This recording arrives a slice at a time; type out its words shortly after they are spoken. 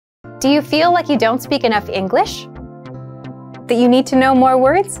Do you feel like you don't speak enough English? That you need to know more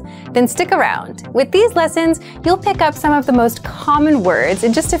words? Then stick around. With these lessons, you'll pick up some of the most common words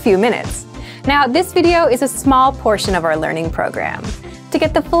in just a few minutes. Now, this video is a small portion of our learning program. To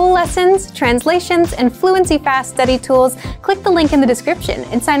get the full lessons, translations, and Fluency Fast study tools, click the link in the description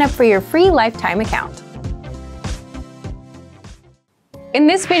and sign up for your free lifetime account. In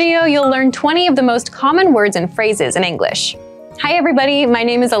this video, you'll learn 20 of the most common words and phrases in English. Hi everybody, my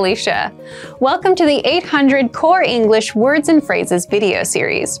name is Alicia. Welcome to the 800 Core English Words and Phrases video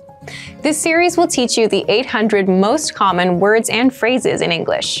series. This series will teach you the 800 most common words and phrases in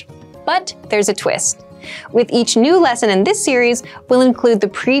English. But there's a twist. With each new lesson in this series, we'll include the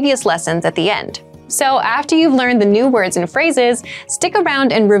previous lessons at the end. So after you've learned the new words and phrases, stick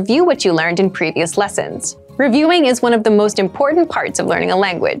around and review what you learned in previous lessons. Reviewing is one of the most important parts of learning a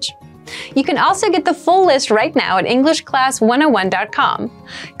language. You can also get the full list right now at EnglishClass101.com.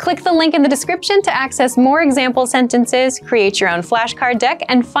 Click the link in the description to access more example sentences, create your own flashcard deck,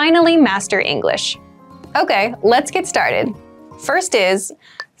 and finally master English. Okay, let's get started. First is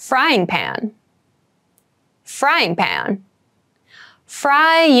frying pan. Frying pan.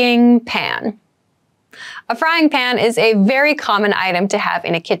 Frying pan. A frying pan is a very common item to have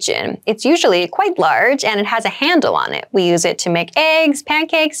in a kitchen. It's usually quite large and it has a handle on it. We use it to make eggs,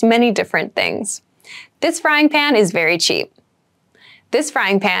 pancakes, many different things. This frying pan is very cheap. This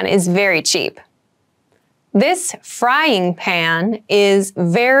frying pan is very cheap. This frying pan is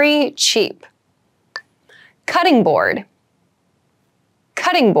very cheap. Cutting board.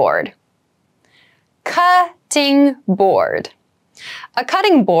 Cutting board. Cutting board. A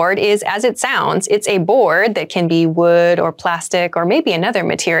cutting board is as it sounds. It's a board that can be wood or plastic or maybe another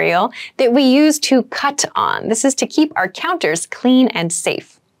material that we use to cut on. This is to keep our counters clean and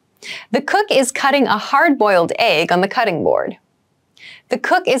safe. The cook is cutting a hard-boiled egg on the cutting board. The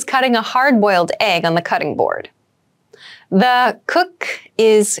cook is cutting a hard-boiled egg on the cutting board. The cook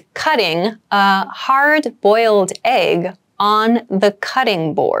is cutting a hard-boiled egg on the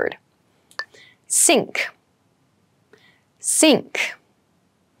cutting board. Sink. Sink.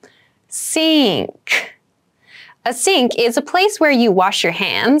 Sink. A sink is a place where you wash your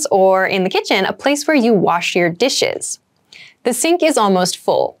hands, or in the kitchen, a place where you wash your dishes. The sink is almost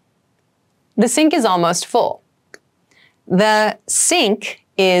full. The sink is almost full. The sink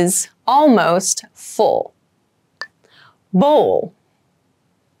is almost full. Bowl.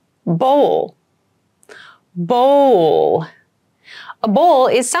 Bowl. Bowl. A bowl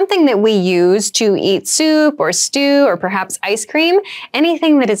is something that we use to eat soup or stew or perhaps ice cream,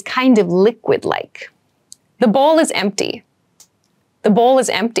 anything that is kind of liquid-like. The bowl is empty. The bowl is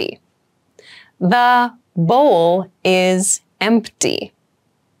empty. The bowl is empty.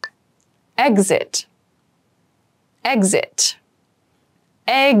 Exit. Exit.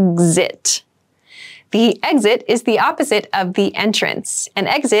 Exit. The exit is the opposite of the entrance. An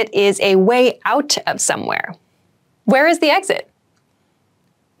exit is a way out of somewhere. Where is the exit?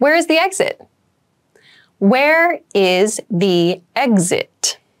 Where is the exit? Where is the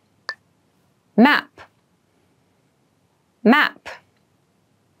exit? Map. Map.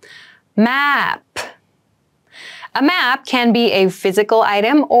 Map. A map can be a physical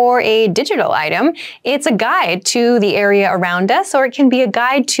item or a digital item. It's a guide to the area around us, or it can be a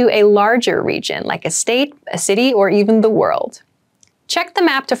guide to a larger region, like a state, a city, or even the world. Check the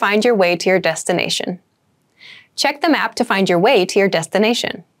map to find your way to your destination. Check the map to find your way to your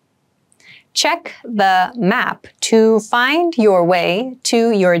destination. Check the map to find your way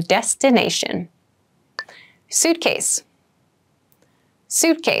to your destination. Suitcase.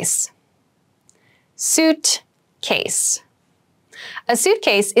 Suitcase. Suitcase. A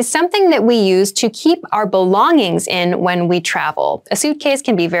suitcase is something that we use to keep our belongings in when we travel. A suitcase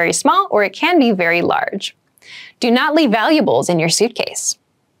can be very small or it can be very large. Do not leave valuables in your suitcase.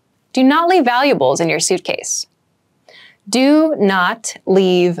 Do not leave valuables in your suitcase. Do not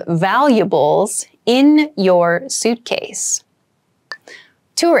leave valuables in your suitcase.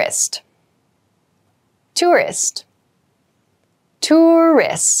 Tourist. Tourist.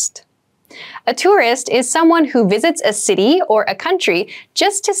 Tourist. A tourist is someone who visits a city or a country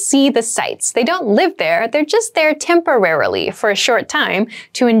just to see the sights. They don't live there, they're just there temporarily for a short time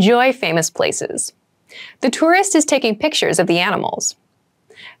to enjoy famous places. The tourist is taking pictures of the animals.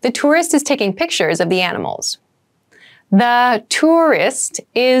 The tourist is taking pictures of the animals. The tourist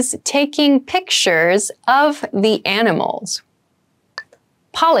is taking pictures of the animals.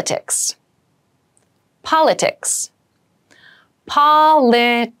 Politics. Politics.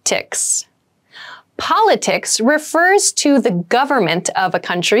 Politics. Politics refers to the government of a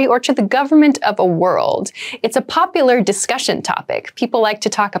country or to the government of a world. It's a popular discussion topic. People like to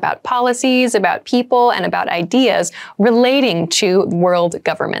talk about policies, about people, and about ideas relating to world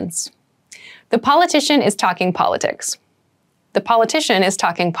governments. The politician is talking politics. The politician is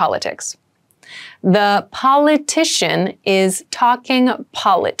talking politics. The politician is talking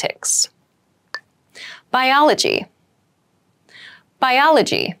politics. Biology.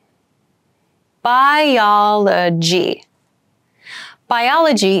 Biology. Biology.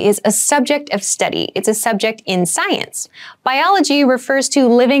 Biology is a subject of study. It's a subject in science. Biology refers to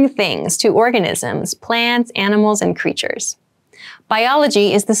living things, to organisms, plants, animals, and creatures.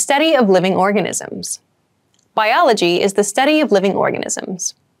 Biology is the study of living organisms. Biology is the study of living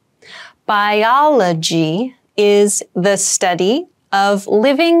organisms. Biology is the study of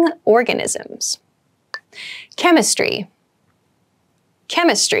living organisms. Chemistry.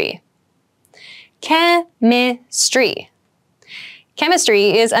 Chemistry. Chemistry.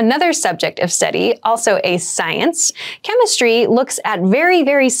 Chemistry is another subject of study, also a science. Chemistry looks at very,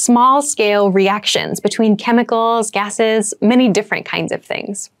 very small-scale reactions between chemicals, gases, many different kinds of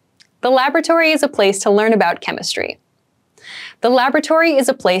things. The laboratory is a place to learn about chemistry. The laboratory is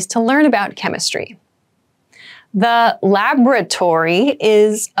a place to learn about chemistry. The laboratory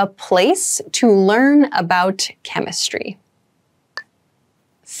is a place to learn about chemistry.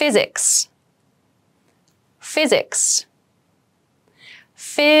 Physics. Physics.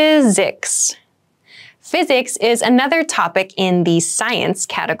 Physics. Physics is another topic in the science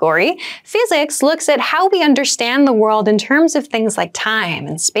category. Physics looks at how we understand the world in terms of things like time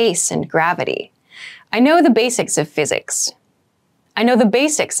and space and gravity. I know the basics of physics. I know the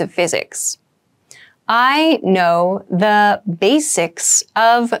basics of physics. I know the basics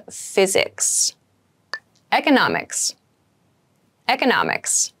of physics. Economics.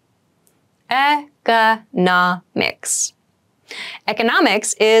 Economics. Economics.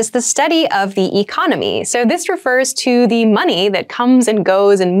 Economics is the study of the economy, so this refers to the money that comes and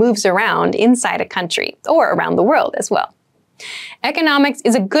goes and moves around inside a country, or around the world as well. Economics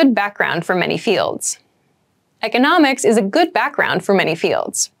is a good background for many fields. Economics is a good background for many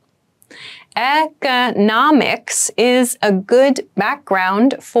fields. Economics is a good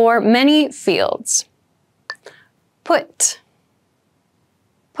background for many fields. Put.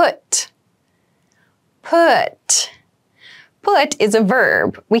 Put. Put. Put is a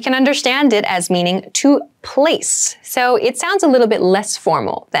verb. We can understand it as meaning to place, so it sounds a little bit less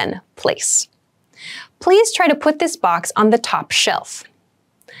formal than place. Please try to put this box on the top shelf.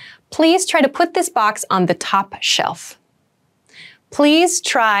 Please try to put this box on the top shelf. Please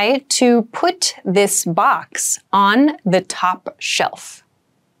try to put this box on the top shelf.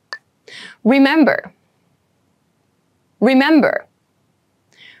 Remember. Remember.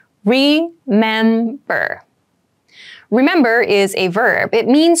 Remember. Remember is a verb. It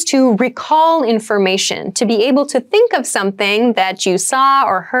means to recall information, to be able to think of something that you saw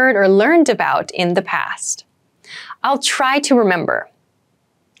or heard or learned about in the past. I'll try to remember.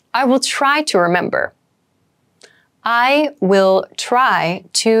 I will try to remember. I will try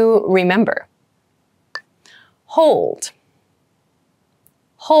to remember. Hold.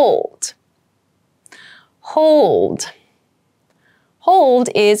 Hold. Hold. Hold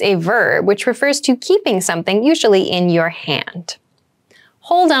is a verb which refers to keeping something, usually in your hand.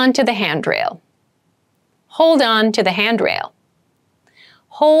 Hold on to the handrail. Hold on to the handrail.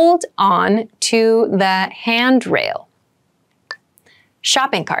 Hold on to the handrail.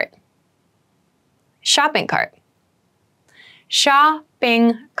 Shopping cart. Shopping cart.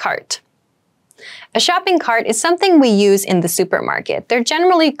 Shopping cart. A shopping cart is something we use in the supermarket. They're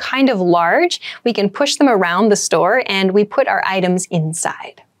generally kind of large. We can push them around the store and we put our items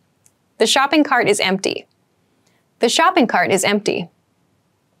inside. The shopping cart is empty. The shopping cart is empty.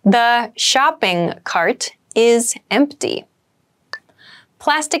 The shopping cart is empty.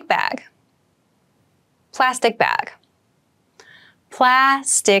 Plastic bag. Plastic bag.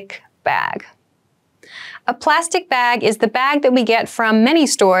 Plastic bag. A plastic bag is the bag that we get from many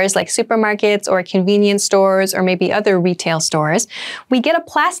stores like supermarkets or convenience stores or maybe other retail stores. We get a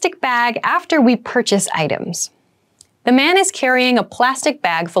plastic bag after we purchase items. The man is carrying a plastic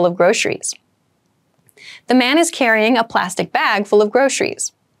bag full of groceries. The man is carrying a plastic bag full of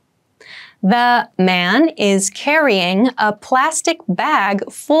groceries. The man is carrying a plastic bag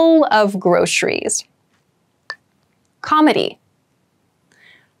full of groceries. Comedy.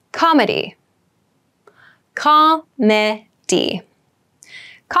 Comedy. Comedy.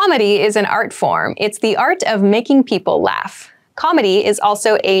 Comedy is an art form. It's the art of making people laugh. Comedy is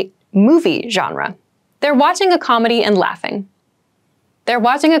also a movie genre. They're watching a comedy and laughing. They're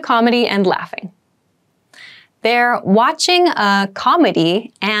watching a comedy and laughing. They're watching a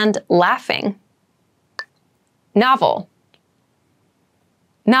comedy and laughing. Novel.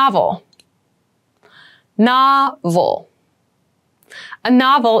 Novel. Novel. A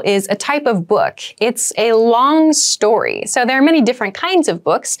novel is a type of book. It's a long story. So there are many different kinds of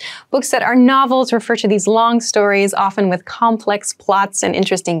books. Books that are novels refer to these long stories, often with complex plots and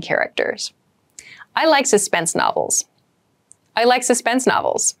interesting characters. I like suspense novels. I like suspense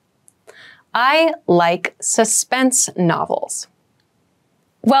novels. I like suspense novels.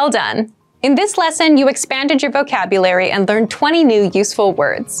 Well done. In this lesson, you expanded your vocabulary and learned 20 new useful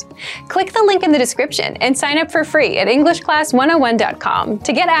words. Click the link in the description and sign up for free at EnglishClass101.com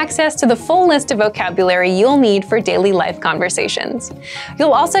to get access to the full list of vocabulary you'll need for daily life conversations.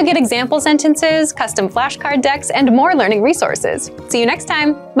 You'll also get example sentences, custom flashcard decks, and more learning resources. See you next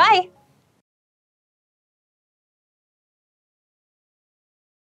time. Bye!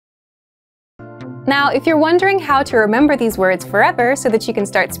 Now, if you're wondering how to remember these words forever so that you can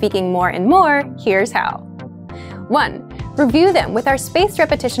start speaking more and more, here's how. 1. Review them with our spaced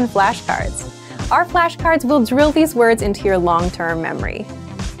repetition flashcards. Our flashcards will drill these words into your long-term memory.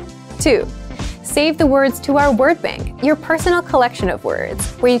 2. Save the words to our word bank, your personal collection of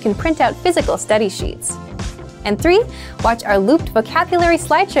words, where you can print out physical study sheets. And 3. Watch our looped vocabulary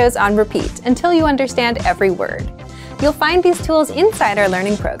slideshows on repeat until you understand every word. You'll find these tools inside our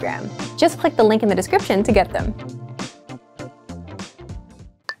learning program. Just click the link in the description to get them.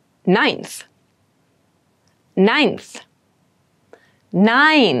 9th. 9th.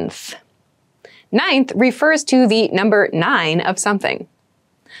 9th. 9th refers to the number 9 of something.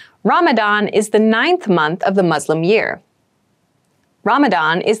 Ramadan is the 9th month of the Muslim year.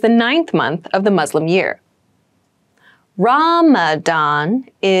 Ramadan is the 9th month of the Muslim year. Ramadan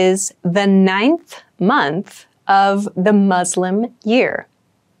is the 9th month of the Muslim year.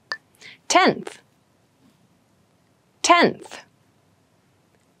 10th. 10th.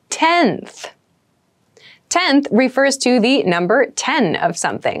 10th. 10th refers to the number 10 of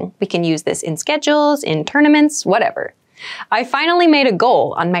something. We can use this in schedules, in tournaments, whatever. I finally made a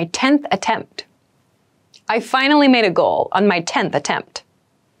goal on my 10th attempt. I finally made a goal on my 10th attempt.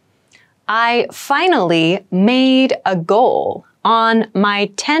 I finally made a goal on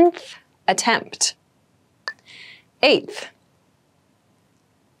my 10th attempt. 8th.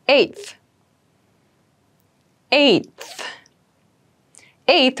 8th. 8th.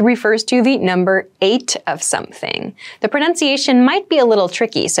 8th refers to the number 8 of something. The pronunciation might be a little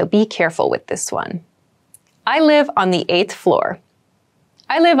tricky, so be careful with this one. I live on the 8th floor.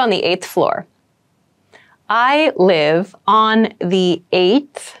 I live on the 8th floor. I live on the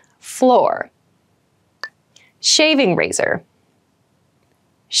 8th floor. Shaving razor.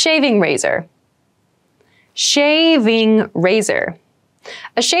 Shaving razor. Shaving razor.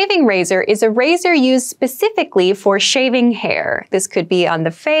 A shaving razor is a razor used specifically for shaving hair. This could be on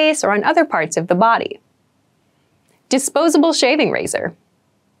the face or on other parts of the body. Disposable shaving razor.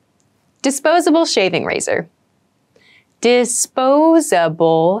 Disposable shaving razor.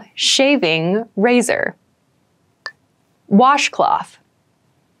 Disposable shaving razor. Washcloth.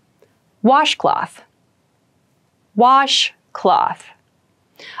 Washcloth. Washcloth.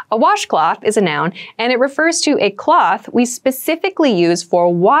 A washcloth is a noun, and it refers to a cloth we specifically use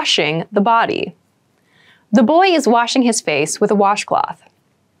for washing the body. The boy is washing his face with a washcloth.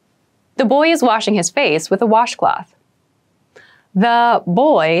 The boy is washing his face with a washcloth. The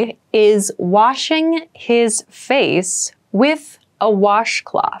boy is washing his face with a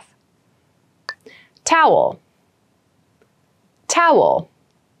washcloth. Towel. Towel.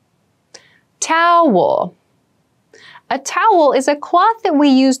 Towel. A towel is a cloth that we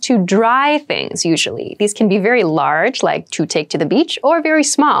use to dry things, usually. These can be very large, like to take to the beach, or very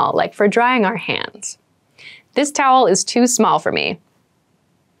small, like for drying our hands. This towel is too small for me.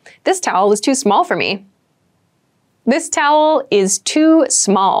 This towel is too small for me. This towel is too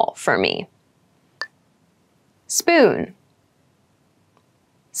small for me. Spoon.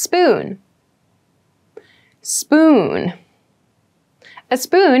 Spoon. Spoon. A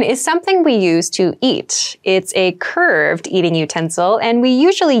spoon is something we use to eat. It's a curved eating utensil, and we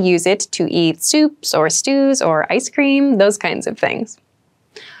usually use it to eat soups or stews or ice cream, those kinds of things.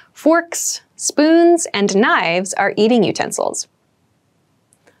 Forks, spoons, and knives are eating utensils.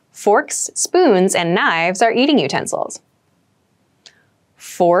 Forks, spoons, and knives are eating utensils.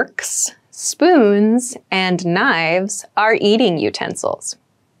 Forks, spoons, and knives are eating utensils.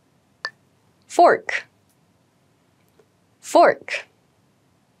 Fork. Fork.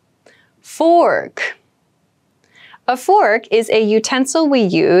 Fork. A fork is a utensil we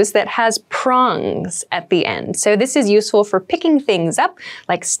use that has prongs at the end. So this is useful for picking things up,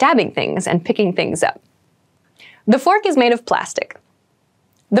 like stabbing things and picking things up. The fork is made of plastic.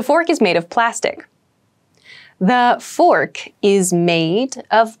 The fork is made of plastic. The fork is made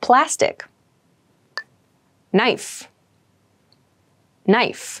of plastic. Knife.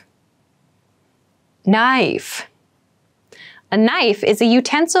 Knife. Knife. A knife is a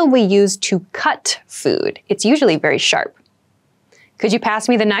utensil we use to cut food. It's usually very sharp. Could you pass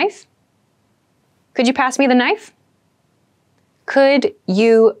me the knife? Could you pass me the knife? Could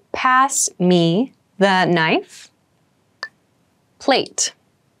you pass me the knife? Plate.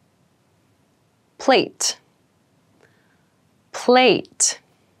 Plate. Plate.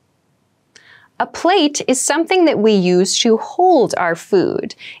 A plate is something that we use to hold our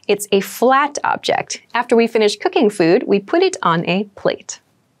food. It's a flat object. After we finish cooking food, we put it on a plate.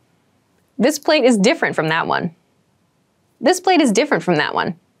 This plate is different from that one. This plate is different from that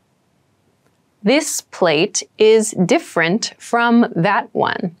one. This plate is different from that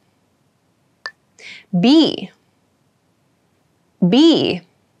one. Bee. Bee.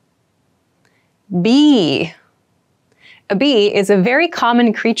 Bee. A bee is a very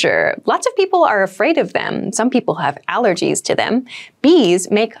common creature. Lots of people are afraid of them. Some people have allergies to them.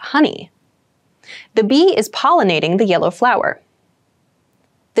 Bees make honey. The bee is pollinating the yellow flower.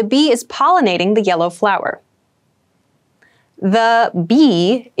 The bee is pollinating the yellow flower. The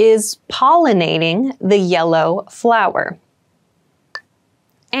bee is pollinating the yellow flower.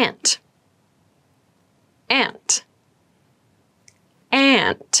 Ant. Ant.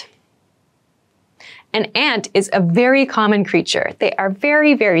 Ant. An ant is a very common creature. They are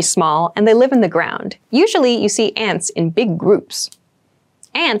very, very small and they live in the ground. Usually you see ants in big groups.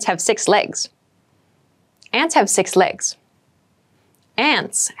 Ants have 6 legs. Ants have 6 legs.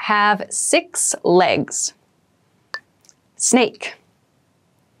 Ants have 6 legs. Snake.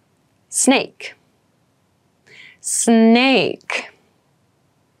 Snake. Snake.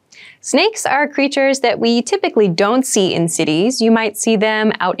 Snakes are creatures that we typically don't see in cities. You might see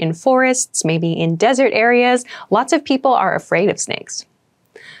them out in forests, maybe in desert areas. Lots of people are afraid of snakes.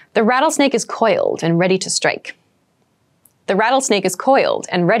 The rattlesnake is coiled and ready to strike. The rattlesnake is coiled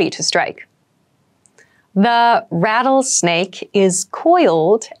and ready to strike. The rattlesnake is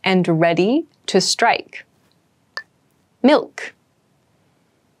coiled and ready to strike. Milk.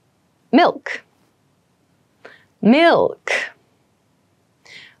 Milk. Milk.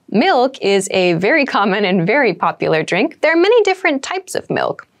 Milk is a very common and very popular drink. There are many different types of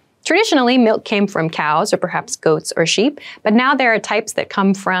milk. Traditionally, milk came from cows or perhaps goats or sheep, but now there are types that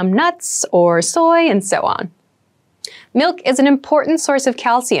come from nuts or soy and so on. Milk is an important source of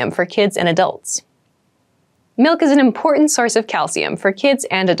calcium for kids and adults. Milk is an important source of calcium for kids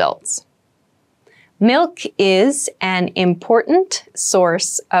and adults. Milk is an important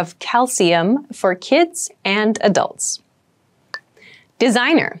source of calcium for kids and adults.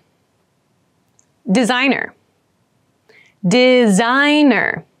 Designer. Designer.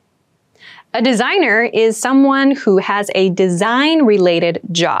 Designer. A designer is someone who has a design-related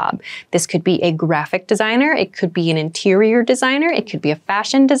job. This could be a graphic designer, it could be an interior designer, it could be a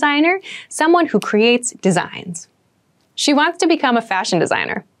fashion designer, someone who creates designs. She wants to become a fashion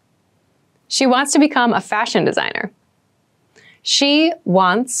designer. She wants to become a fashion designer. She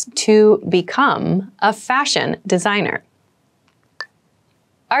wants to become a fashion designer.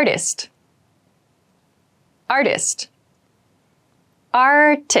 Artist. Artist.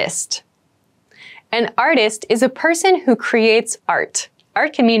 Artist. An artist is a person who creates art.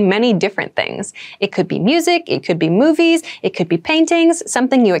 Art can mean many different things. It could be music, it could be movies, it could be paintings,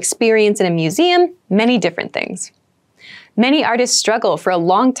 something you experience in a museum, many different things. Many artists struggle for a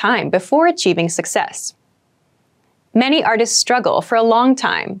long time before achieving success. Many artists struggle for a long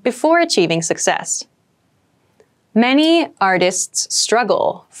time before achieving success. Many artists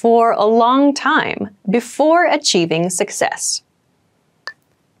struggle for a long time before achieving success.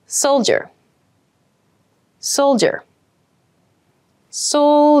 Soldier. Soldier.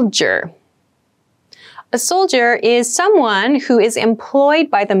 Soldier. A soldier is someone who is employed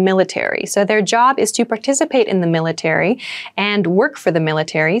by the military. So their job is to participate in the military and work for the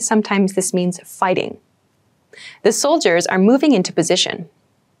military. Sometimes this means fighting. The soldiers are moving into position.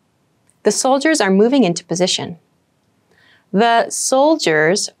 The soldiers are moving into position. The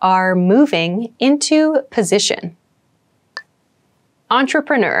soldiers are moving into position.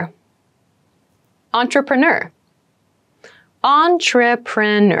 Entrepreneur. Entrepreneur.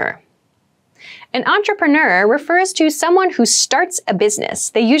 Entrepreneur. An entrepreneur refers to someone who starts a business.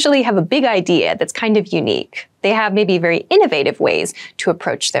 They usually have a big idea that's kind of unique. They have maybe very innovative ways to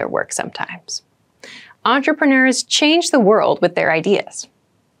approach their work sometimes. Entrepreneurs change the world with their ideas.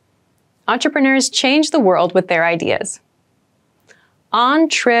 Entrepreneurs change the world with their ideas.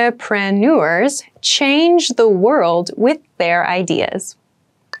 Entrepreneurs change the world with their ideas.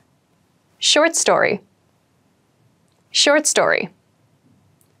 Short story. Short story.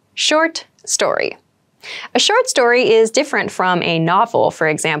 Short story. A short story is different from a novel, for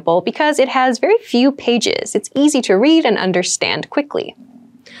example, because it has very few pages. It's easy to read and understand quickly.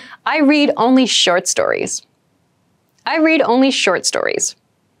 I read only short stories. I read only short stories.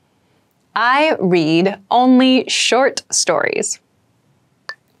 I read only short stories.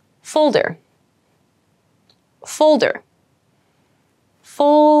 Folder. Folder.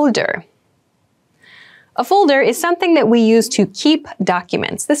 Folder. A folder is something that we use to keep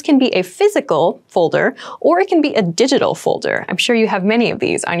documents. This can be a physical folder, or it can be a digital folder. I'm sure you have many of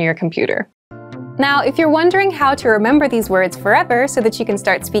these on your computer. Now, if you're wondering how to remember these words forever so that you can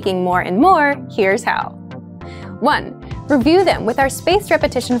start speaking more and more, here's how. 1. Review them with our spaced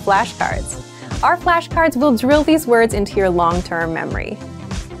repetition flashcards. Our flashcards will drill these words into your long-term memory.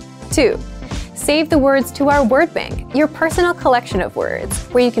 2. Save the words to our word bank, your personal collection of words,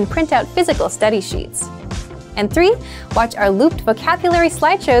 where you can print out physical study sheets. And 3. Watch our looped vocabulary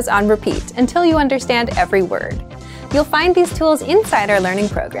slideshows on repeat until you understand every word. You'll find these tools inside our learning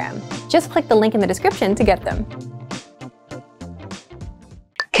program. Just click the link in the description to get them.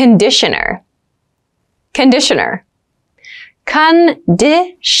 Conditioner. Conditioner.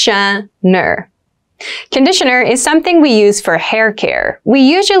 Conditioner. Conditioner is something we use for hair care. We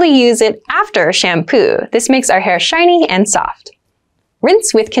usually use it after shampoo. This makes our hair shiny and soft.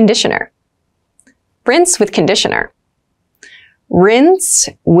 Rinse with conditioner. Rinse with conditioner. Rinse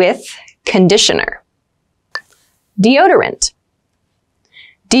with conditioner. Deodorant.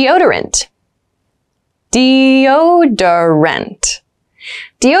 Deodorant. Deodorant.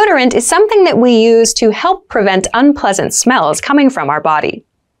 Deodorant is something that we use to help prevent unpleasant smells coming from our body.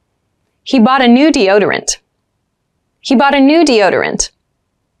 He bought a new deodorant. He bought a new deodorant.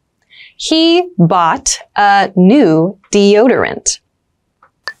 He bought a new deodorant.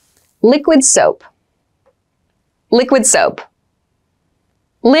 Liquid soap. Liquid soap.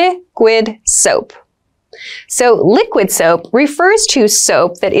 Liquid soap. So liquid soap refers to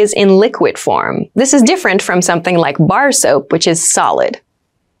soap that is in liquid form. This is different from something like bar soap, which is solid.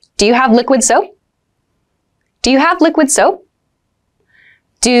 Do you have liquid soap? Do you have liquid soap?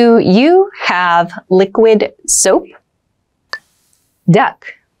 Do you have liquid soap?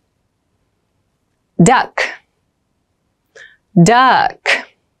 Duck. Duck. Duck.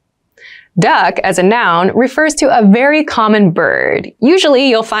 Duck, as a noun, refers to a very common bird. Usually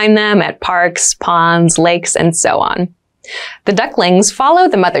you'll find them at parks, ponds, lakes, and so on. The ducklings follow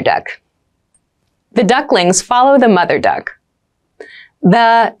the mother duck. The ducklings follow the mother duck.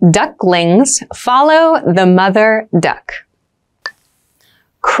 The ducklings follow the mother duck.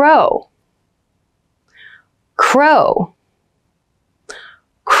 Crow. Crow.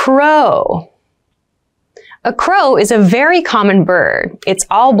 Crow. A crow is a very common bird. It's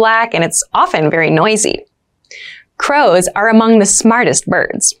all black and it's often very noisy. Crows are among the smartest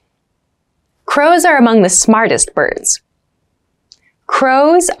birds. Crows are among the smartest birds.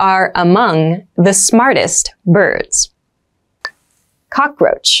 Crows are among the smartest birds.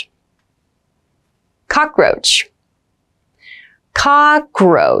 Cockroach. Cockroach.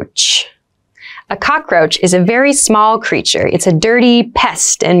 Cockroach. A cockroach is a very small creature. It's a dirty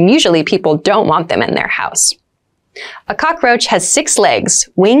pest, and usually people don't want them in their house. A cockroach has 6 legs,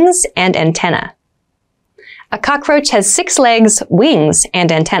 wings, and antenna. A cockroach has 6 legs, wings,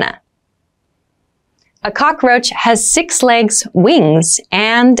 and antenna. A cockroach has 6 legs, wings,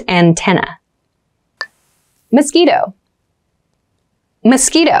 and antenna. Mosquito.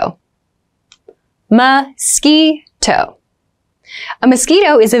 Mosquito. Mosquito. A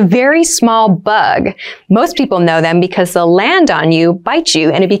mosquito is a very small bug. Most people know them because they'll land on you, bite you,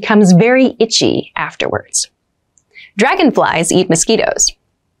 and it becomes very itchy afterwards. Dragonflies eat mosquitoes.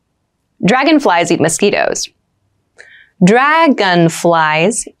 Dragonflies eat mosquitoes.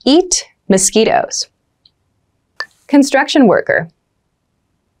 Dragonflies eat mosquitoes. Construction worker.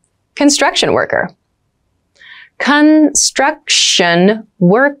 Construction worker. Construction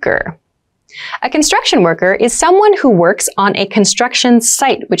worker. A construction worker is someone who works on a construction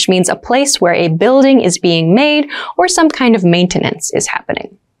site, which means a place where a building is being made or some kind of maintenance is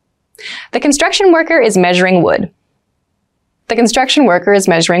happening. The construction worker is measuring wood. The construction worker is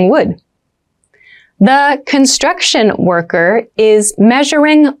measuring wood. The construction worker is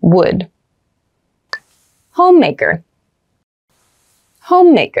measuring wood. Homemaker.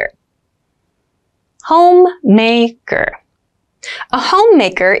 Homemaker. Homemaker. A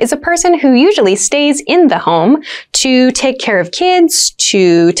homemaker is a person who usually stays in the home to take care of kids,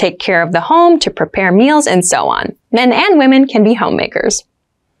 to take care of the home, to prepare meals, and so on. Men and women can be homemakers.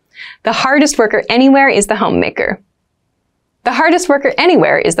 The hardest worker anywhere is the homemaker. The hardest worker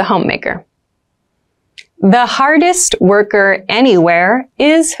anywhere is the homemaker. The hardest worker anywhere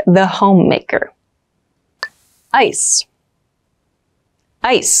is the homemaker. Ice.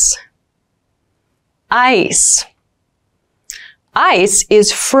 Ice. Ice. Ice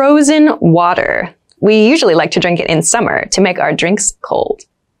is frozen water. We usually like to drink it in summer to make our drinks cold.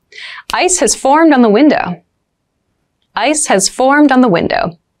 Ice has formed on the window. Ice has formed on the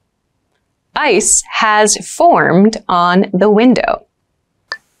window. Ice has formed on the window.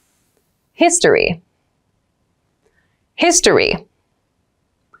 History. History.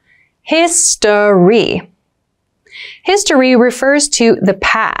 History. History refers to the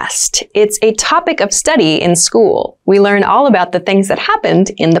past. It's a topic of study in school. We learn all about the things that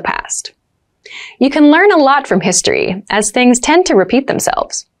happened in the past. You can learn a lot from history, as things tend to repeat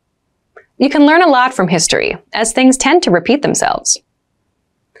themselves. You can learn a lot from history, as things tend to repeat themselves.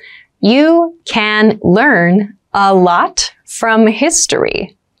 You can learn a lot from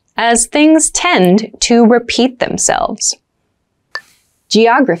history, as things tend to repeat themselves.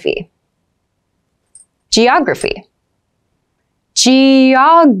 Geography. Geography.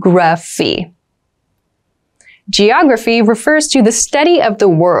 Geography. Geography refers to the study of the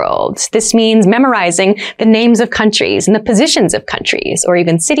world. This means memorizing the names of countries and the positions of countries, or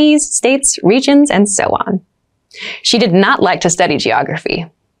even cities, states, regions, and so on. She did not like to study geography.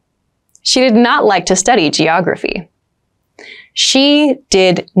 She did not like to study geography. She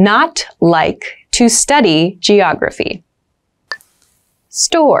did not like to study geography.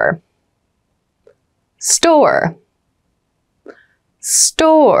 Store. Store.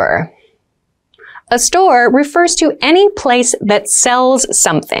 Store. A store refers to any place that sells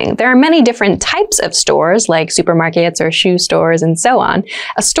something. There are many different types of stores, like supermarkets or shoe stores and so on.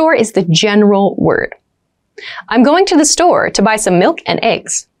 A store is the general word. I'm going to the store to buy some milk and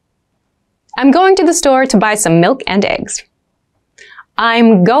eggs. I'm going to the store to buy some milk and eggs.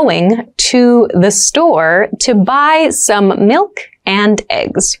 I'm going to the store to buy some milk and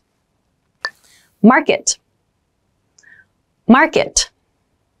eggs. Market. Market.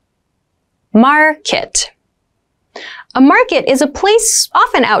 Market. A market is a place,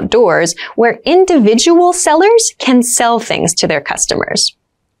 often outdoors, where individual sellers can sell things to their customers.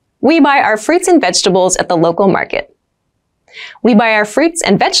 We buy our fruits and vegetables at the local market. We buy our fruits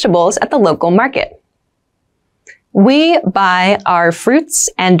and vegetables at the local market. We buy our fruits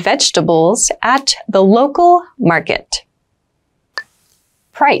and vegetables at the local market.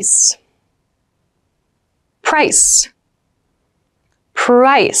 Price. Price.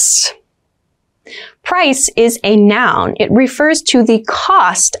 Price. Price is a noun. It refers to the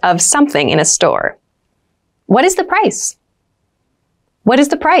cost of something in a store. What is the price? What is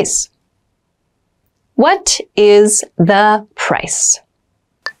the price? What is the price?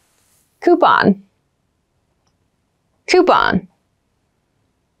 Coupon. Coupon.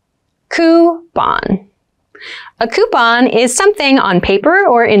 Coupon. A coupon is something on paper,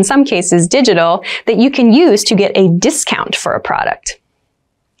 or in some cases digital, that you can use to get a discount for a product.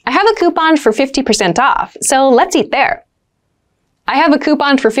 I have a coupon for 50% off, so let's eat there. I have a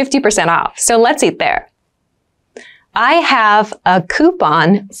coupon for 50% off, so let's eat there. I have a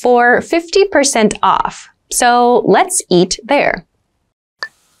coupon for 50% off, so let's eat there.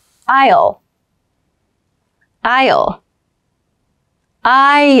 Aisle. Aisle.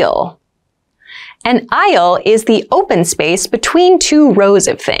 Aisle. An aisle is the open space between two rows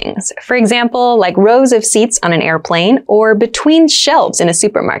of things. For example, like rows of seats on an airplane or between shelves in a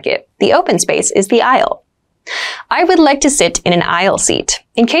supermarket. The open space is the aisle. I would like to sit in an aisle seat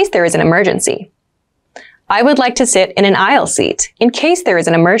in case there is an emergency. I would like to sit in an aisle seat in case there is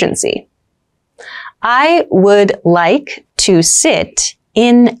an emergency. I would like to sit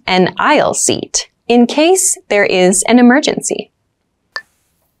in an aisle seat in case there is an emergency.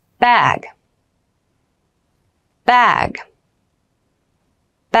 Bag. Bag.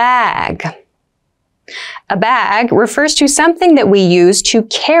 Bag. A bag refers to something that we use to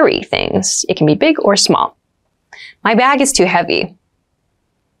carry things. It can be big or small. My bag is too heavy.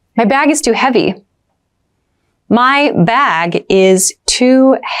 My bag is too heavy. My bag is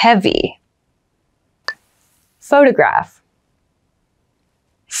too heavy. Photograph.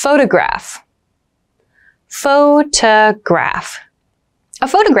 Photograph. Photograph. A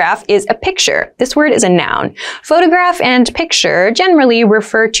photograph is a picture. This word is a noun. Photograph and picture generally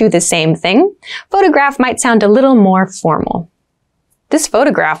refer to the same thing. Photograph might sound a little more formal. This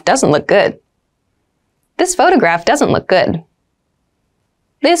photograph doesn't look good. This photograph doesn't look good.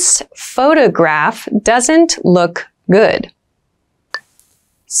 This photograph doesn't look good.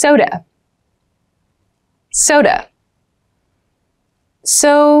 Soda. Soda.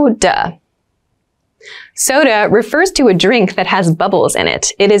 Soda. Soda refers to a drink that has bubbles in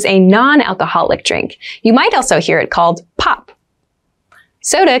it. It is a non-alcoholic drink. You might also hear it called pop.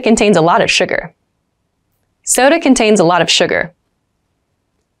 Soda contains a lot of sugar. Soda contains a lot of sugar.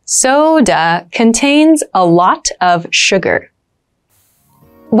 Soda contains a lot of sugar.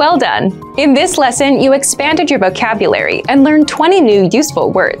 Well done! In this lesson, you expanded your vocabulary and learned 20 new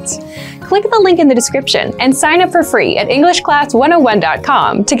useful words. Click the link in the description and sign up for free at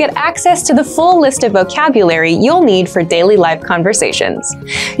EnglishClass101.com to get access to the full list of vocabulary you'll need for daily life conversations.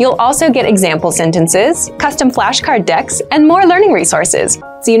 You'll also get example sentences, custom flashcard decks, and more learning resources.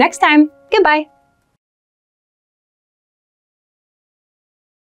 See you next time. Goodbye!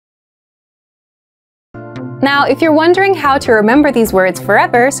 Now, if you're wondering how to remember these words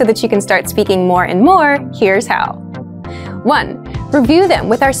forever so that you can start speaking more and more, here's how. 1. Review them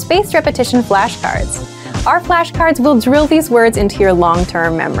with our spaced repetition flashcards. Our flashcards will drill these words into your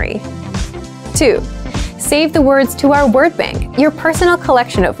long-term memory. 2. Save the words to our word bank, your personal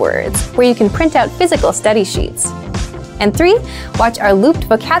collection of words, where you can print out physical study sheets. And 3. Watch our looped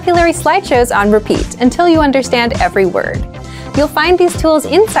vocabulary slideshows on repeat until you understand every word. You'll find these tools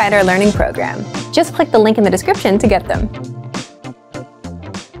inside our learning program. Just click the link in the description to get them.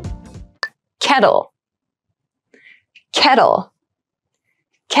 Kettle. Kettle.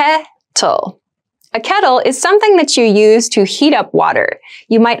 Kettle. A kettle is something that you use to heat up water.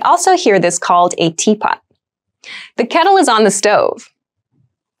 You might also hear this called a teapot. The kettle is on the stove.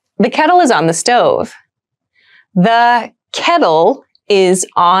 The kettle is on the stove. The kettle is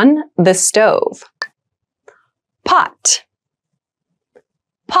on the stove. Pot.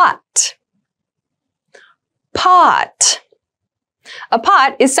 Pot. Pot. A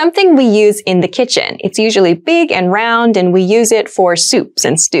pot is something we use in the kitchen. It's usually big and round, and we use it for soups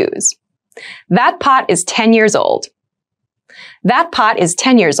and stews. That pot is 10 years old. That pot is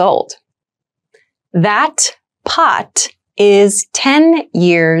 10 years old. That pot is 10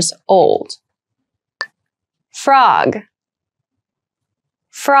 years old. Frog.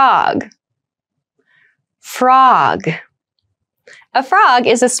 Frog. Frog. A frog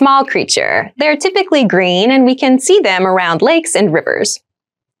is a small creature. They're typically green, and we can see them around lakes and rivers.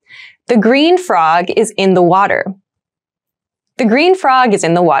 The green frog is in the water. The green frog is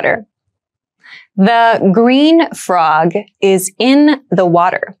in the water. The green frog is in the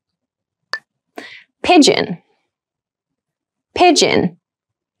water. Pigeon. Pigeon.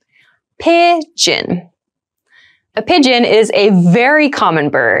 Pigeon. A pigeon is a very common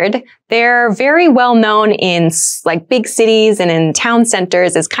bird. They're very well known in big cities and in town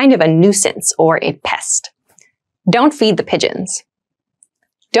centers as kind of a nuisance or a pest. Don't feed the pigeons.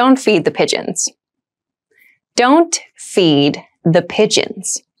 Don't feed the pigeons. Don't feed the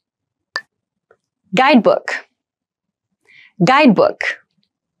pigeons. Guidebook. Guidebook.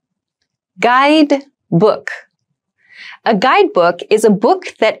 Guidebook. A guidebook is a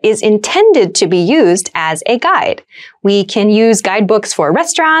book that is intended to be used as a guide. We can use guidebooks for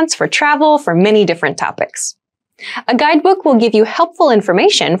restaurants, for travel, for many different topics. A guidebook will give you helpful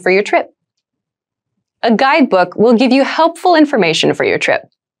information for your trip. A guidebook will give you helpful information for your trip.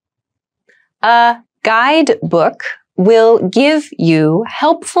 A guidebook will give you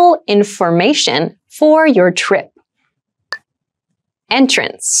helpful information for your trip.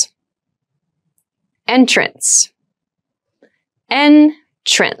 Entrance. Entrance.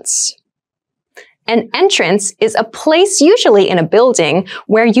 Entrance. An entrance is a place usually in a building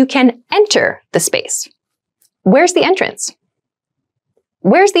where you can enter the space. Where's the entrance?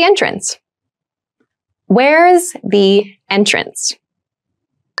 Where's the entrance? Where's the entrance?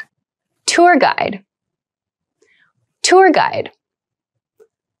 Tour guide. Tour guide.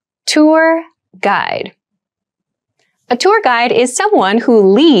 Tour guide. A tour guide is someone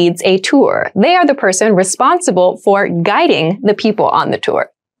who leads a tour. They are the person responsible for guiding the people on the tour.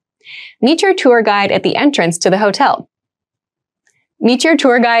 Meet your tour guide at the entrance to the hotel. Meet your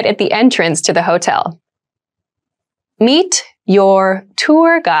tour guide at the entrance to the hotel. Meet your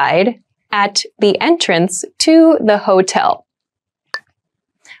tour guide at the entrance to the hotel.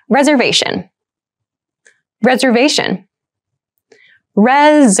 Reservation. Reservation.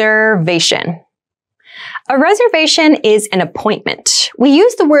 Reservation. A reservation is an appointment. We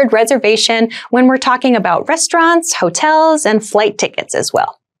use the word reservation when we're talking about restaurants, hotels, and flight tickets as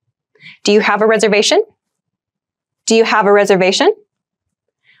well. Do you have a reservation? Do you have a reservation?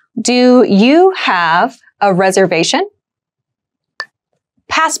 Do you have a reservation?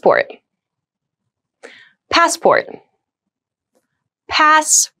 Passport. Passport.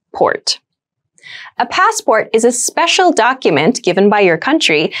 passport. A passport is a special document given by your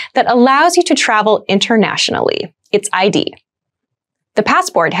country that allows you to travel internationally. It's ID. The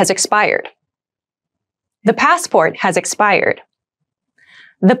passport has expired. The passport has expired.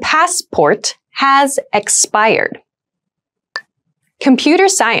 The passport has expired. Computer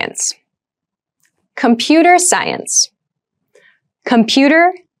science. Computer science.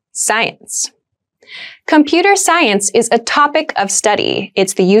 Computer science. Computer science is a topic of study.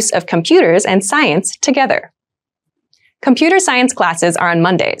 It's the use of computers and science together. Computer science classes are on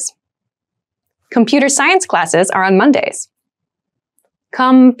Mondays. Computer science classes are on Mondays.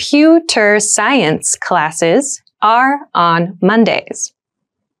 Computer science classes are on Mondays.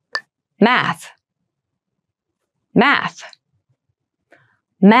 Math. Math.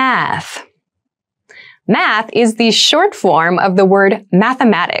 Math. Math is the short form of the word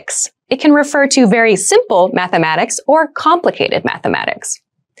mathematics. It can refer to very simple mathematics or complicated mathematics.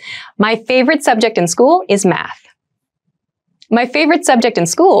 My favorite subject in school is math. My favorite subject in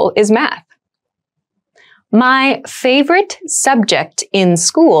school is math. My favorite subject in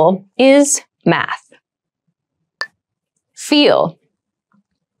school is math. Feel.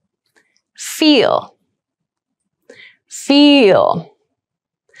 Feel. Feel.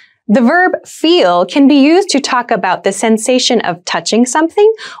 The verb feel can be used to talk about the sensation of touching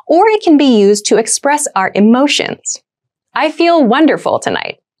something, or it can be used to express our emotions. I feel wonderful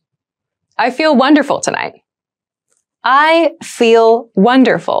tonight. I feel wonderful tonight. I feel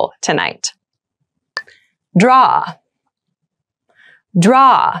wonderful tonight. Draw.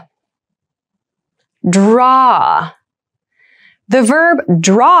 Draw. Draw. The verb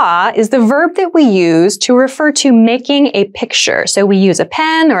draw is the verb that we use to refer to making a picture. So we use a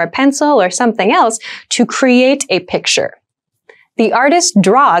pen or a pencil or something else to create a picture. The artist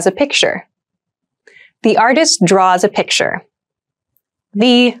draws a picture. The artist draws a picture.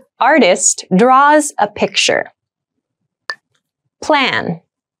 The artist draws a picture. Plan.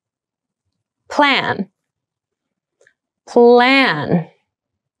 Plan. Plan.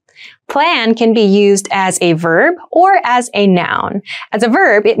 Plan can be used as a verb or as a noun. As a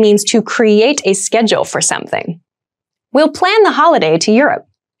verb, it means to create a schedule for something. We'll plan the holiday to Europe.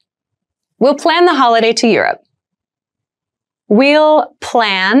 We'll plan the holiday to Europe. We'll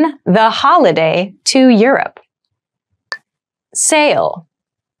plan the holiday to Europe. Sail.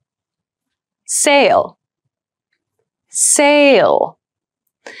 Sail. Sail.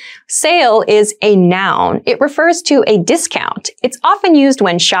 Sale is a noun. It refers to a discount. It's often used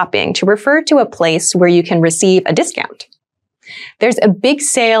when shopping to refer to a place where you can receive a discount. There's a big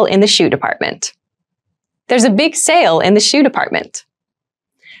sale in the shoe department. There's a big sale in the shoe department.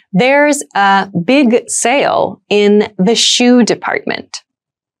 There's a big sale in the shoe department.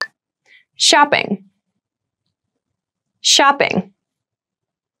 Shopping. Shopping.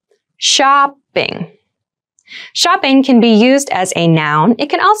 Shopping. Shopping can be used as a noun. It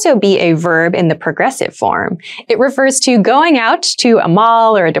can also be a verb in the progressive form. It refers to going out to a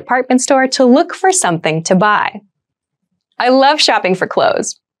mall or a department store to look for something to buy. I love shopping for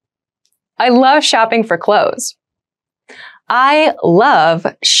clothes. I love shopping for clothes. I love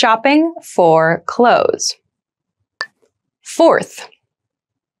shopping for clothes. Fourth.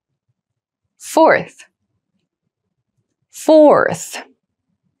 Fourth. Fourth.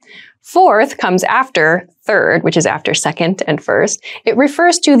 Fourth comes after third, which is after second and first. It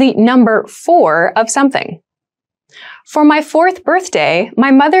refers to the number 4 of something. For my 4th birthday,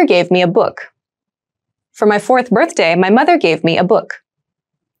 my mother gave me a book. For my 4th birthday, my mother gave me a book.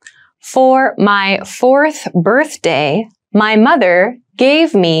 For my 4th birthday, my mother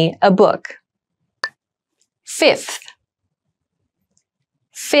gave me a book. Fifth.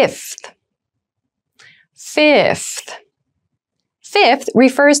 Fifth. Fifth. Fifth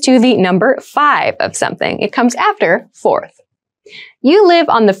refers to the number 5 of something. It comes after 4th. You live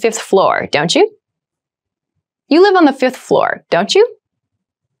on the 5th floor, don't you? You live on the 5th floor, don't you?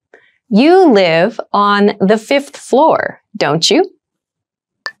 You live on the 5th floor, don't you?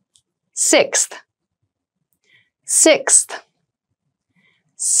 Sixth. Sixth.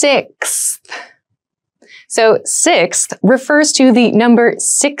 Sixth. So sixth refers to the number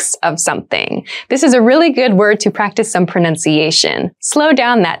 6 of something. This is a really good word to practice some pronunciation. Slow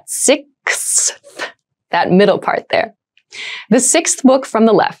down that sixth, that middle part there. The 6th book from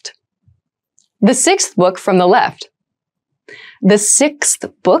the left. The 6th book from the left. The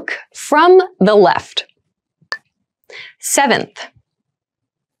 6th book from the left. Seventh.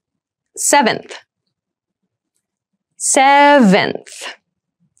 Seventh. Seventh.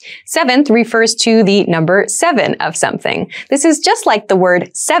 Seventh refers to the number 7 of something. This is just like the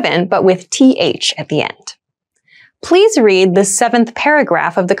word 7, but with th at the end. Please read the 7th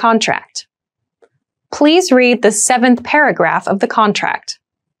paragraph of the contract. Please read the 7th paragraph of the contract.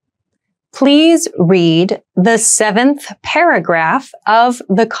 Please read the 7th paragraph of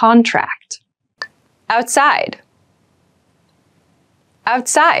the contract. Outside.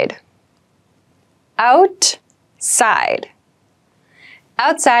 Outside. Outside.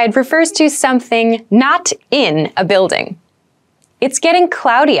 Outside refers to something not in a building. It's getting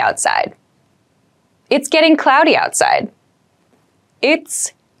cloudy outside. It's getting cloudy outside.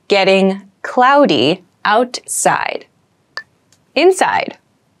 It's getting cloudy outside. Inside.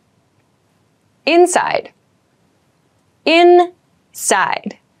 Inside.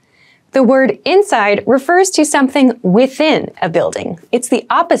 Inside. The word inside refers to something within a building. It's the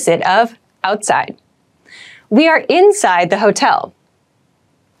opposite of outside. We are inside the hotel.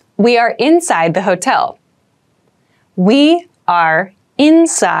 We are inside the hotel. We are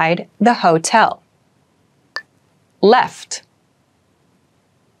inside the hotel. Left.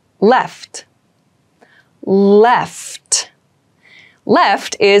 Left. Left.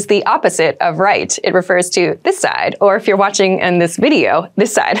 Left is the opposite of right. It refers to this side, or if you're watching in this video,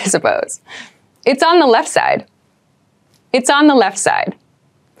 this side, I suppose. It's on the left side. It's on the left side.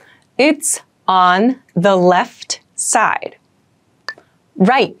 It's on the left side.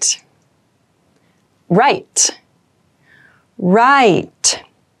 Right. Right. Right.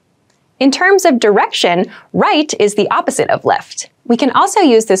 In terms of direction, right is the opposite of left. We can also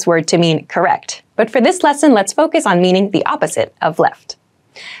use this word to mean correct, but for this lesson, let's focus on meaning the opposite of left.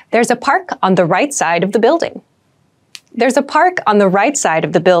 There's a park on the right side of the building. There's a park on the right side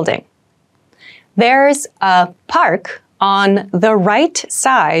of the building. There's a park on the right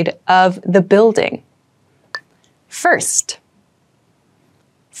side of the building. First.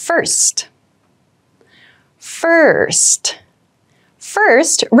 First. First.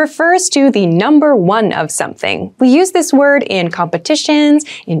 First refers to the number one of something. We use this word in competitions,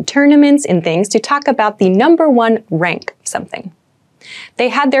 in tournaments, in things to talk about the number one rank of something. They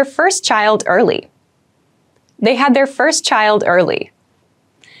had their first child early. They had their first child early.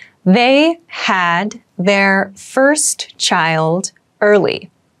 They had their first child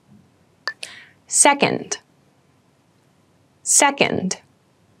early. Second. Second.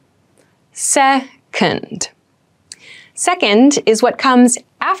 Second. Second is what comes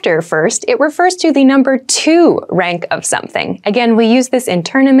after first. It refers to the number 2 rank of something. Again, we use this in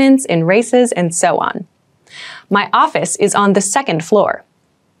tournaments, in races, and so on. My office is on the 2nd floor.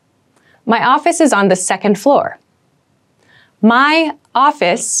 My office is on the 2nd floor. My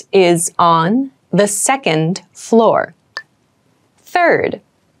office is on the 2nd floor. Third.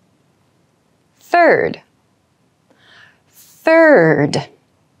 Third. Third.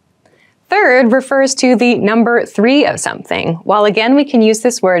 Third refers to the number 3 of something. While again we can use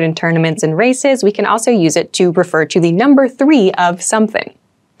this word in tournaments and races, we can also use it to refer to the number 3 of something.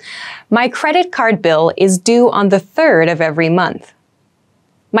 My credit card bill is due on the 3rd of every month.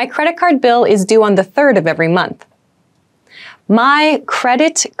 My credit card bill is due on the 3rd of every month. My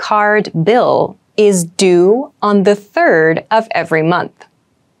credit card bill is due on the 3rd of every month.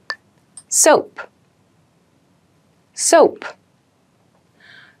 Soap. Soap.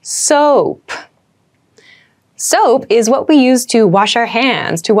 Soap. Soap is what we use to wash our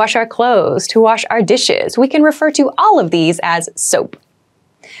hands, to wash our clothes, to wash our dishes. We can refer to all of these as soap.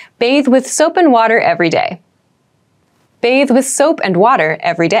 Bathe with soap and water every day. Bathe with soap and water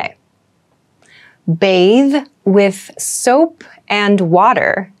every day. Bathe with soap and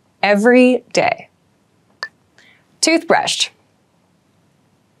water every day. Toothbrush.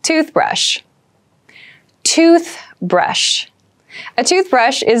 Toothbrush. Toothbrush. A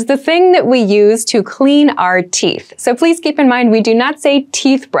toothbrush is the thing that we use to clean our teeth. So please keep in mind, we do not say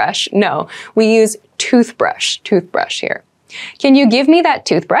teeth brush. No, we use toothbrush, toothbrush here. Can you give me that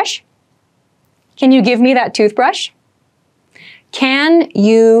toothbrush? Can you give me that toothbrush? Can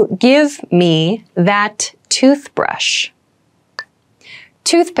you give me that toothbrush?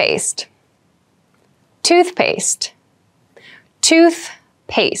 Toothpaste. Toothpaste.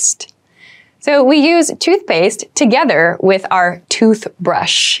 Toothpaste. So we use toothpaste together with our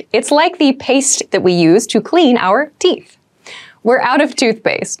toothbrush. It's like the paste that we use to clean our teeth. We're out of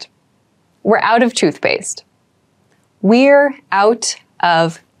toothpaste. We're out of toothpaste. We're out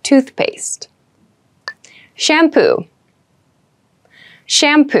of toothpaste. Shampoo.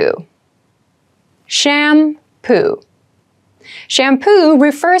 Shampoo. Shampoo. Shampoo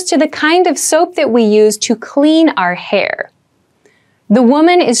refers to the kind of soap that we use to clean our hair. The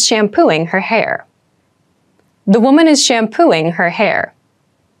woman is shampooing her hair. The woman is shampooing her hair.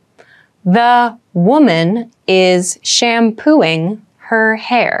 The woman is shampooing her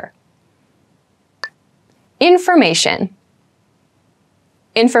hair. Information.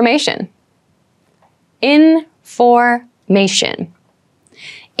 Information. Information.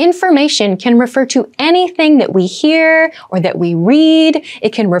 Information can refer to anything that we hear or that we read.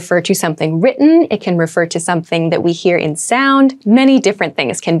 It can refer to something written. It can refer to something that we hear in sound. Many different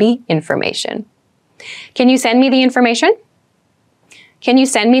things can be information. Can you send me the information? Can you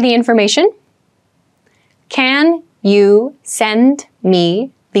send me the information? Can you send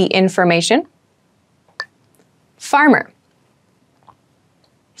me the information? Farmer.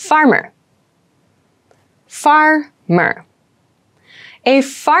 Farmer. Farmer. A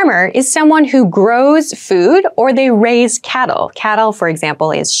farmer is someone who grows food or they raise cattle. Cattle, for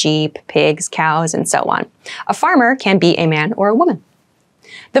example, is sheep, pigs, cows, and so on. A farmer can be a man or a woman.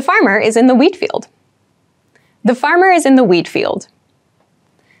 The farmer is in the wheat field. The farmer is in the wheat field.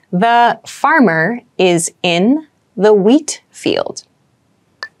 The farmer is in the wheat field.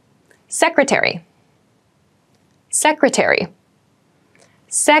 Secretary. Secretary.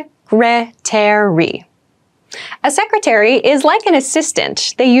 Secretary. A secretary is like an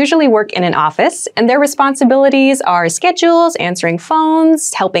assistant. They usually work in an office, and their responsibilities are schedules, answering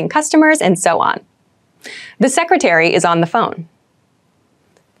phones, helping customers, and so on. The secretary is on the phone.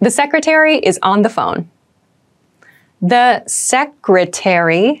 The secretary is on the phone. The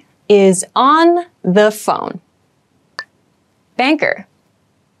secretary is on the phone. Banker.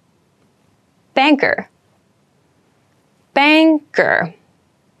 Banker. Banker.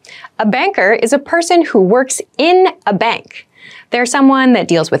 A banker is a person who works in a bank. They're someone that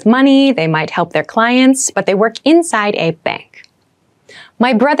deals with money, they might help their clients, but they work inside a bank.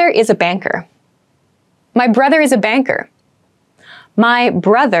 My brother is a banker. My brother is a banker. My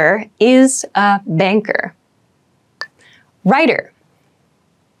brother is a banker. Writer.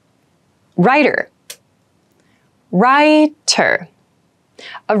 Writer. Writer.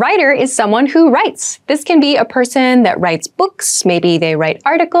 A writer is someone who writes. This can be a person that writes books, maybe they write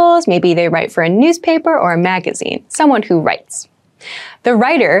articles, maybe they write for a newspaper or a magazine. Someone who writes. The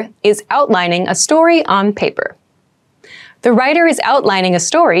writer is outlining a story on paper. The writer is outlining a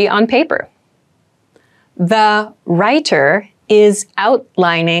story on paper. The writer is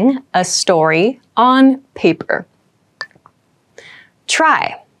outlining a story on paper.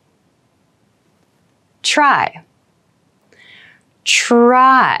 Try. Try.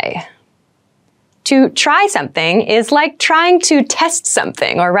 Try. To try something is like trying to test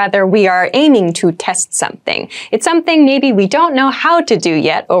something, or rather we are aiming to test something. It's something maybe we don't know how to do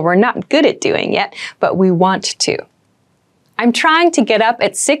yet, or we're not good at doing yet, but we want to. I'm trying to get up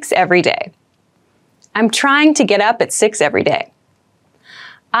at 6 every day. I'm trying to get up at 6 every day.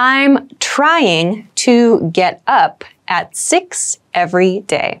 I'm trying to get up at 6 every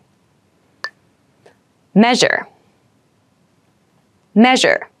day. Measure.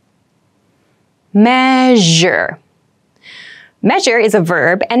 Measure. Measure. Measure is a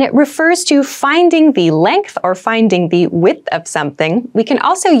verb and it refers to finding the length or finding the width of something. We can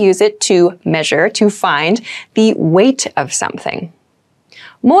also use it to measure, to find the weight of something.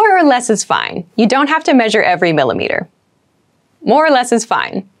 More or less is fine. You don't have to measure every millimeter. More or less is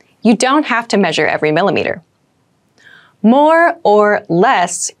fine. You don't have to measure every millimeter. More or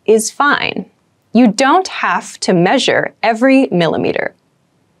less is fine. You don't have to measure every millimeter.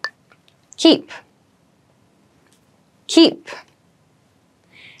 Keep. Keep.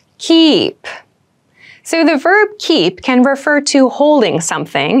 Keep. So the verb keep can refer to holding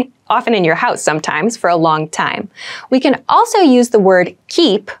something, often in your house sometimes, for a long time. We can also use the word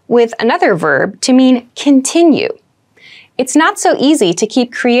keep with another verb to mean continue. It's not so easy to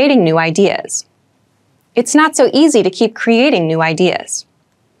keep creating new ideas. It's not so easy to keep creating new ideas.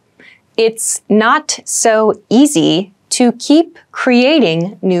 It's not so easy to keep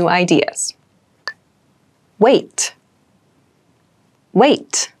creating new ideas. Wait.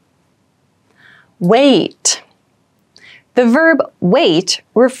 Wait. Wait. The verb wait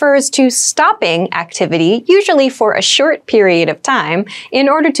refers to stopping activity, usually for a short period of time, in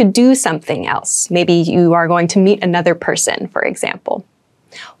order to do something else. Maybe you are going to meet another person, for example.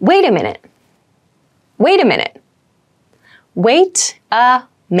 Wait a minute. Wait a minute. Wait a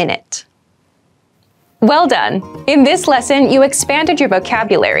minute. Well done! In this lesson, you expanded your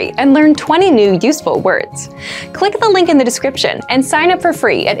vocabulary and learned 20 new useful words. Click the link in the description and sign up for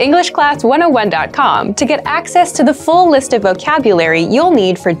free at EnglishClass101.com to get access to the full list of vocabulary you'll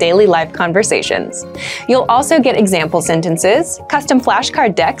need for daily life conversations. You'll also get example sentences, custom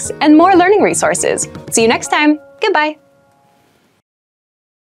flashcard decks, and more learning resources. See you next time. Goodbye!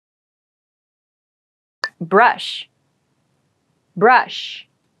 Brush. Brush.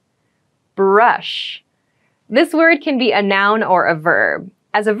 Brush. This word can be a noun or a verb.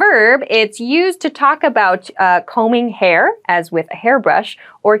 As a verb, it's used to talk about combing hair, as with a hairbrush,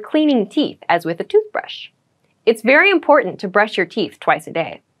 or cleaning teeth, as with a toothbrush. It's very important to brush your teeth twice a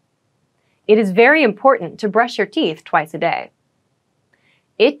day. It is very important to brush your teeth twice a day.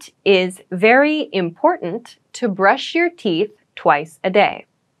 It is very important to brush your teeth twice a day.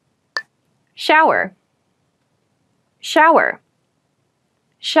 Shower. Shower.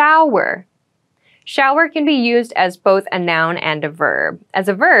 Shower. Shower can be used as both a noun and a verb. As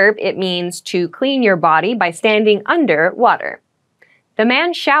a verb, it means to clean your body by standing under water. The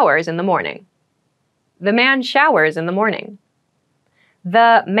man showers in the morning. The man showers in the morning.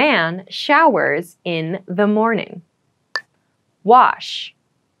 The man showers in the morning. Wash.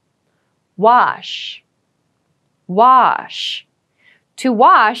 Wash. Wash. To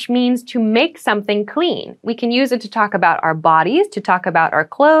wash means to make something clean. We can use it to talk about our bodies, to talk about our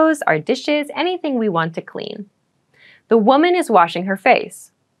clothes, our dishes, anything we want to clean. The woman is washing her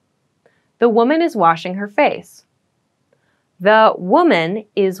face. The woman is washing her face. The woman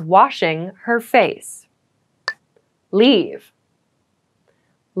is washing her face. Leave.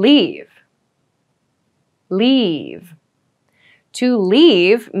 Leave. Leave. To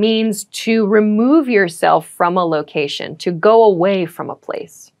leave means to remove yourself from a location, to go away from a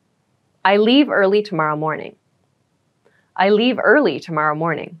place. I leave early tomorrow morning. I leave early tomorrow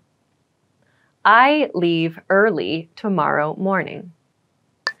morning. I leave early tomorrow morning.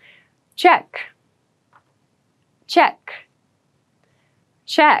 Check. Check.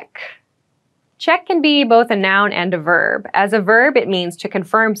 Check. Check can be both a noun and a verb. As a verb, it means to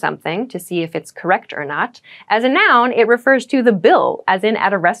confirm something, to see if it's correct or not. As a noun, it refers to the bill, as in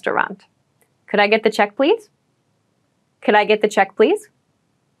at a restaurant. Could I get the check, please? Could I get the check, please?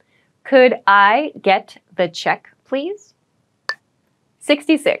 Could I get the check, please?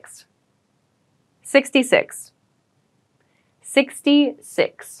 66. 66.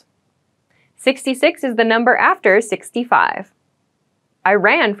 66. 66 is the number after 65. I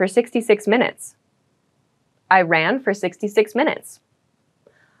ran for 66 minutes. I ran for 66 minutes.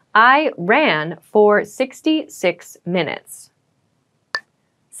 I ran for 66 minutes.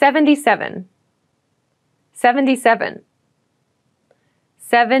 77. 77.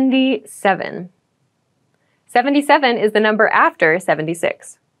 77. 77 is the number after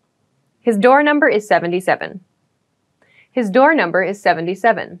 76. His door number is 77. His door number is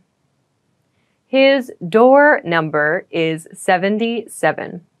 77. His door number is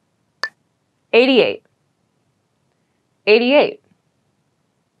 77. 88. 88.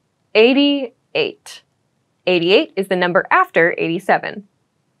 88. 88 is the number after 87.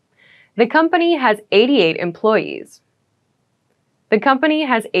 The company has 88 employees. The company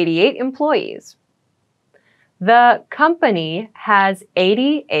has 88 employees. The company has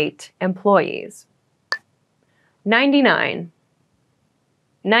 88 employees. 99.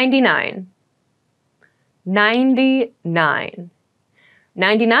 99. 99.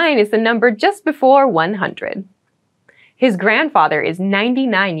 99 is the number just before 100. His grandfather is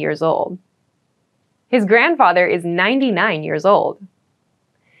 99 years old. His grandfather is 99 years old.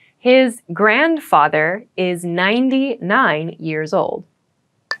 His grandfather is 99 years old.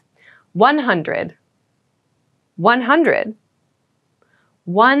 100. 100.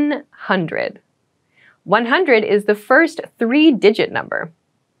 100. 100 is the first three-digit number.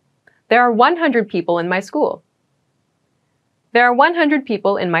 There are 100 people in my school. There are 100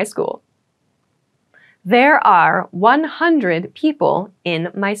 people in my school. There are 100 people in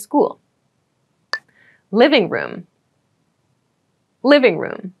my school. Living room. Living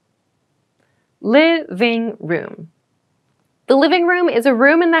room. Living room. The living room is a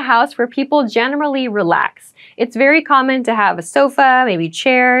room in the house where people generally relax. It's very common to have a sofa, maybe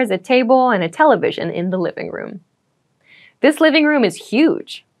chairs, a table, and a television in the living room. This living room is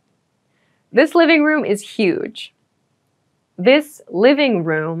huge. This living room is huge. This living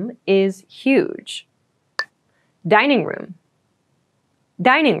room is huge. Dining room.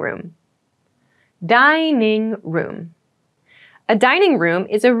 Dining room. Dining room. A dining room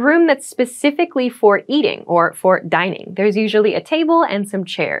is a room that's specifically for eating or for dining. There's usually a table and some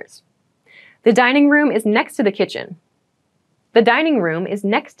chairs. The dining room is next to the kitchen. The dining room is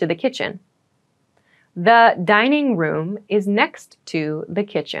next to the kitchen. The dining room is next to the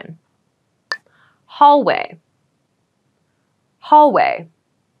kitchen. Hallway. Hallway.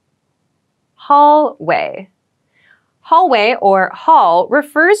 Hallway. Hallway or hall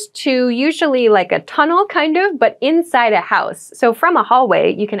refers to usually like a tunnel kind of, but inside a house. So from a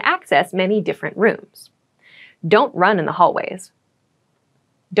hallway, you can access many different rooms. Don't run in the hallways.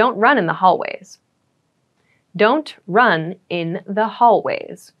 Don't run in the hallways. Don't run in the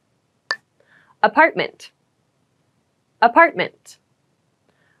hallways. Apartment. Apartment.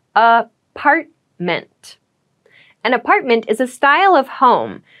 Apartment. An apartment is a style of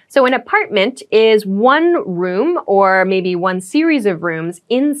home. So an apartment is one room or maybe one series of rooms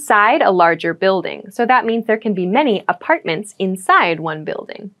inside a larger building. So that means there can be many apartments inside one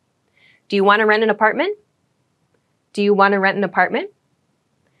building. Do you want to rent an apartment? Do you want to rent an apartment?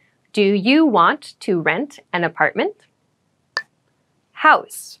 Do you want to rent an apartment?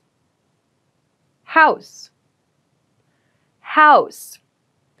 House. House. House.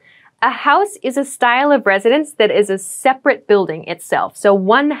 A house is a style of residence that is a separate building itself. So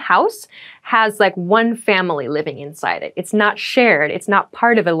one house has like one family living inside it. It's not shared. It's not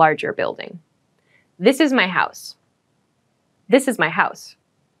part of a larger building. This is my house. This is my house.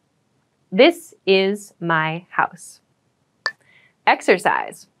 This is my house.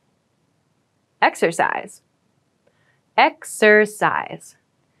 Exercise. Exercise. Exercise.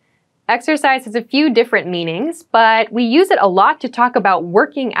 Exercise has a few different meanings, but we use it a lot to talk about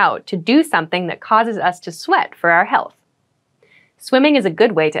working out, to do something that causes us to sweat for our health. Swimming is a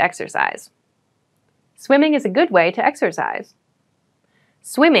good way to exercise. Swimming is a good way to exercise.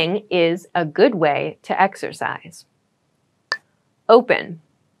 Swimming is a good way to exercise. Open.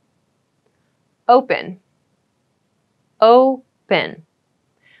 Open. Open.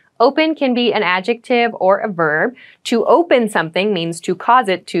 Open can be an adjective or a verb. To open something means to cause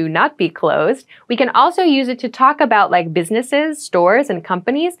it to not be closed. We can also use it to talk about like businesses, stores, and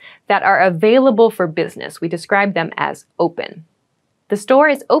companies that are available for business. We describe them as open. The store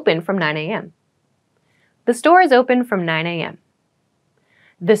is open from 9 a.m. The store is open from 9 a.m.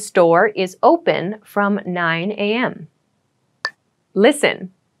 The store is open from 9 a.m.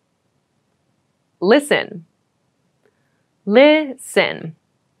 Listen. Listen. Listen.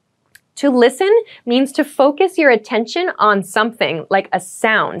 To listen means to focus your attention on something, like a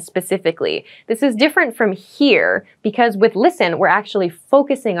sound specifically. This is different from hear because with listen, we're actually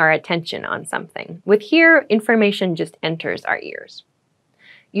focusing our attention on something. With hear, information just enters our ears.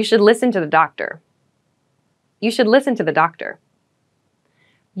 You should listen to the doctor. You should listen to the doctor.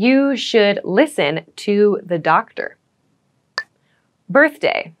 You should listen to the doctor.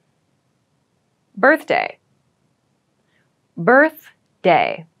 Birthday. Birthday.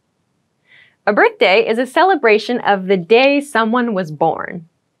 Birthday. A birthday is a celebration of the day someone was born.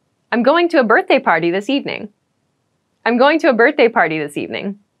 I'm going to a birthday party this evening. I'm going to a birthday party this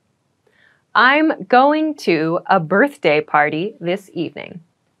evening. I'm going to a birthday party this evening.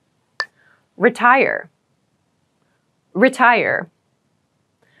 Retire. Retire.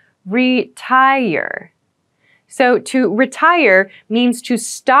 Retire. So to retire means to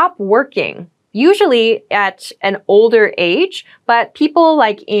stop working. Usually at an older age, but people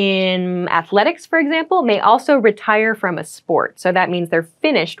like in athletics, for example, may also retire from a sport. So that means they're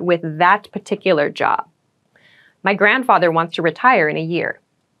finished with that particular job. My grandfather wants to retire in a year.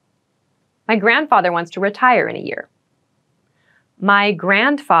 My grandfather wants to retire in a year. My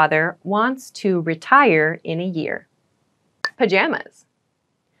grandfather wants to retire in a year. Pajamas.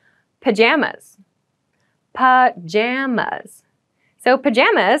 Pajamas. Pajamas. So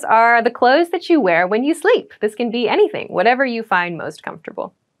pajamas are the clothes that you wear when you sleep. This can be anything, whatever you find most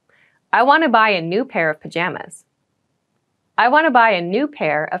comfortable. I want to buy a new pair of pajamas. I want to buy a new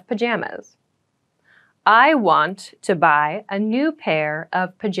pair of pajamas. I want to buy a new pair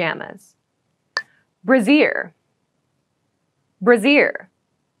of pajamas. Brassiere. Brassiere.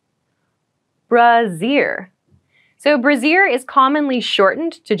 Brassiere. So brassiere is commonly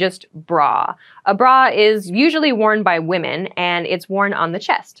shortened to just bra. A bra is usually worn by women and it's worn on the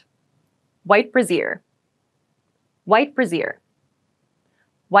chest. White brassiere. White brassiere.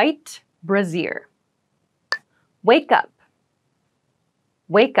 White brassiere. Wake up.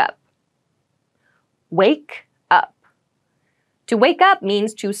 Wake up. Wake up. To wake up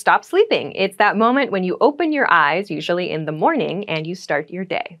means to stop sleeping. It's that moment when you open your eyes, usually in the morning, and you start your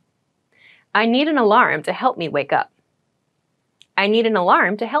day. I need an alarm to help me wake up. I need an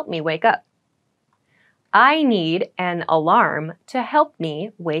alarm to help me wake up. I need an alarm to help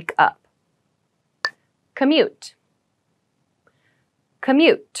me wake up. Commute.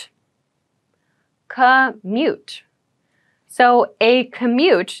 Commute. Commute. So a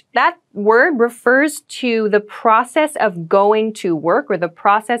commute, that word refers to the process of going to work or the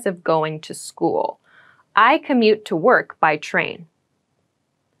process of going to school. I commute to work by train.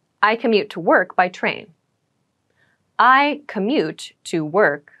 I commute to work by train. I commute to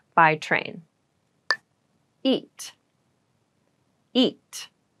work by train. Eat. Eat.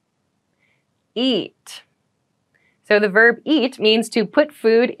 Eat. So the verb eat means to put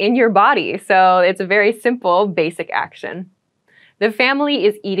food in your body. So it's a very simple, basic action. The family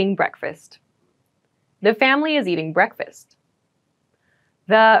is eating breakfast. The family is eating breakfast.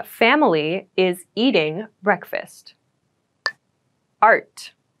 The family is eating breakfast.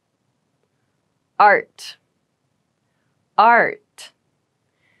 Art. Art. Art.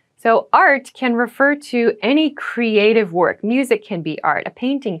 So art can refer to any creative work. Music can be art, a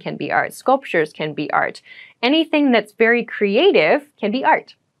painting can be art, sculptures can be art. Anything that's very creative can be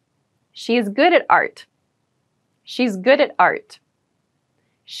art. She is good at art. She's good at art.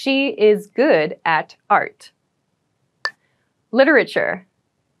 She is good at art. Literature.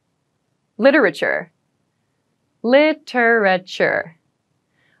 Literature. Literature.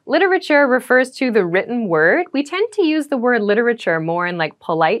 Literature refers to the written word. We tend to use the word literature more in like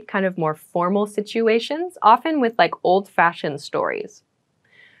polite, kind of more formal situations, often with like old-fashioned stories.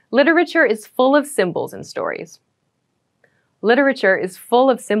 Literature is full of symbols and stories. Literature is full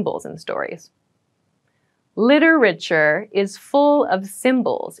of symbols and stories. Literature is full of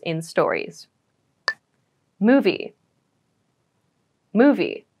symbols in stories. Movie.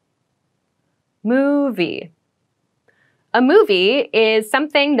 Movie. Movie. A movie is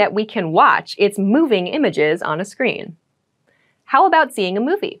something that we can watch. It's moving images on a screen. How about seeing a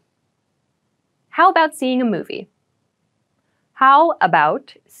movie? How about seeing a movie? How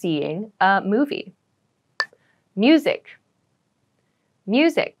about seeing a movie? Music.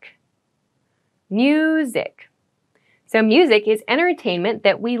 Music. Music. So music is entertainment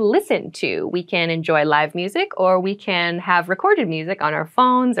that we listen to. We can enjoy live music, or we can have recorded music on our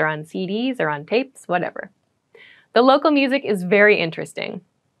phones or on CDs or on tapes, whatever. The local music is very interesting.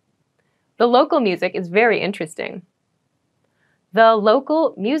 The local music is very interesting. The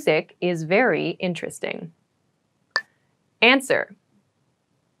local music is very interesting. Answer.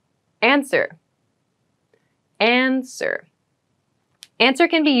 Answer. Answer. Answer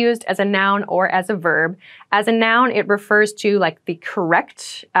can be used as a noun or as a verb. As a noun, it refers to like the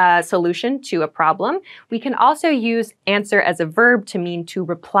correct solution to a problem. We can also use answer as a verb to mean to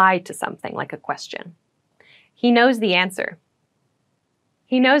reply to something, like a question. He knows the answer.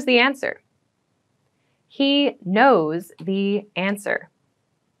 He knows the answer. He knows the answer.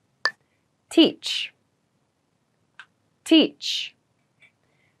 Teach. Teach.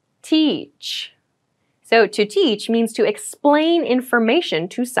 Teach. So to teach means to explain information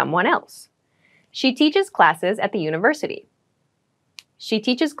to someone else. She teaches classes at the university. She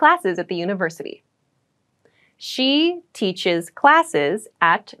teaches classes at the university. She teaches classes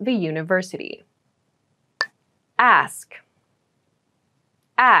at the university. Ask.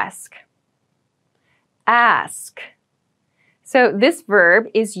 Ask. Ask. So this verb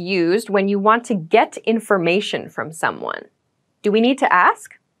is used when you want to get information from someone. Do we need to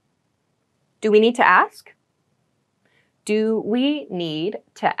ask? Do we need to ask? Do we need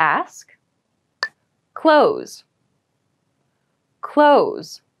to ask? Close.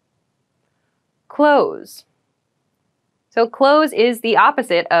 Close. Close. So close is the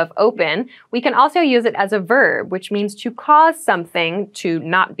opposite of open. We can also use it as a verb, which means to cause something to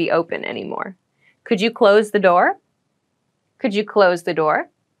not be open anymore. Could you close the door? Could you close the door?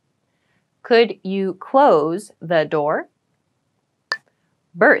 Could you close the door?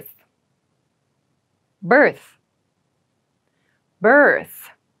 Birth. Birth. Birth.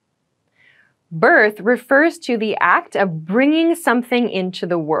 Birth refers to the act of bringing something into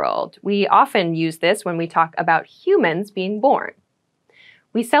the world. We often use this when we talk about humans being born.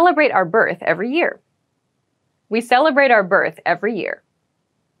 We celebrate our birth every year. We celebrate our birth every year.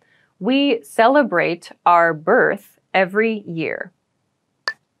 We celebrate our birth every year.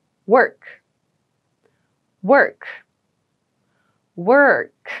 Work. Work.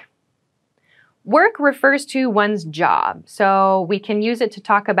 Work. Work refers to one's job, so we can use it to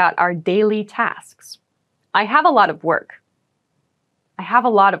talk about our daily tasks. I have a lot of work. I have a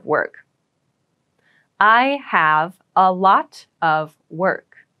lot of work. I have a lot of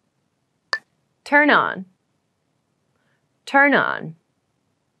work. Turn on. Turn on.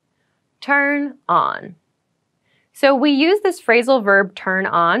 Turn on. So we use this phrasal verb turn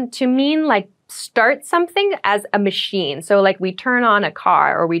on to mean like start something as a machine. So like we turn on a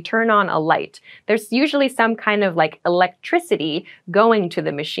car or we turn on a light. There's usually some kind of like electricity going to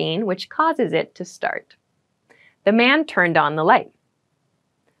the machine which causes it to start. The man turned on the light.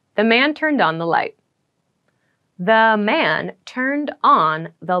 The man turned on the light. The man turned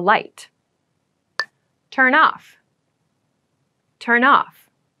on the light. Turn off. Turn off.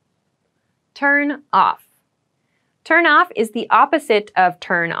 Turn off. Turn off is the opposite of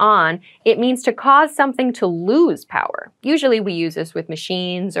turn on. It means to cause something to lose power. Usually we use this with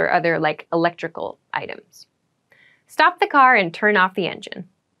machines or other like electrical items. Stop the car and turn off the engine.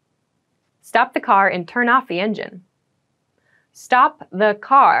 Stop the car and turn off the engine. Stop the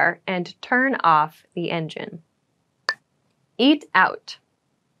car and turn off the engine. Eat out.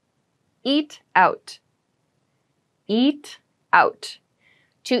 Eat out. Eat out.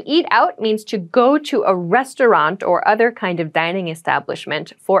 To eat out means to go to a restaurant or other kind of dining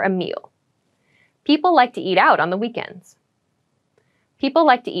establishment for a meal. People like to eat out on the weekends. People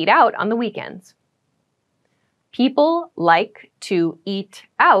like to eat out on the weekends. People like to eat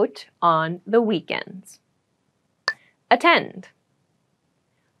out on the weekends. Attend.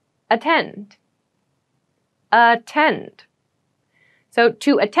 Attend. Attend. So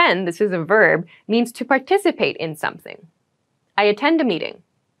to attend, this is a verb, means to participate in something. I attend a meeting.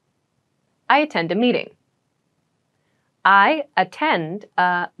 I attend a meeting. I attend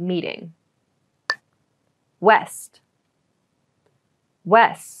a meeting. West.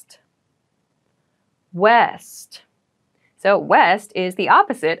 West. West. So west is the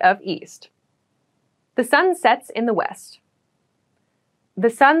opposite of east. The sun sets in the west. The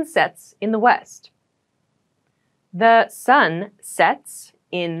sun sets in the west. The sun sets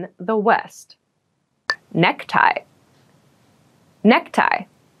in the west. Necktie. Necktie.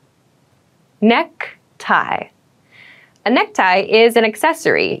 Necktie. A necktie is an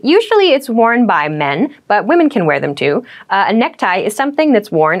accessory. Usually it's worn by men, but women can wear them too. A necktie is something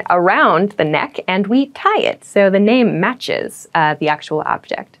that's worn around the neck and we tie it, so the name matches the actual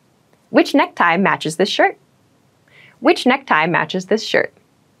object. Which necktie matches this shirt? Which necktie matches this shirt?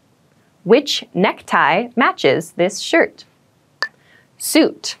 Which necktie matches this shirt?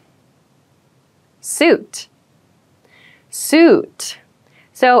 Suit. Suit. Suit.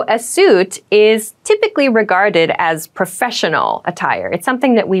 So a suit is typically regarded as professional attire. It's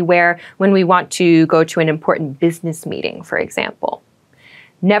something that we wear when we want to go to an important business meeting, for example.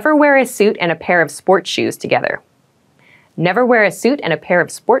 Never wear a suit and a pair of sports shoes together. Never wear a suit and a pair of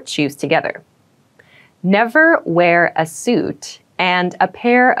sports shoes together. Never wear a suit and a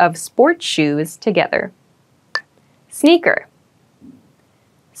pair of sports shoes together. Sneaker.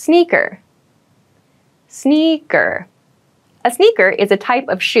 Sneaker. Sneaker. A sneaker is a type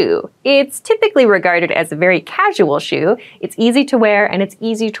of shoe. It's typically regarded as a very casual shoe. It's easy to wear and it's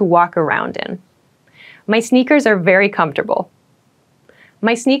easy to walk around in. My sneakers are very comfortable.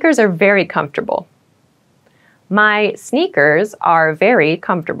 My sneakers are very comfortable. My sneakers are very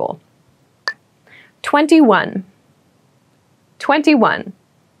comfortable. 21. 21.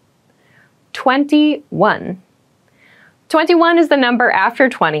 21. 21 is the number after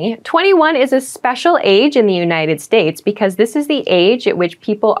 20. 21 is a special age in the United States because this is the age at which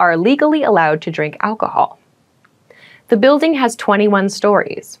people are legally allowed to drink alcohol. The building has 21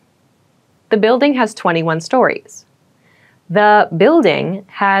 stories. The building has 21 stories. The building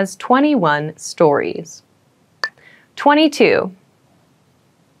has 21 stories. 22.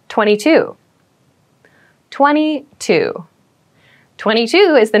 22. 22. 22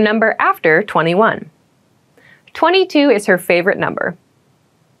 is the number after 21. 22 is her favorite number.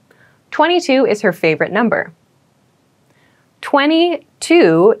 22 is her favorite number.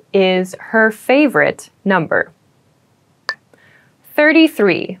 22 is her favorite number.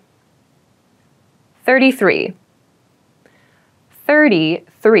 33. 33.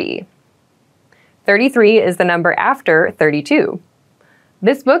 33. 33 is the number after 32.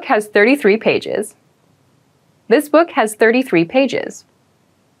 This book has 33 pages. This book has 33 pages.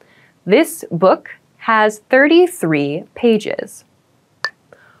 This book has 33 pages.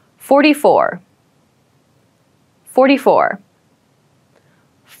 44. 44.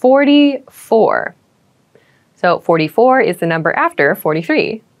 44. So 44 is the number after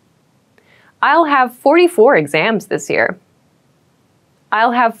 43. I'll have 44 exams this year.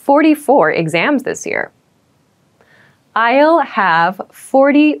 I'll have 44 exams this year. I'll have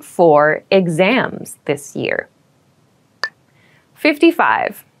 44 exams this year.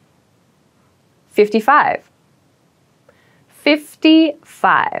 55. 55.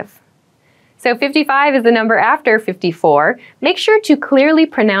 55. So 55 is the number after 54. Make sure to clearly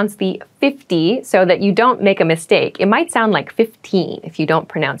pronounce the 50 so that you don't make a mistake. It might sound like 15 if you don't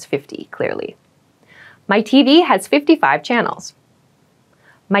pronounce 50 clearly. My TV has 55 channels.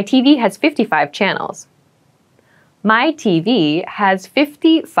 My TV has 55 channels. My TV has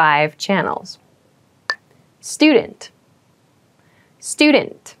 55 channels. Student.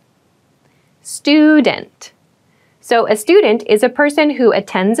 Student. Student. So a student is a person who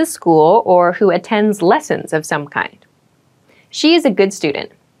attends a school or who attends lessons of some kind. She is a good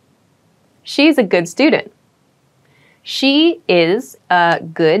student. She is a good student. She is a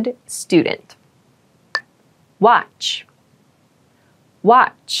good student. Watch.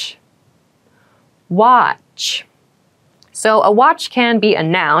 Watch. Watch. So a watch can be a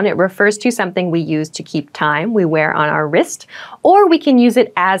noun. It refers to something we use to keep time, we wear on our wrist, or we can use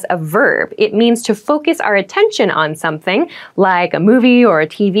it as a verb. It means to focus our attention on something like a movie or a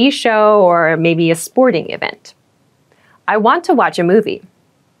TV show or maybe a sporting event. I want to watch a movie.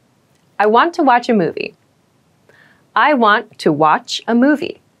 I want to watch a movie. I want to watch a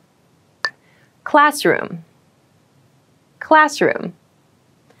movie. Classroom. Classroom.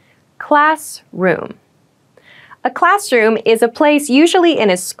 Classroom. A classroom is a place usually in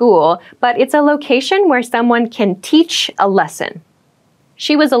a school, but it's a location where someone can teach a lesson.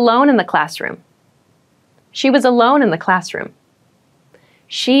 She was alone in the classroom. She was alone in the classroom.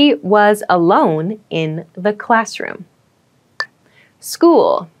 She was alone in the classroom.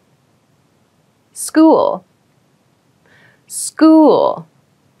 School. School. School.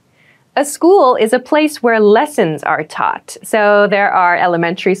 A school is a place where lessons are taught. So there are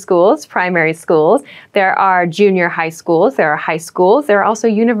elementary schools, primary schools, there are junior high schools, there are high schools, there are also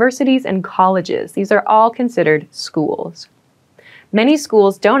universities and colleges. These are all considered schools. Many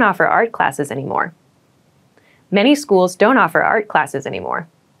schools don't offer art classes anymore. Many schools don't offer art classes anymore.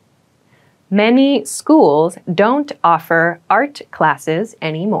 Many schools don't offer art classes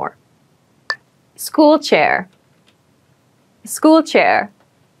anymore. School chair. School chair.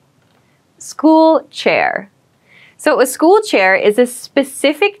 School chair. So a school chair is a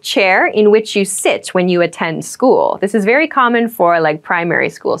specific chair in which you sit when you attend school. This is very common for like primary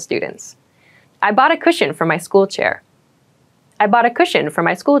school students. I bought a cushion for my school chair. I bought a cushion for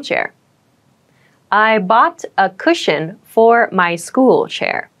my school chair. I bought a cushion for my school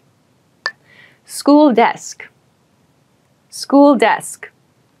chair. School desk. School desk.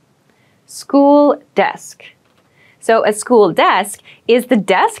 School desk. So a school desk is the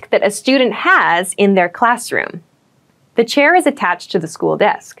desk that a student has in their classroom. The chair is attached to the school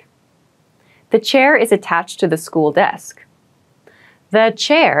desk. The chair is attached to the school desk. The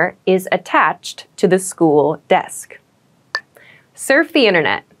chair is attached to the school desk. Surf the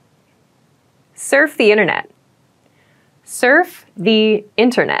internet. Surf the internet. Surf the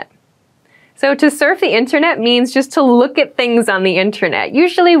internet. So to surf the internet means just to look at things on the internet.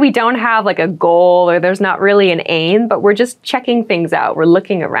 Usually we don't have like a goal or there's not really an aim, but we're just checking things out. We're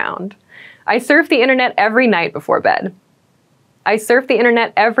looking around. I surf the internet every night before bed. I surf the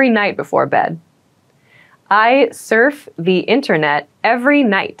internet every night before bed. I surf the internet every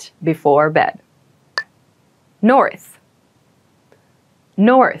night before bed. North.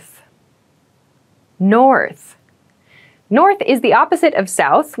 North. North. North is the opposite of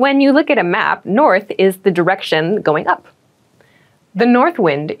south. When you look at a map, north is the direction going up. The north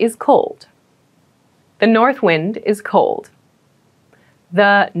wind is cold. The north wind is cold.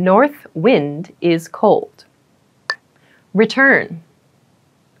 The north wind is cold. Return.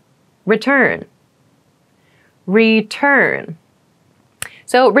 Return. Return.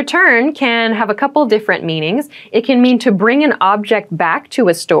 So return can have a couple different meanings. It can mean to bring an object back to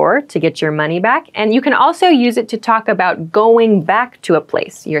a store to get your money back, and you can also use it to talk about going back to a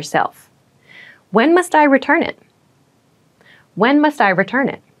place yourself. When must I return it? When must I return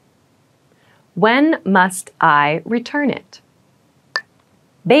it? When must I return it?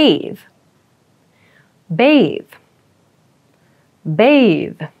 Bathe. Bathe.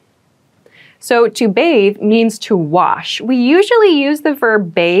 Bathe. So to bathe means to wash. We usually use the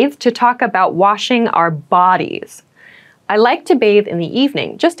verb bathe to talk about washing our bodies. I like to bathe in the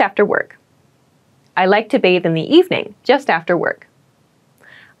evening, just after work. I like to bathe in the evening, just after work.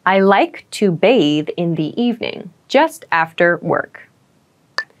 I like to bathe in the evening, just after work.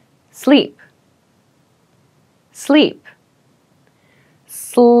 Sleep. Sleep.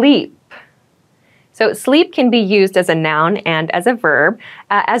 Sleep. So sleep can be used as a noun and as a verb.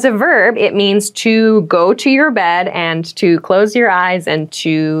 As a verb, it means to go to your bed and to close your eyes and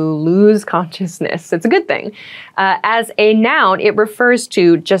to lose consciousness. It's a good thing. As a noun, it refers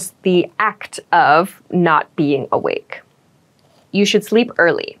to just the act of not being awake. You should sleep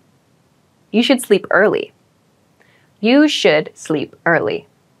early. You should sleep early. You should sleep early.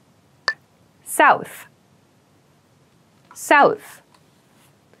 South. South.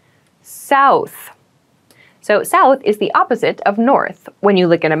 South. So south is the opposite of north. When you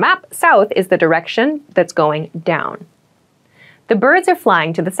look at a map, south is the direction that's going down. The birds are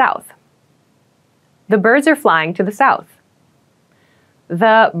flying to the south. The birds are flying to the south.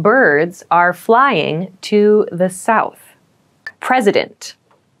 The birds are flying to the south. President.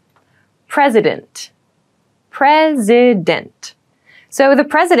 President. President. So the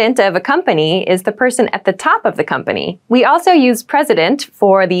president of a company is the person at the top of the company. We also use president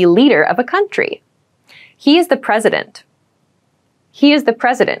for the leader of a country. He is the president. He is the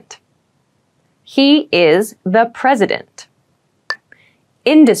president. He is the president.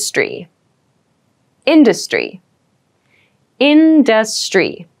 Industry. Industry.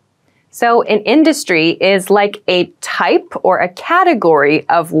 Industry. So an industry is like a type or a category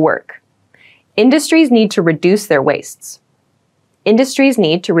of work. Industries need to reduce their wastes. Industries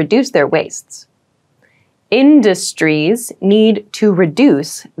need to reduce their wastes. Industries need to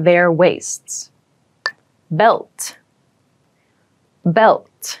reduce their wastes. Belt.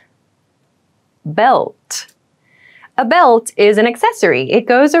 Belt. Belt. A belt is an accessory. It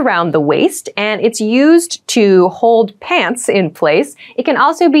goes around the waist and it's used to hold pants in place. It can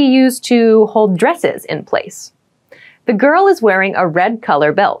also be used to hold dresses in place. The girl is wearing a red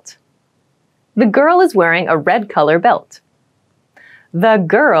color belt. The girl is wearing a red color belt. The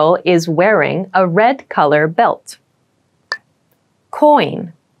girl is wearing a red color belt.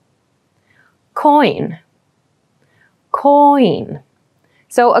 Coin. Coin. Coin.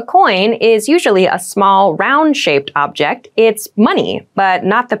 So a coin is usually a small round-shaped object. It's money, but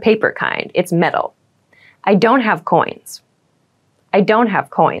not the paper kind. It's metal. I don't have coins. I don't have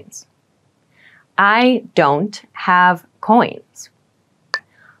coins. I don't have coins.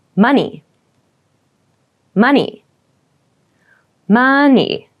 Money. Money.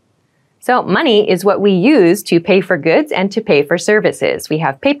 Money. So money is what we use to pay for goods and to pay for services. We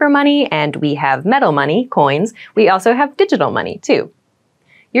have paper money and we have metal money, coins. We also have digital money too.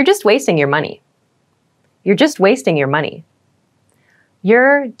 You're just wasting your money. You're just wasting your money.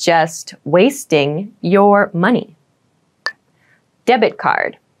 You're just wasting your money. Debit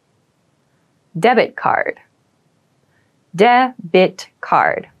card. Debit card. Debit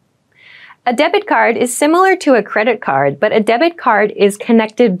card. A debit card is similar to a credit card, but a debit card is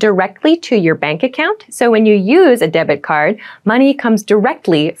connected directly to your bank account. So when you use a debit card, money comes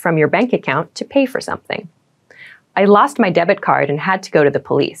directly from your bank account to pay for something. I lost my debit card and had to go to the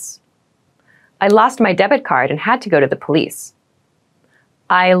police. I lost my debit card and had to go to the police.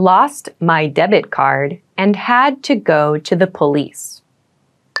 I lost my debit card and had to go to the police.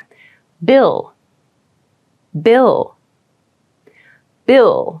 Bill. Bill.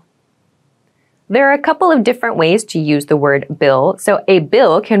 Bill. There are a couple of different ways to use the word bill. So a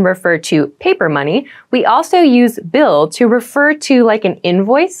bill can refer to paper money. We also use bill to refer to like an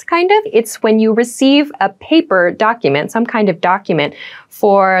invoice, kind of. It's when you receive a paper document, some kind of document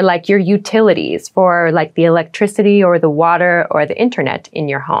for like your utilities, for like the electricity or the water or the internet in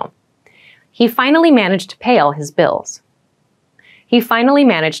your home. He finally managed to pay all his bills. He finally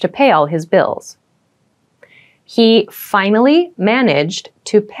managed to pay all his bills. He finally managed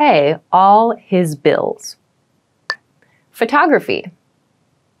to pay all his bills. Photography.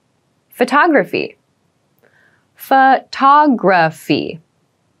 Photography. Photography.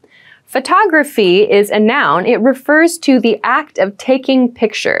 Photography is a noun. It refers to the act of taking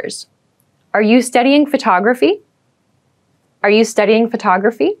pictures. Are you studying photography? Are you studying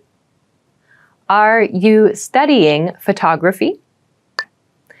photography? Are you studying photography?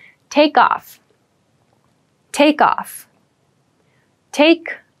 Take off. Take off.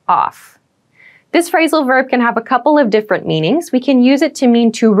 Take off. This phrasal verb can have a couple of different meanings. We can use it to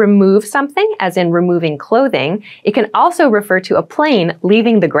mean to remove something, as in removing clothing. It can also refer to a plane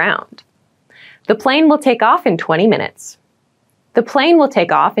leaving the ground. The plane will take off in 20 minutes. The plane will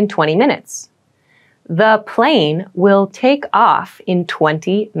take off in 20 minutes. The plane will take off in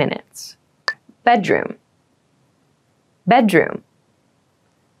 20 minutes. Bedroom. Bedroom.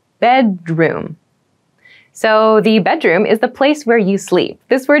 Bedroom. So the bedroom is the place where you sleep.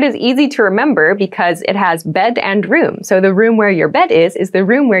 This word is easy to remember because it has bed and room. So the room where your bed is the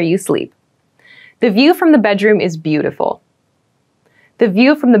room where you sleep. The view from the bedroom is beautiful. The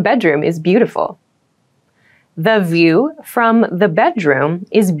view from the bedroom is beautiful. The view from the bedroom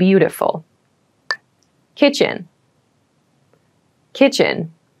is beautiful. Kitchen.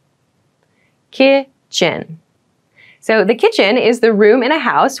 Kitchen. Kitchen. So the kitchen is the room in a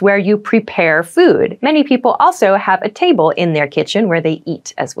house where you prepare food. Many people also have a table in their kitchen where they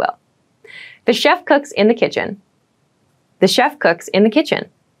eat as well. The chef cooks in the kitchen. The chef cooks in the kitchen.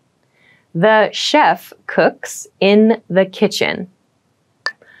 The chef cooks in the kitchen.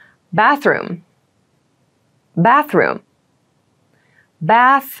 Bathroom. Bathroom.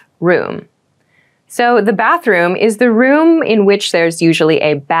 Bathroom. So the bathroom is the room in which there's usually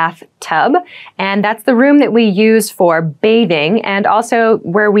a bathtub, and that's the room that we use for bathing and also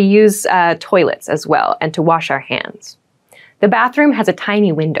where we use toilets as well and to wash our hands. The bathroom has a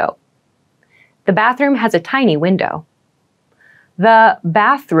tiny window. The bathroom has a tiny window. The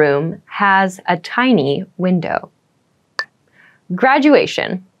bathroom has a tiny window.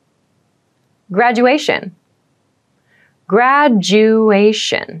 Graduation. Graduation.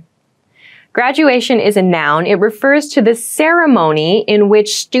 Graduation. Graduation is a noun. It refers to the ceremony in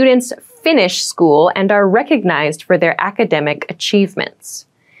which students finish school and are recognized for their academic achievements.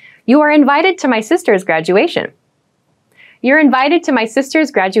 You are invited to my sister's graduation. You're invited to my sister's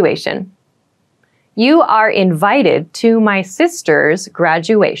graduation. You are invited to my sister's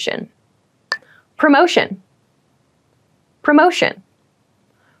graduation. Promotion. Promotion.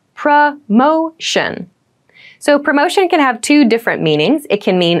 Promotion. So promotion can have two different meanings. It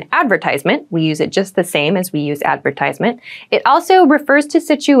can mean advertisement. We use it just the same as we use advertisement. It also refers to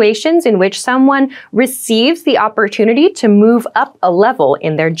situations in which someone receives the opportunity to move up a level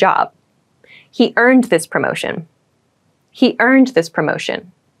in their job. He earned this promotion. He earned this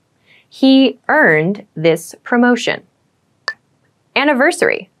promotion. He earned this promotion.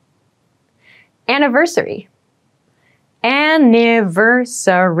 Anniversary. Anniversary.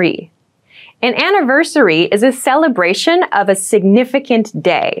 Anniversary. An anniversary is a celebration of a significant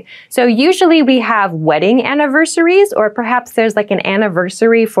day. So usually we have wedding anniversaries, or perhaps there's like an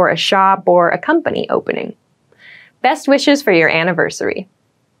anniversary for a shop or a company opening. Best wishes for your anniversary.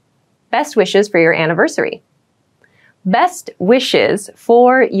 Best wishes for your anniversary. Best wishes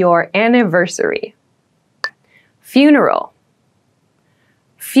for your anniversary. Funeral.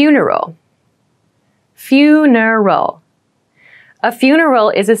 Funeral. Funeral. A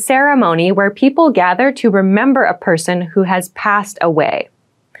funeral is a ceremony where people gather to remember a person who has passed away.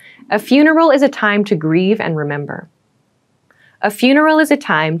 A funeral is a time to grieve and remember. A funeral is a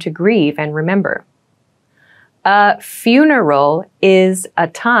time to grieve and remember. A funeral is a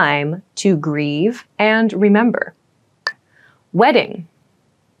time to grieve and remember. Wedding.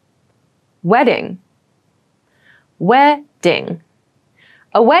 Wedding. Wedding.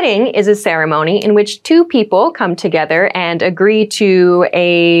 A wedding is a ceremony in which two people come together and agree to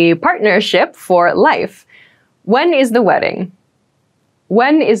a partnership for life. When is the wedding?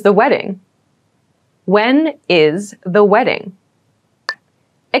 When is the wedding? When is the wedding?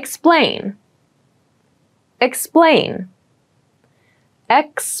 Explain. Explain.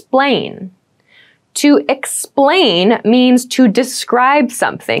 Explain. To explain means to describe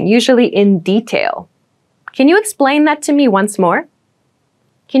something, usually in detail. Can you explain that to me once more?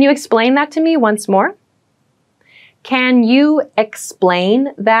 Can you explain that to me once more? Can you explain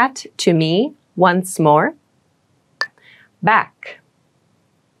that to me once more? Back.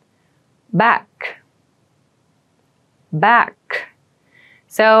 Back. Back.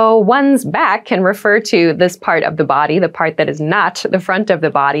 So one's back can refer to this part of the body, the part that is not the front of the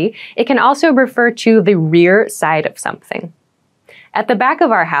body. It can also refer to the rear side of something. At the back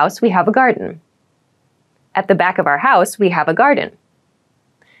of our house, we have a garden. At the back of our house, we have a garden.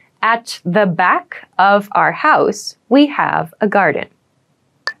 At the back of our house, we have a garden.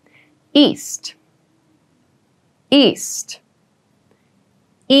 East. East.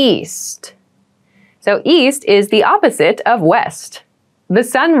 East. So east is the opposite of west. The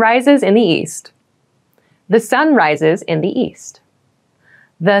sun rises in the east. The sun rises in the east.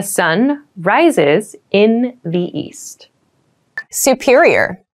 The sun rises in the east.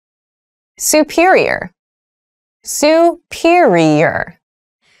 Superior. Superior. Superior.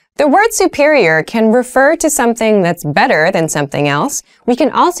 The word superior can refer to something that's better than something else. We can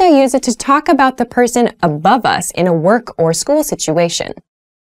also use it to talk about the person above us in a work or school situation.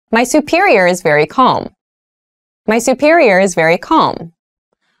 My superior is very calm. My superior is very calm.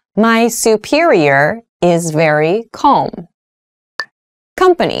 My superior is very calm.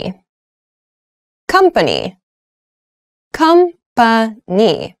 Company. Company.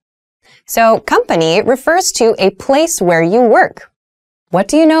 Company. So company refers to a place where you work. What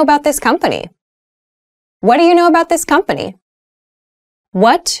do you know about this company? What do you know about this company?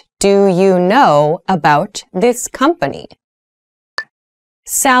 What do you know about this company?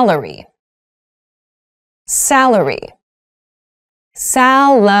 Salary. Salary.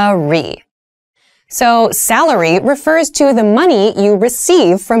 Salary. So salary refers to the money you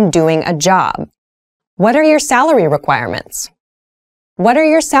receive from doing a job. What are your salary requirements? What are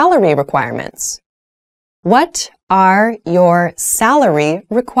your salary requirements? What are your salary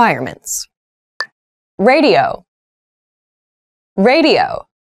requirements? Radio. Radio.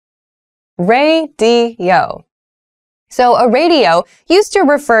 Radio. So a radio used to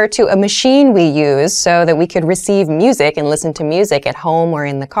refer to a machine we use so that we could receive music and listen to music at home or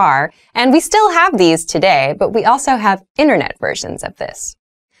in the car. And we still have these today, but we also have internet versions of this.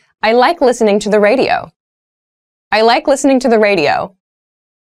 I like listening to the radio. I like listening to the radio.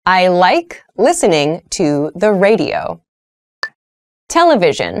 I like listening to the radio.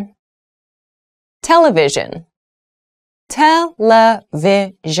 Television. Television.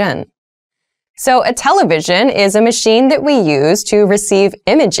 Television. So a television is a machine that we use to receive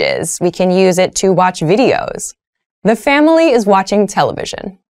images. We can use it to watch videos. The family is watching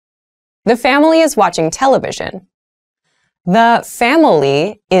television. The family is watching television. The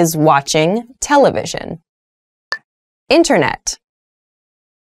family is watching television. Internet.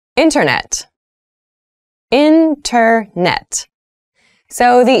 Internet. Internet.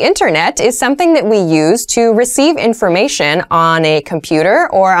 So the internet is something that we use to receive information on a computer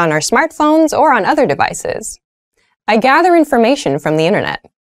or on our smartphones or on other devices. I gather information from the internet.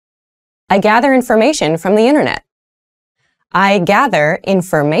 I gather information from the internet. I gather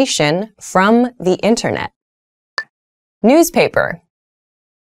information from the internet. Newspaper.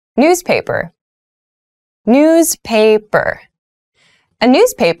 Newspaper. Newspaper. A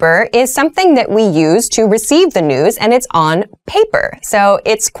newspaper is something that we use to receive the news, and it's on paper. So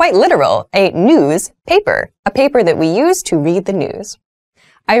it's quite literal, a newspaper, a paper that we use to read the news.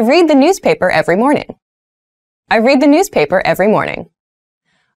 I read the newspaper every morning. I read the newspaper every morning.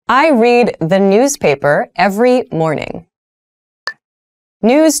 I read the newspaper every morning.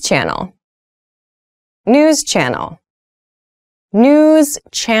 News channel. News channel. News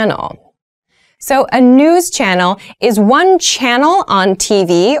channel. So a news channel is one channel on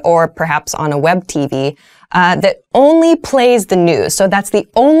TV or perhaps on a web TV that only plays the news. So that's the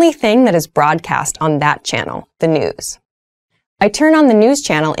only thing that is broadcast on that channel, the news. I turn on the news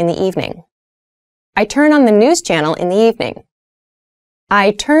channel in the evening. I turn on the news channel in the evening.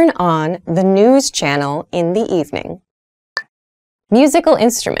 I turn on the news channel in the evening. Musical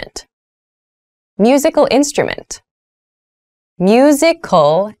instrument. Musical instrument.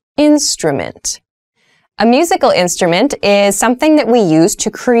 Musical instrument. A musical instrument is something that we use to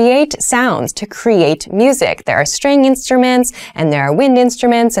create sounds, to create music. There are string instruments, and there are wind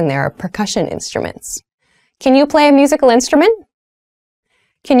instruments, and there are percussion instruments. Can you play a musical instrument?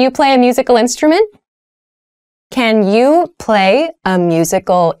 Can you play a musical instrument? Can you play a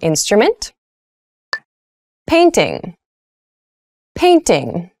musical instrument? Painting.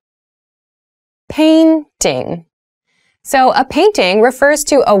 Painting. Painting. So a painting refers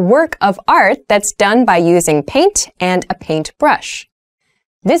to a work of art that's done by using paint and a paintbrush.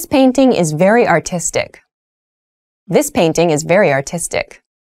 This painting is very artistic. This painting is very artistic.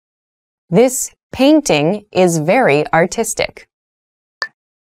 This painting is very artistic.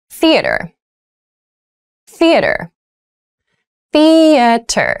 Theater. Theater.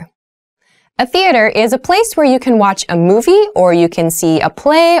 Theater. A theater is a place where you can watch a movie or you can see a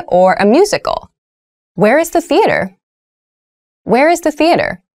play or a musical. Where is the theater? Where is the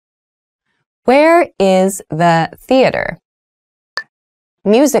theater? Where is the theater?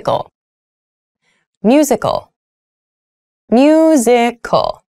 Musical. Musical.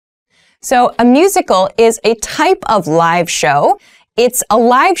 Musical. So a musical is a type of live show. It's a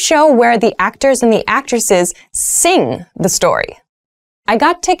live show where the actors and the actresses sing the story. I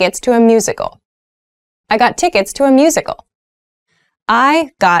got tickets to a musical. I got tickets to a musical.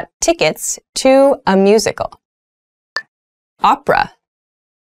 I got tickets to a musical. Opera.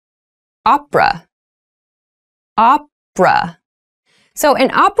 Opera. Opera. So an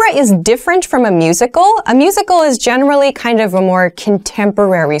opera is different from a musical. A musical is generally kind of a more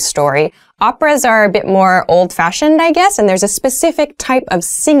contemporary story. Operas are a bit more old-fashioned, I guess, and there's a specific type of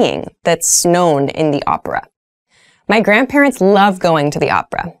singing that's known in the opera. My grandparents love going to the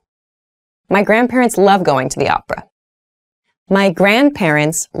opera. My grandparents love going to the opera. My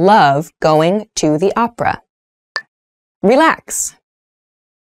grandparents love going to the opera. Relax.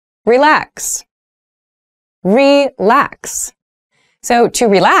 Relax. Relax. So to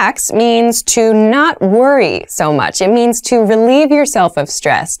relax means to not worry so much. It means to relieve yourself of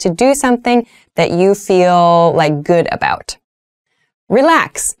stress, to do something that you feel like good about.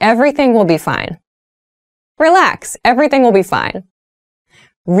 Relax, everything will be fine. Relax, everything will be fine.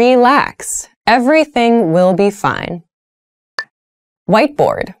 Relax, everything will be fine.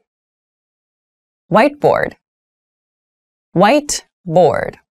 Whiteboard. Whiteboard.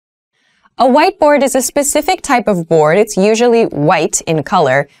 Whiteboard. A whiteboard is a specific type of board. It's usually white in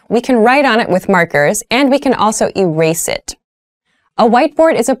color. We can write on it with markers, and we can also erase it. A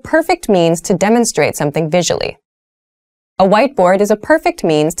whiteboard is a perfect means to demonstrate something visually. A whiteboard is a perfect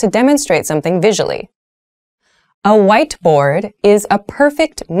means to demonstrate something visually. A whiteboard is a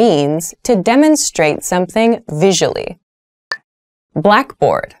perfect means to demonstrate something visually.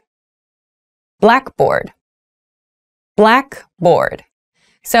 Blackboard. Blackboard. Blackboard.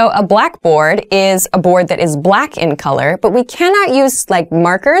 So a blackboard is a board that is black in color, but we cannot use like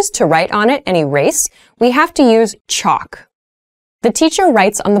markers to write on it and erase. We have to use chalk. The teacher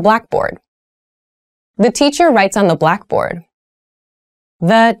writes on the blackboard. The teacher writes on the blackboard.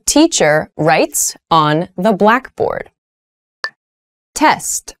 The teacher writes on the blackboard.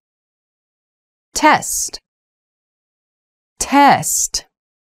 Test, test, test.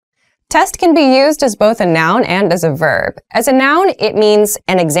 Test can be used as both a noun and as a verb. As a noun, it means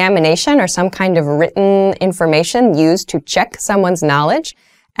an examination or some kind of written information used to check someone's knowledge.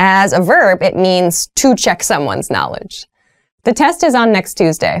 As a verb, it means to check someone's knowledge. The test is on next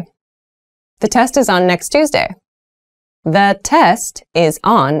Tuesday. The test is on next Tuesday. The test is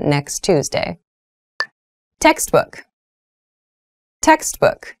on next Tuesday. Textbook,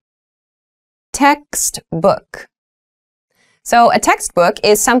 textbook, textbook. So a textbook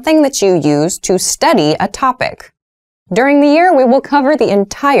is something that you use to study a topic. During the year, we will cover the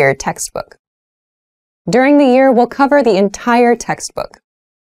entire textbook. During the year, we'll cover the entire textbook.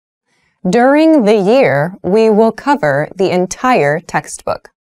 During the year, we will cover the entire textbook.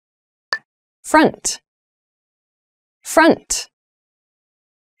 Front, front,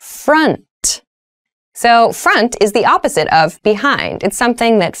 front. So front is the opposite of behind. It's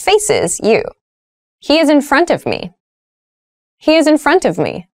something that faces you. He is in front of me. He is in front of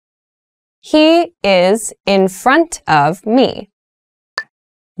me. He is in front of me.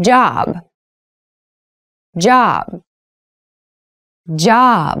 Job, job,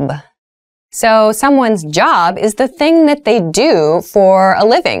 job. So someone's job is the thing that they do for a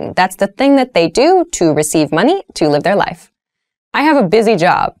living. That's the thing that they do to receive money to live their life. I have a busy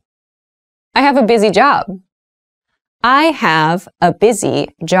job. I have a busy job. I have a busy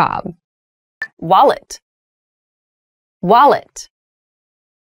job. Wallet, wallet,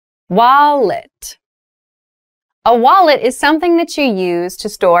 wallet. A wallet is something that you use to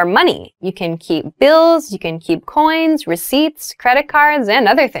store money. You can keep bills, you can keep coins, receipts, credit cards, and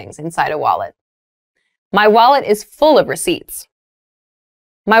other things inside a wallet. My wallet is full of receipts.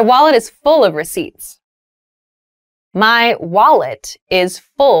 My wallet is full of receipts. My wallet is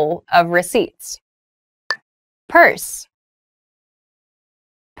full of receipts. Purse,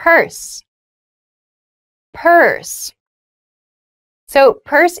 purse, purse. So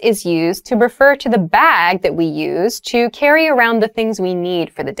purse is used to refer to the bag that we use to carry around the things we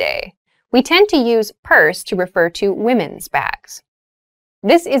need for the day. We tend to use purse to refer to women's bags.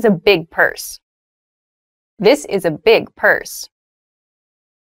 This is a big purse. This is a big purse.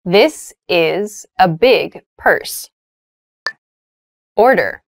 This is a big purse.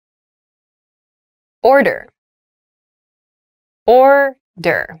 Order, order,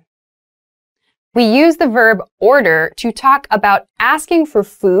 order. We use the verb order to talk about asking for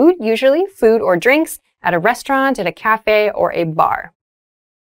food, usually food or drinks, at a restaurant, at a cafe, or a bar.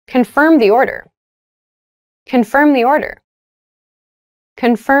 Confirm the order. Confirm the order.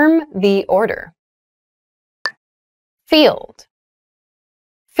 Confirm the order. Field,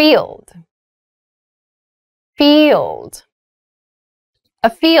 field, field. A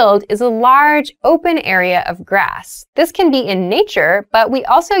field is a large open area of grass. This can be in nature, but we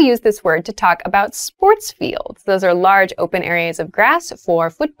also use this word to talk about sports fields. Those are large open areas of grass for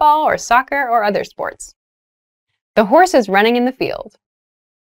football or soccer or other sports. The horse is running in the field.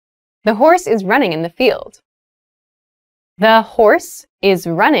 The horse is running in the field. The horse is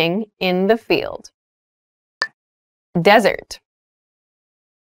running in the field. Desert,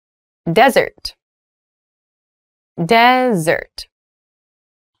 desert, desert.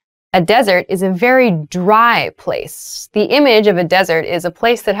 A desert is a very dry place. The image of a desert is a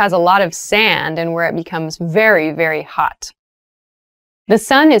place that has a lot of sand and where it becomes very, very hot. The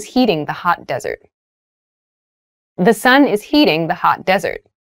sun is heating the hot desert. The sun is heating the hot desert.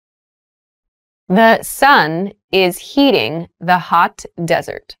 The sun is heating the hot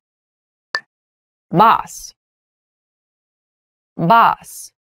desert. Boss,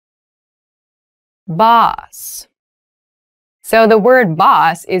 boss, boss. So the word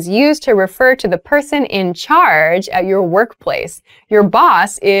boss is used to refer to the person in charge at your workplace. Your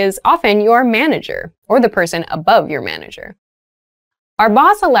boss is often your manager or the person above your manager. Our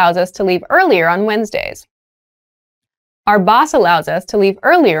boss allows us to leave earlier on Wednesdays. Our boss allows us to leave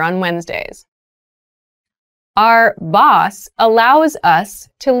earlier on Wednesdays. Our boss allows us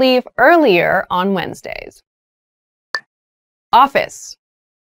to leave earlier on Wednesdays. Office,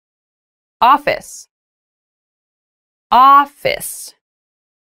 office, office.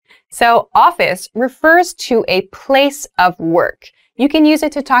 So office refers to a place of work. You can use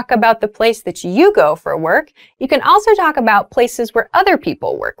it to talk about the place that you go for work. You can also talk about places where other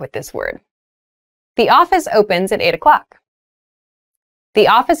people work with this word. The office opens at 8 o'clock. The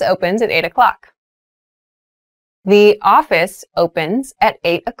office opens at 8 o'clock. The office opens at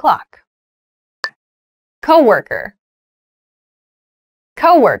 8 o'clock. Coworker,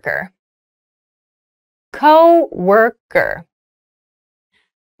 coworker, coworker.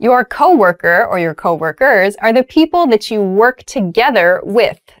 Your coworker or your coworkers are the people that you work together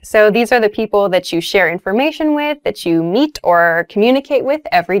with. So these are the people that you share information with, that you meet or communicate with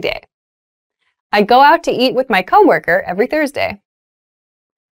every day. I go out to eat with my coworker every Thursday.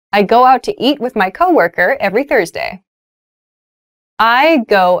 I go out to eat with my coworker every Thursday. I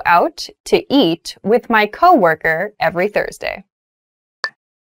go out to eat with my coworker every Thursday.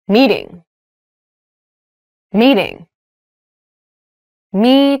 Meeting. Meeting.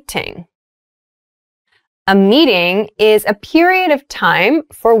 Meeting. A meeting is a period of time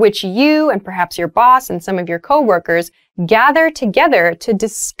for which you and perhaps your boss and some of your coworkers gather together to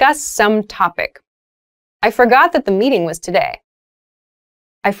discuss some topic. I forgot that the meeting was today.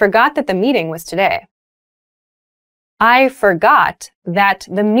 I forgot that the meeting was today. I forgot that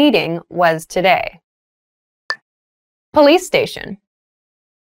the meeting was today. Police station.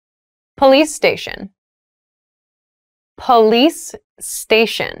 Police station. Police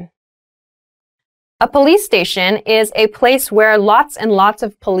station. A police station is a place where lots and lots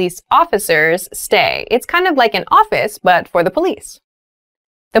of police officers stay. It's kind of like an office, but for the police.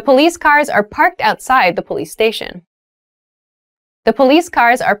 The police cars are parked outside the police station. The police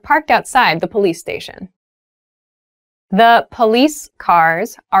cars are parked outside the police station. The police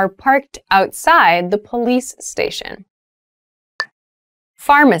cars are parked outside the police station.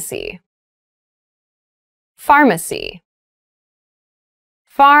 Pharmacy. Pharmacy.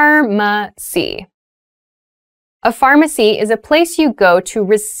 Pharmacy. A pharmacy is a place you go to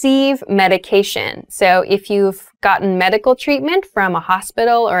receive medication. So if you've gotten medical treatment from a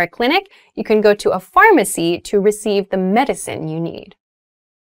hospital or a clinic, you can go to a pharmacy to receive the medicine you need.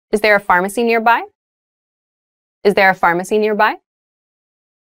 Is there a pharmacy nearby? Is there a pharmacy nearby?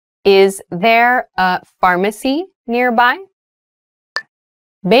 Is there a pharmacy nearby?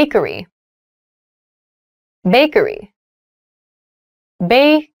 Bakery. Bakery.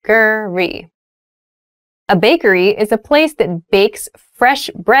 Bakery. A bakery is a place that bakes fresh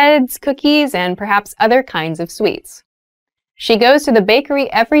breads, cookies, and perhaps other kinds of sweets. She goes to the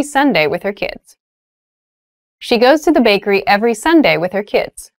bakery every Sunday with her kids. She goes to the bakery every Sunday with her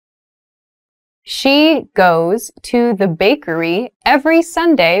kids. She goes to the bakery every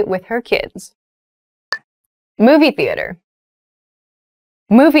Sunday with her kids. Movie theater.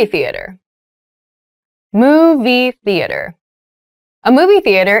 Movie theater. Movie theater. A movie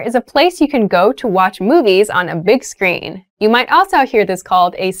theater is a place you can go to watch movies on a big screen. You might also hear this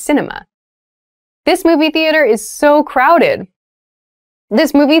called a cinema. This movie theater is so crowded.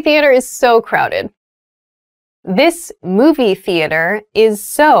 This movie theater is so crowded. This movie theater is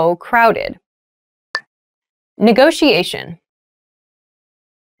so crowded. Negotiation.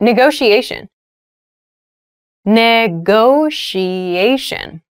 Negotiation. Negotiation.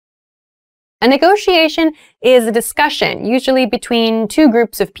 A negotiation is a discussion, usually between two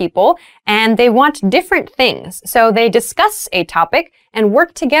groups of people, and they want different things. So they discuss a topic and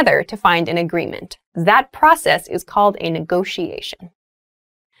work together to find an agreement. That process is called a negotiation.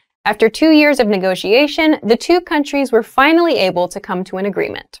 After 2 years of negotiation, the two countries were finally able to come to an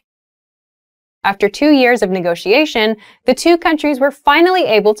agreement. After 2 years of negotiation, the two countries were finally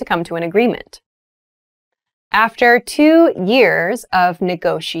able to come to an agreement. After 2 years of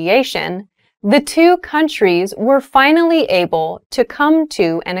negotiation, the two countries were finally able to come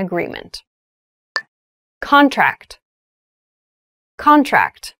to an agreement. Contract.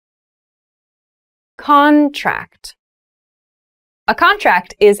 Contract. Contract. A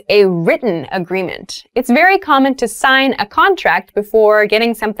contract is a written agreement. It's very common to sign a contract before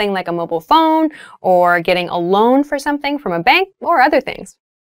getting something like a mobile phone or getting a loan for something from a bank or other things.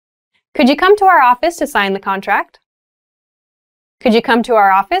 Could you come to our office to sign the contract? Could you come to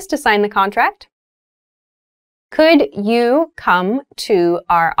our office to sign the contract? Could you come to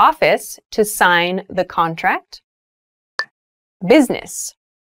our office to sign the contract? Business.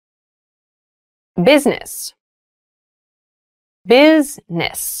 Business.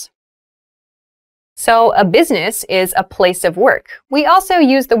 Business. So a business is a place of work. We also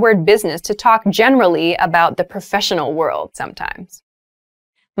use the word business to talk generally about the professional world sometimes.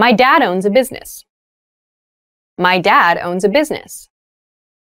 My dad owns a business. My dad owns a business.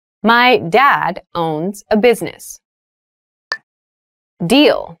 My dad owns a business.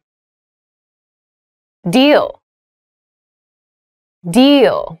 Deal. Deal.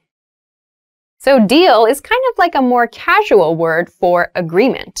 Deal. So deal is kind of like a more casual word for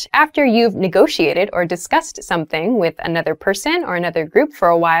agreement. After you've negotiated or discussed something with another person or another group for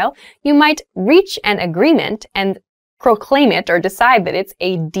a while, you might reach an agreement and proclaim it or decide that it's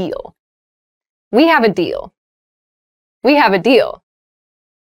a deal. We have a deal. We have a deal.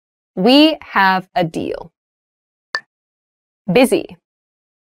 We have a deal. Busy.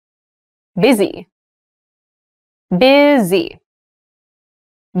 Busy. Busy.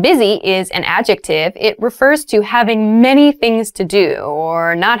 Busy is an adjective. It refers to having many things to do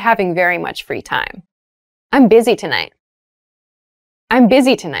or not having very much free time. I'm busy tonight. I'm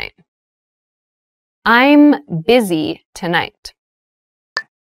busy tonight. I'm busy tonight.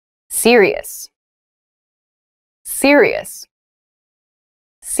 Serious. Serious.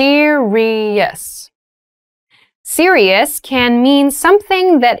 Serious. Serious can mean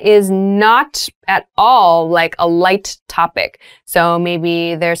something that is not at all like a light topic. So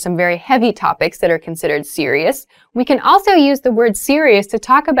maybe there's some very heavy topics that are considered serious. We can also use the word serious to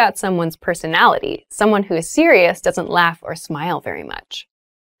talk about someone's personality. Someone who is serious doesn't laugh or smile very much.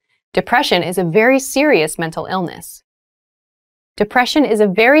 Depression is a very serious mental illness. Depression is a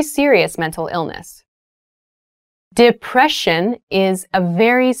very serious mental illness. Depression is a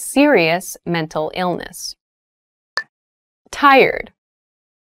very serious mental illness. Tired.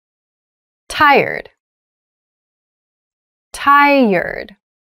 Tired. Tired.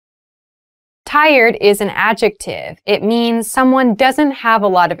 Tired is an adjective. It means someone doesn't have a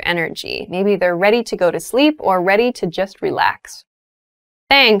lot of energy. Maybe they're ready to go to sleep or ready to just relax.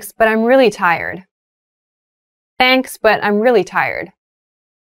 Thanks, but I'm really tired. Thanks, but I'm really tired.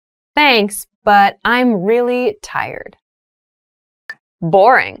 Thanks, but I'm really tired.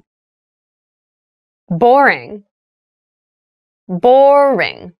 Boring. Boring.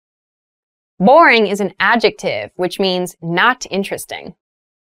 Boring. Boring is an adjective, which means not interesting.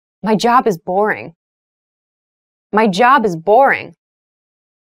 My job is boring. My job is boring.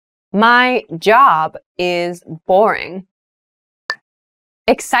 My job is boring.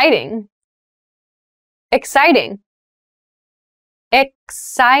 Exciting. Exciting.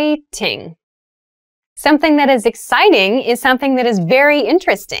 Exciting. Something that is exciting is something that is very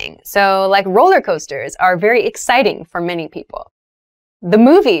interesting. So, like roller coasters are very exciting for many people. The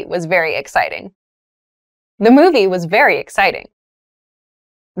movie was very exciting. The movie was very exciting.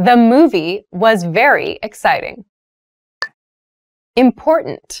 The movie was very exciting.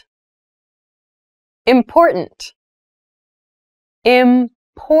 Important. Important.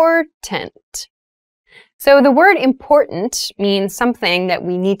 Important. So the word important means something that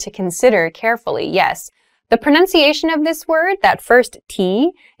we need to consider carefully, yes. The pronunciation of this word, that first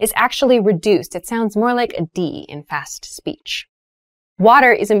T, is actually reduced. It sounds more like a D in fast speech.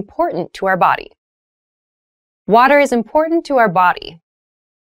 Water is important to our body. Water is important to our body.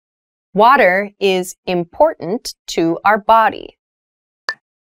 Water is important to our body.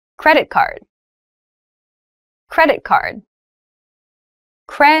 Credit card. Credit card.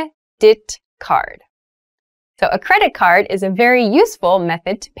 Credit card. So a credit card is a very useful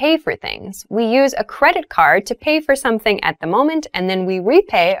method to pay for things. We use a credit card to pay for something at the moment, and then we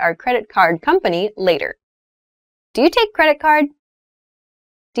repay our credit card company later. Do you take credit card?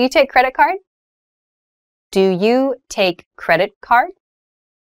 Do you take credit card? Do you take credit card?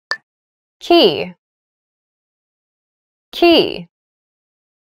 Key. Key.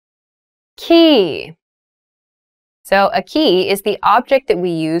 Key. So a key is the object that we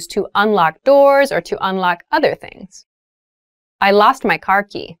use to unlock doors or to unlock other things. I lost my car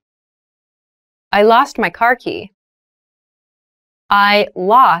key. I lost my car key. I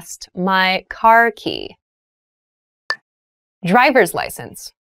lost my car key. Driver's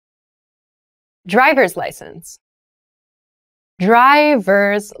license. Driver's license.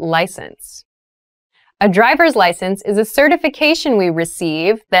 Driver's license. A driver's license is a certification we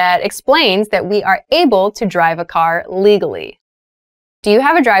receive that explains that we are able to drive a car legally. Do you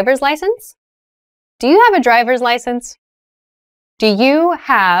have a driver's license? Do you have a driver's license? Do you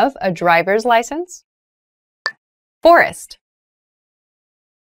have a driver's license? Forest.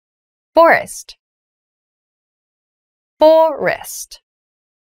 Forest. Forest.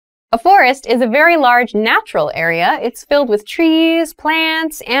 A forest is a very large natural area. It's filled with trees,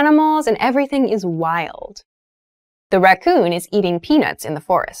 plants, animals, and everything is wild. The raccoon is eating peanuts in the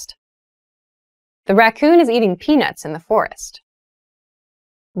forest. The raccoon is eating peanuts in the forest.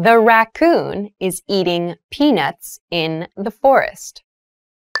 The raccoon is eating peanuts in the forest.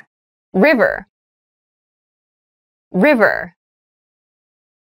 River. River.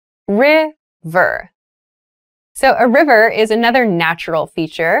 River. So a river is another natural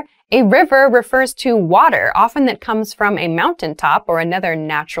feature. A river refers to water, often that comes from a mountaintop or another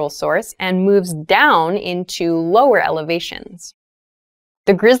natural source, and moves down into lower elevations.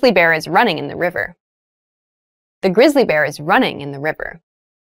 The grizzly bear is running in the river. The grizzly bear is running in the river.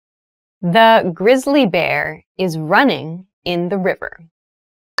 The grizzly bear is running in the river.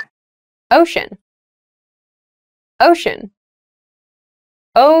 Ocean. Ocean.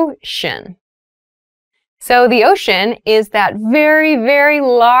 Ocean. So the ocean is that very, very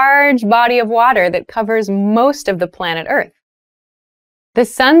large body of water that covers most of the planet Earth. The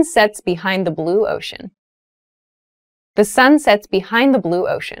sun sets behind the blue ocean. The sun sets behind the blue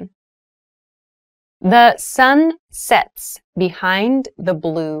ocean. The sun sets behind the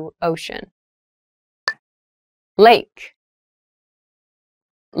blue ocean. Lake.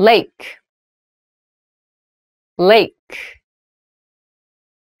 Lake. Lake.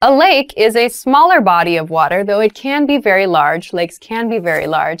 A lake is a smaller body of water, though it can be very large. Lakes can be very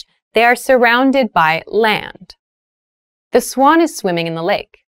large. They are surrounded by land. The swan is swimming in the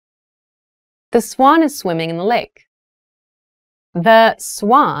lake. The swan is swimming in the lake. The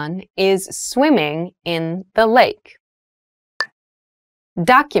swan is swimming in the lake.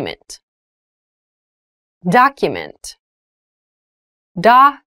 Document. Document.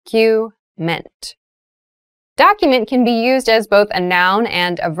 Document. Document can be used as both a noun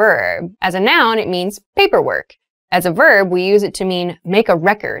and a verb. As a noun, it means paperwork. As a verb, we use it to mean make a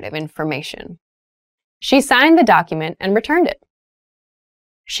record of information. She signed the document and returned it.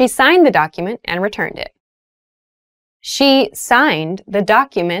 She signed the document and returned it. She signed the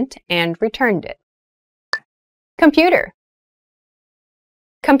document and returned it. Computer.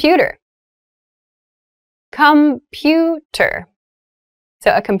 Computer. Computer.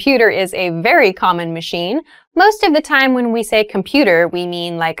 So a computer is a very common machine. Most of the time when we say computer, we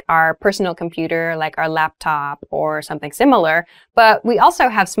mean like our personal computer, like our laptop or something similar, but we also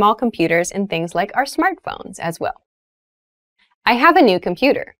have small computers in things like our smartphones as well. I have a new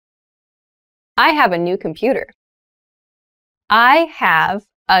computer. I have a new computer. I have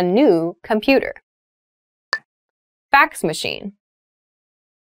a new computer. Fax machine.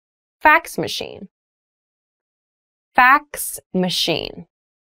 Fax machine. Fax machine.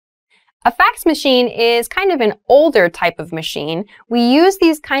 A fax machine is kind of an older type of machine. We use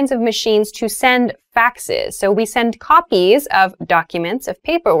these kinds of machines to send faxes. So we send copies of documents, of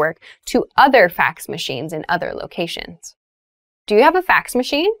paperwork, to other fax machines in other locations. Do you have a fax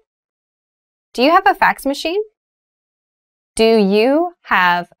machine? Do you have a fax machine? Do you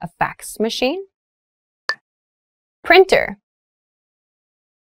have a fax machine? Printer.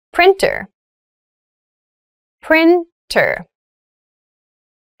 Printer. Printer.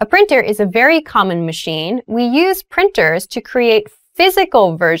 A printer is a very common machine. We use printers to create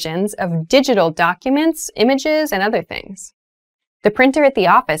physical versions of digital documents, images, and other things. The printer at the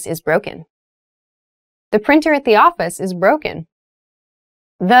office is broken. The printer at the office is broken.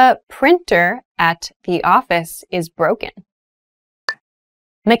 The printer at the office is broken.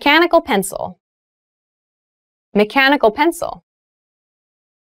 Mechanical pencil. Mechanical pencil.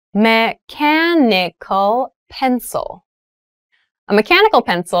 Mechanical pencil. A mechanical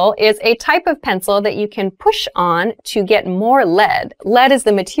pencil is a type of pencil that you can push on to get more lead. Lead is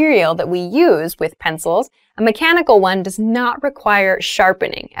the material that we use with pencils. A mechanical one does not require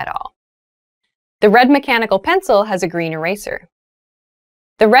sharpening at all. The red mechanical pencil has a green eraser.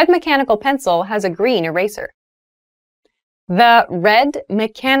 The red mechanical pencil has a green eraser. The red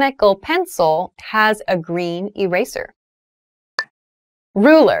mechanical pencil has a green eraser.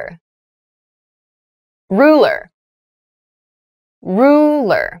 Ruler. Ruler.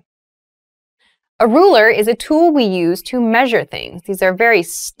 Ruler. A ruler is a tool we use to measure things. These are very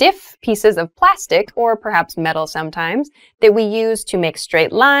stiff pieces of plastic, or perhaps metal sometimes, that we use to make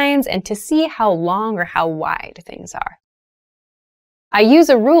straight lines and to see how long or how wide things are. I use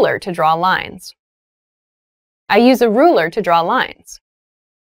a ruler to draw lines. I use a ruler to draw lines.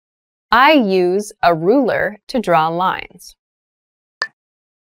 I use a ruler to draw lines.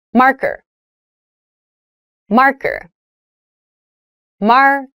 Marker. Marker.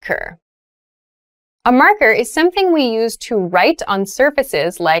 Marker. A marker is something we use to write on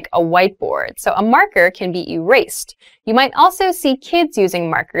surfaces like a whiteboard. So a marker can be erased. You might also see kids using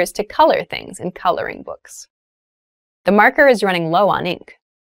markers to color things in coloring books. The marker is running low on ink.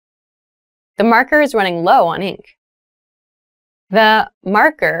 The marker is running low on ink. The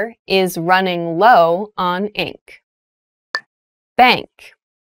marker is running low on ink. Bank.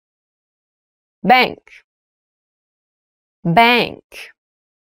 Bank. Bank.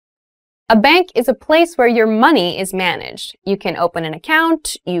 A bank is a place where your money is managed. You can open an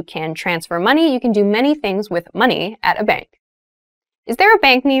account, you can transfer money, you can do many things with money at a bank. Is there a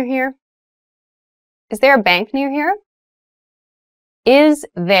bank near here? Is there a bank near here? Is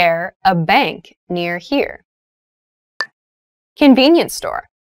there a bank near here? Convenience store.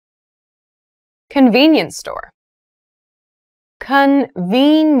 Convenience store.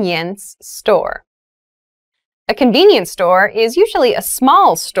 Convenience store. A convenience store is usually a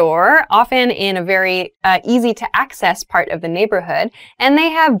small store, often in a very easy to access part of the neighborhood, and they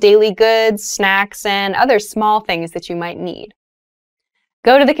have daily goods, snacks, and other small things that you might need.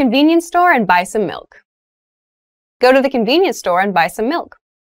 Go to the convenience store and buy some milk. Go to the convenience store and buy some milk.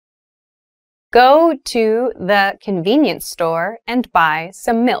 Go to the convenience store and buy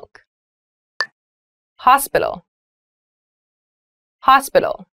some milk. Hospital.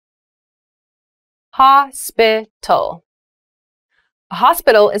 Hospital. Hospital. A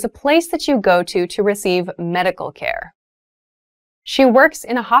hospital is a place that you go to receive medical care. She works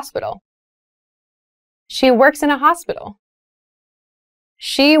in a hospital. She works in a hospital.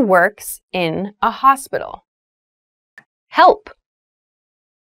 She works in a hospital. Help.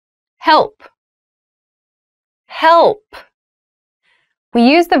 Help. Help.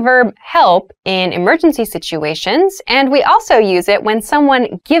 We use the verb help in emergency situations, and we also use it when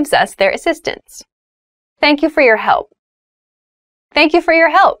someone gives us their assistance. Thank you for your help. Thank you for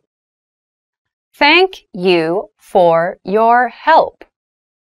your help. Thank you for your help.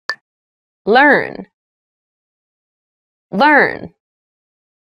 Learn. Learn.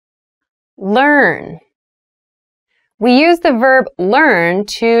 Learn. We use the verb learn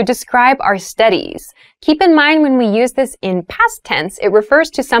to describe our studies. Keep in mind when we use this in past tense, it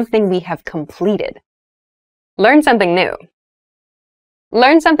refers to something we have completed. Learn something new.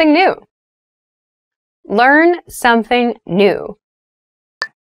 Learn something new. Learn something new.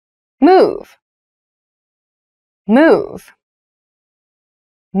 Move. Move.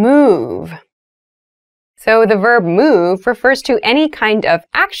 Move. So the verb move refers to any kind of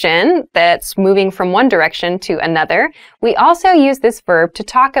action that's moving from one direction to another. We also use this verb to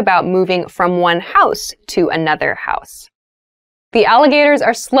talk about moving from one house to another house. The alligators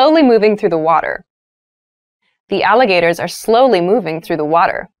are slowly moving through the water. The alligators are slowly moving through the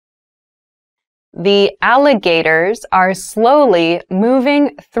water. The alligators are slowly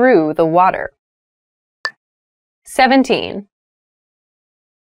moving through the water. 17.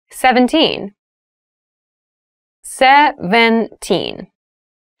 17. 17.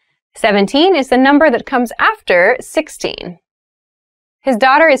 17 is the number that comes after 16. His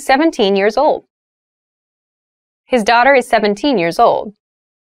daughter is 17 years old. His daughter is 17 years old.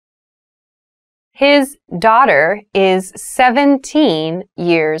 His daughter is 17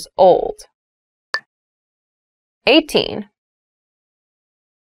 years old. 18.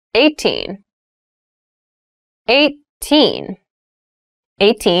 18. 18.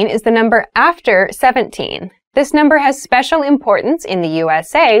 18 is the number after 17. This number has special importance in the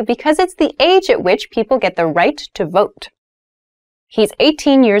USA because it's the age at which people get the right to vote. He's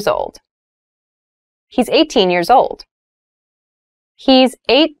 18 years old. He's 18 years old. He's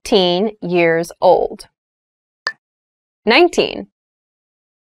 18 years old. 19.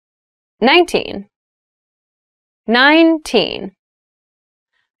 19. 19.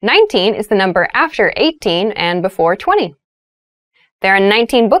 19 is the number after 18 and before 20. There are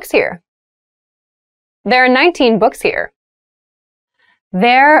 19 books here. There are 19 books here.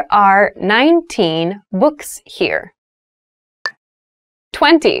 There are 19 books here.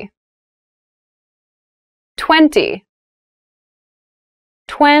 20. 20.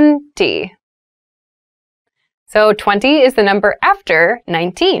 20. So 20 is the number after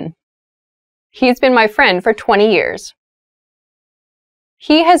 19. He's been my friend for 20 years.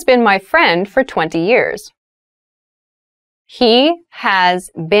 He has been my friend for 20 years. He has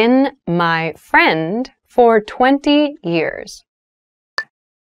been my friend for 20 years.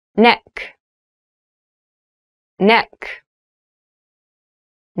 Neck. Neck.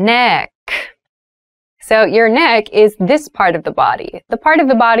 Neck. So your neck is this part of the body, the part of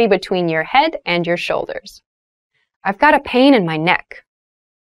the body between your head and your shoulders. I've got a pain in my neck.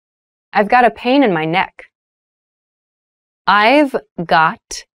 I've got a pain in my neck. I've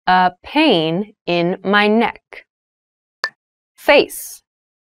got a pain in my neck. Face.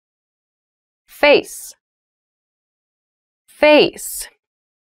 Face. Face.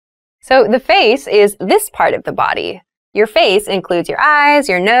 So the face is this part of the body. Your face includes your eyes,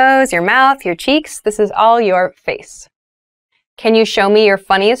 your nose, your mouth, your cheeks. This is all your face. Can you show me your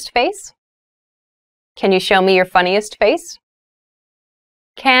funniest face? Can you show me your funniest face?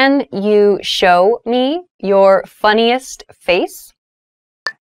 Can you show me your funniest face?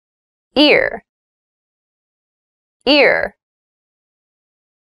 Ear. Ear.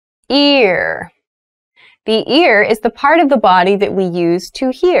 Ear. The ear is the part of the body that we use to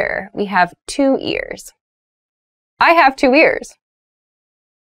hear. We have two ears. I have two ears.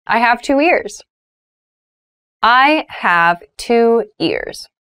 I have two ears. I have two ears.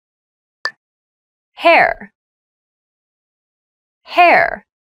 Hair. Hair.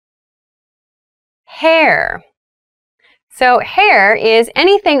 Hair. So hair is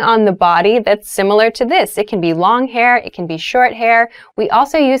anything on the body that's similar to this. It can be long hair, it can be short hair. We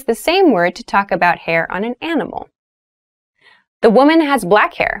also use the same word to talk about hair on an animal. The woman has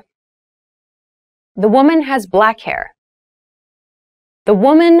black hair. The woman has black hair. The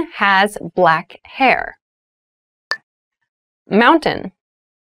woman has black hair. Mountain.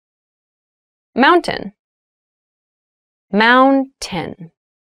 Mountain. Mountain.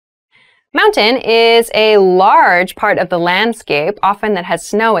 Mountain is a large part of the landscape, often that has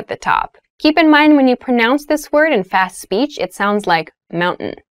snow at the top. Keep in mind when you pronounce this word in fast speech, it sounds like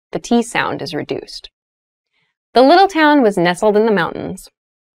mountain. The T sound is reduced. The little town was nestled in the mountains.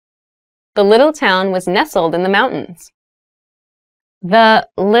 The little town was nestled in the mountains. The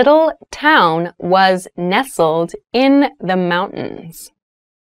little town was nestled in the mountains.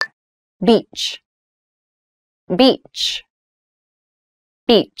 Beach. Beach.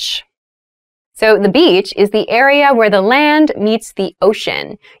 Beach. So the beach is the area where the land meets the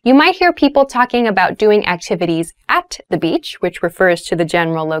ocean. You might hear people talking about doing activities at the beach, which refers to the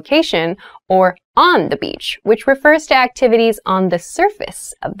general location, or on the beach, which refers to activities on the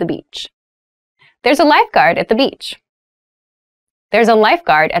surface of the beach. There's a lifeguard at the beach. There's a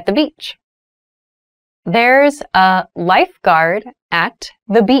lifeguard at the beach. There's a lifeguard at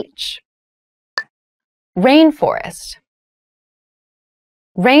the beach. Rainforest.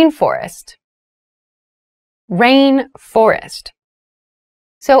 Rainforest. Rainforest.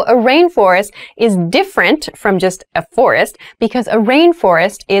 So a rainforest is different from just a forest because a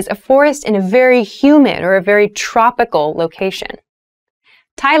rainforest is a forest in a very humid or a very tropical location.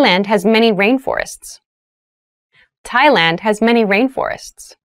 Thailand has many rainforests. Thailand has many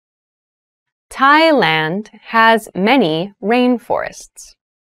rainforests. Thailand has many rainforests.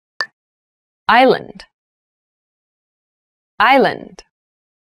 Island. Island.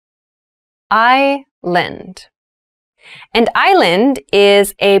 Island. An island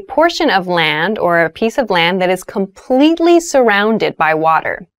is a portion of land or a piece of land that is completely surrounded by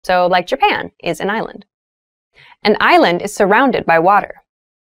water. So like Japan is an island. An island is surrounded by water.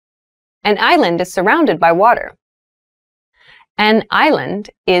 An island is surrounded by water. An island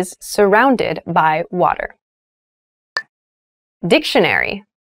is surrounded by water. Dictionary.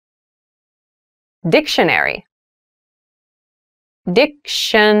 Dictionary.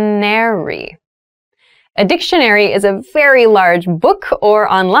 Dictionary. A dictionary is a very large book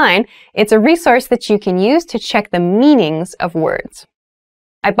or online. It's a resource that you can use to check the meanings of words.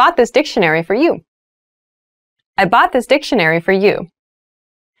 I bought this dictionary for you. I bought this dictionary for you.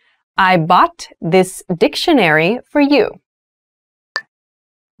 I bought this dictionary for you.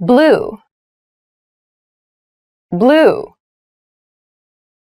 Blue. Blue.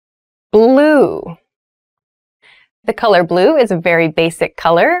 Blue. The color blue is a very basic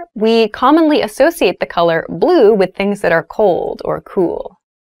color. We commonly associate the color blue with things that are cold or cool.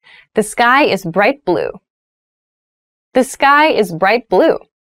 The sky is bright blue. The sky is bright blue.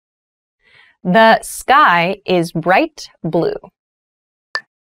 The sky is bright blue.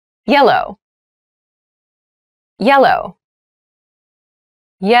 Yellow. Yellow.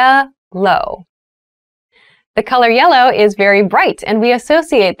 Yellow. The color yellow is very bright, and we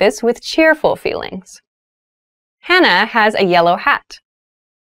associate this with cheerful feelings. Hannah has a yellow hat.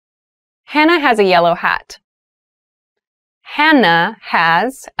 Hannah has a yellow hat. Hannah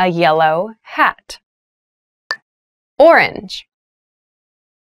has a yellow hat. Orange.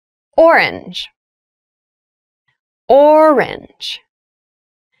 Orange. Orange.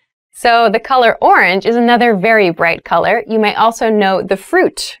 So the color orange is another very bright color. You may also know the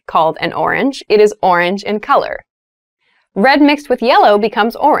fruit called an orange. It is orange in color. Red mixed with yellow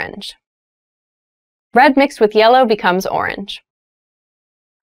becomes orange. Red mixed with yellow becomes orange.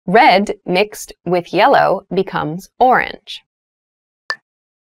 Red mixed with yellow becomes orange.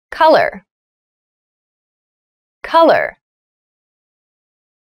 Color. Color.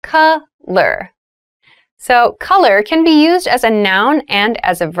 Color. So color can be used as a noun and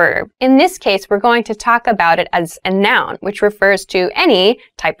as a verb. In this case, we're going to talk about it as a noun, which refers to any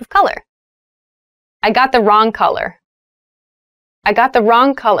type of color. I got the wrong color. I got the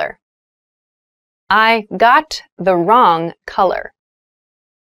wrong color. I got the wrong color.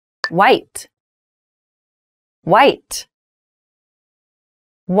 White. White.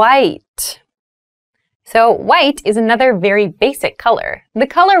 White. So white is another very basic color. The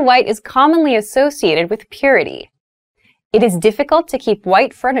color white is commonly associated with purity. It is difficult to keep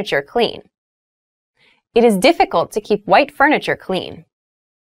white furniture clean. It is difficult to keep white furniture clean.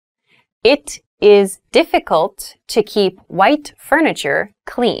 It is difficult to keep white furniture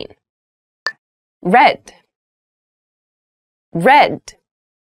clean. Red. Red.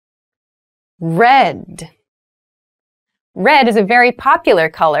 Red. Red is a very popular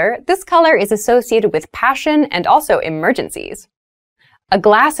color. This color is associated with passion and also emergencies. A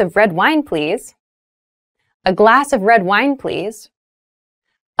glass of red wine, please. A glass of red wine, please.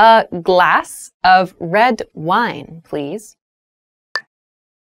 A glass of red wine, please.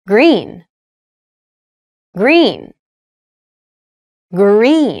 Green. Green.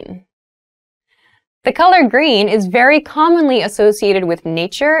 Green. The color green is very commonly associated with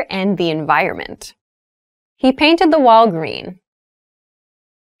nature and the environment. He painted the wall green.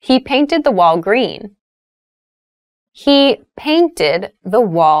 He painted the wall green. He painted the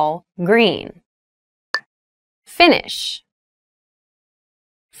wall green. Finish.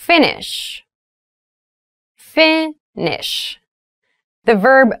 Finish. Finish. The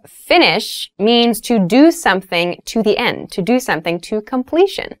verb finish means to do something to the end, to do something to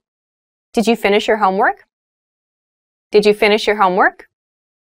completion. Did you finish your homework? Did you finish your homework?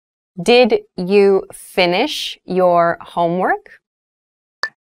 Did you finish your homework?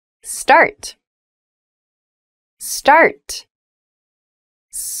 Start. Start.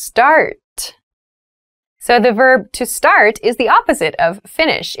 Start. So the verb to start is the opposite of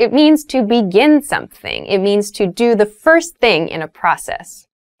finish. It means to begin something. It means to do the first thing in a process.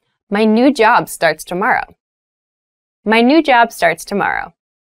 My new job starts tomorrow. My new job starts tomorrow.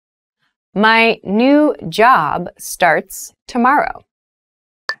 My new job starts tomorrow.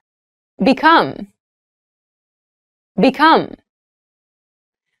 Become. Become.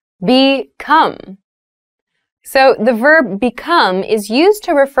 Become. So the verb become is used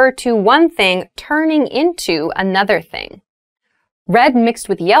to refer to one thing turning into another thing. Red mixed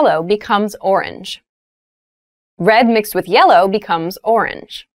with yellow becomes orange. Red mixed with yellow becomes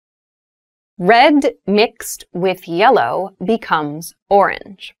orange. Red mixed with yellow becomes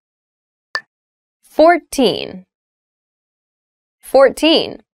orange. 14.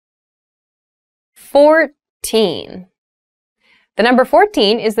 14. 14. The number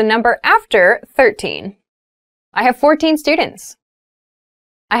 14 is the number after 13. I have 14 students.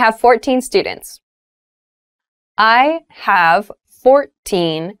 I have 14 students. I have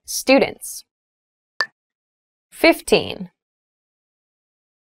 14 students. 15.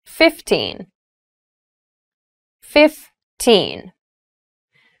 15. 15.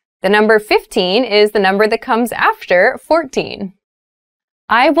 The number 15 is the number that comes after 14.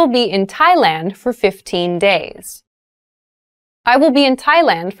 I will be in Thailand for 15 days. I will be in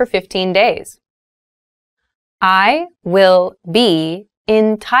Thailand for 15 days. I will be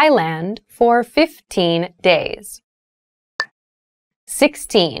in Thailand for 15 days.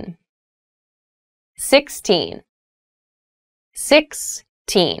 16. 16.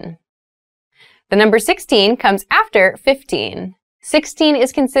 16. The number 16 comes after 15. 16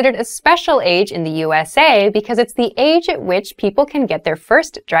 is considered a special age in the USA because it's the age at which people can get their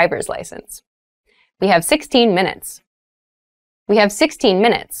first driver's license. We have 16 minutes. We have 16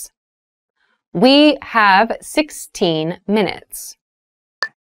 minutes. We have 16 minutes.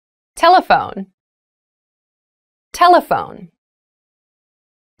 Telephone. Telephone.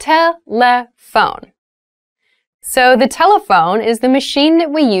 Telephone. So the telephone is the machine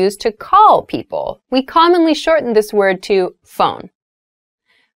that we use to call people. We commonly shorten this word to phone.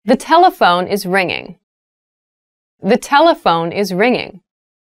 The telephone is ringing. The telephone is ringing.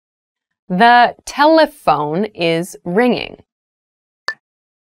 The telephone is ringing.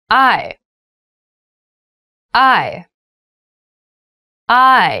 I.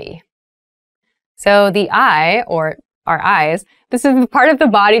 So the eye, or our eyes, this is the part of the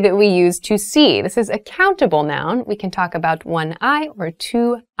body that we use to see. This is a countable noun. We can talk about one eye or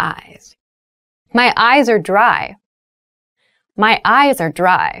two eyes. My eyes are dry. My eyes are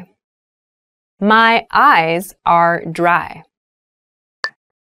dry. My eyes are dry.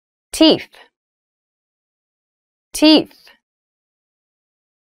 Teeth. Teeth.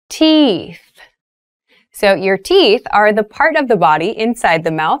 Teeth. So your teeth are the part of the body inside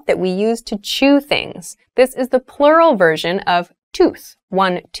the mouth that we use to chew things. This is the plural version of tooth.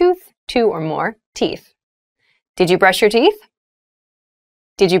 One tooth, two or more teeth. Did you brush your teeth?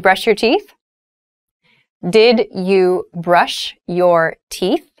 Did you brush your teeth? Did you brush your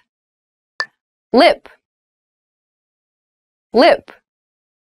teeth? Lip. Lip.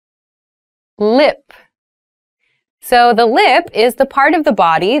 Lip. So the lip is the part of the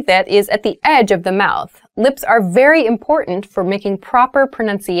body that is at the edge of the mouth. Lips are very important for making proper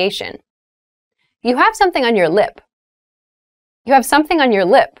pronunciation. You have something on your lip. You have something on your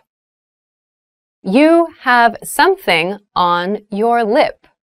lip. You have something on your lip.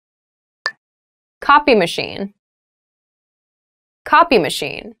 Copy machine. Copy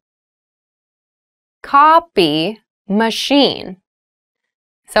machine. Copy machine.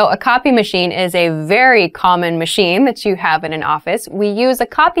 So a copy machine is a very common machine that you have in an office. We use a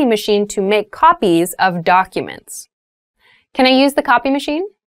copy machine to make copies of documents. Can I use the copy machine?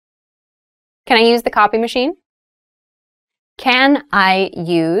 Can I use the copy machine? Can I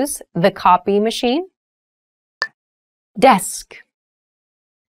use the copy machine? Desk,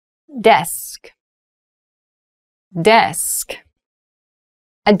 desk, desk.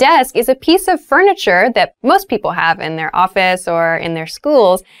 A desk is a piece of furniture that most people have in their office or in their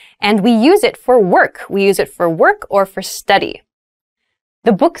schools, and we use it for work. We use it for work or for study.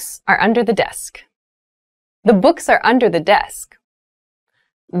 The books are under the desk. The books are under the desk.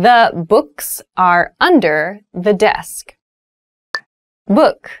 The books are under the desk.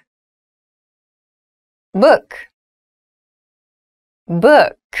 Book, book,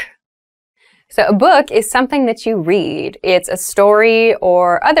 book. So a book is something that you read. It's a story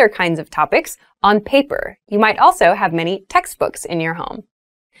or other kinds of topics on paper. You might also have many textbooks in your home.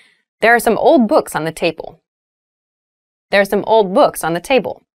 There are some old books on the table. There are some old books on the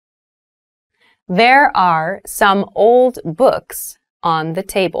table. There are some old books on the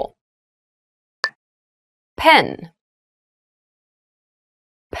table. Pen,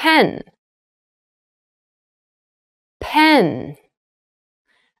 pen, pen.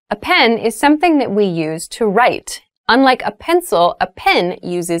 A pen is something that we use to write. Unlike a pencil, a pen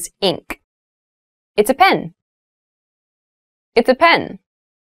uses ink. It's a pen. It's a pen.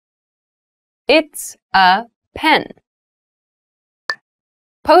 It's a pen.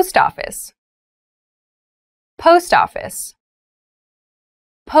 Post office. Post office.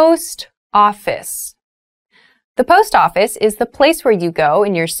 Post office. The post office is the place where you go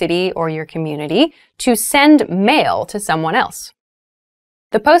in your city or your community to send mail to someone else.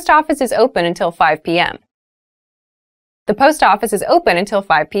 The post office is open until 5 p.m. The post office is open until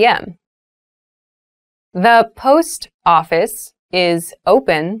 5 p.m. The post office is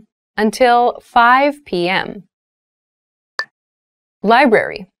open until 5 p.m.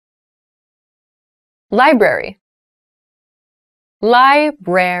 Library, library,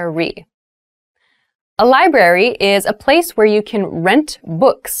 library. A library is a place where you can rent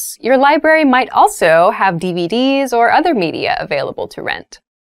books. Your library might also have DVDs or other media available to rent.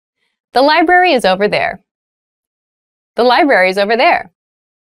 The library is over there. The library is over there.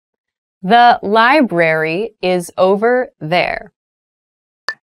 The library is over there.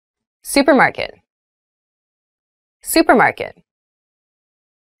 Supermarket, supermarket,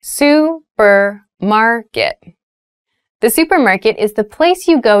 supermarket. The supermarket is the place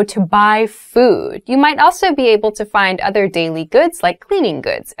you go to buy food. You might also be able to find other daily goods like cleaning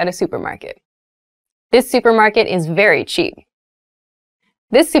goods at a supermarket. This supermarket is very cheap.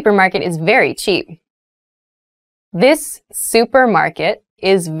 This supermarket is very cheap. This supermarket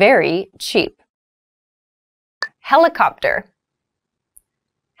is very cheap. Helicopter,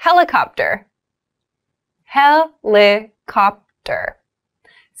 helicopter, helicopter.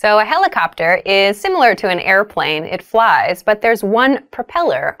 So a helicopter is similar to an airplane. It flies, but there's one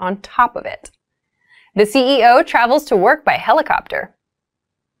propeller on top of it. The CEO travels to work by helicopter.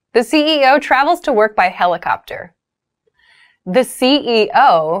 The CEO travels to work by helicopter. The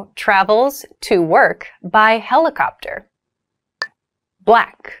CEO travels to work by helicopter.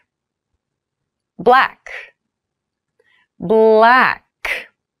 Black, black, black.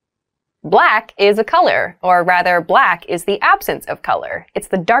 Black is a color, or rather, black is the absence of color. It's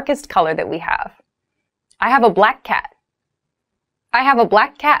the darkest color that we have. I have a black cat. I have a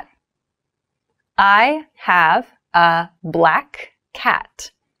black cat. I have a black cat.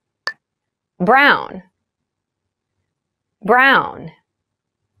 Brown, brown,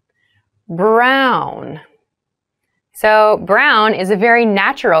 brown. So brown is a very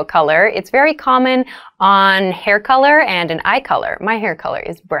natural color. It's very common on hair color and an eye color. My hair color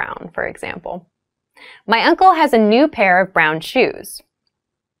is brown, for example. My uncle has a new pair of brown shoes.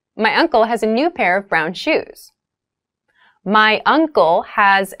 My uncle has a new pair of brown shoes. My uncle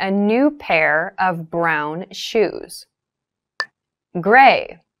has a new pair of brown shoes.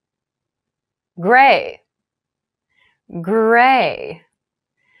 Gray, gray, gray.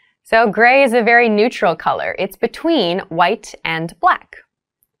 So gray is a very neutral color. It's between white and black.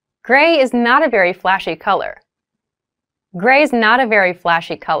 Gray is not a very flashy color. Gray is not a very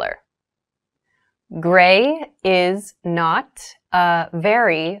flashy color. Gray is not a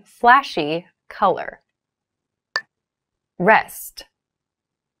very flashy color. Rest,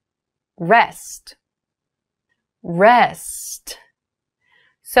 rest, rest.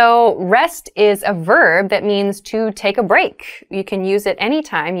 So rest is a verb that means to take a break. You can use it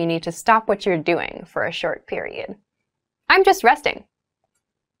anytime you need to stop what you're doing for a short period. I'm just resting.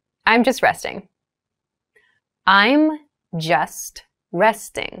 I'm just resting. I'm just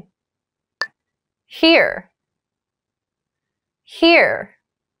resting. Here, here,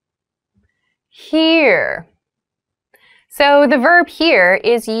 here. So the verb here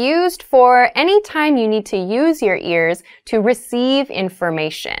is used for any time you need to use your ears to receive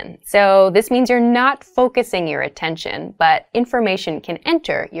information. So this means you're not focusing your attention, but information can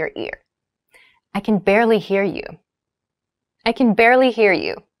enter your ear. I can barely hear you. I can barely hear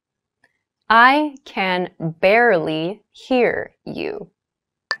you. I can barely hear you.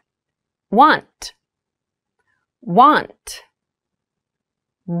 Want, want,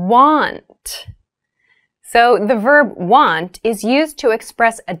 want. So the verb want is used to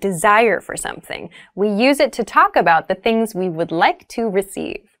express a desire for something. We use it to talk about the things we would like to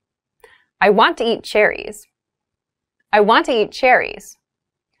receive. I want to eat cherries. I want to eat cherries.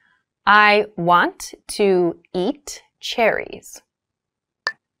 I want to eat cherries.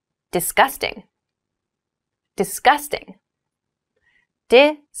 Disgusting. Disgusting.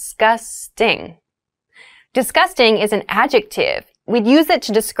 Disgusting. Disgusting is an adjective. We'd use it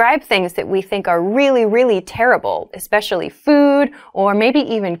to describe things that we think are really, really terrible, especially food or maybe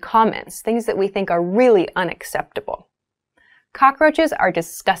even comments, things that we think are really unacceptable. Cockroaches are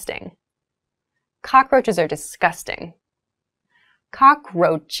disgusting. Cockroaches are disgusting.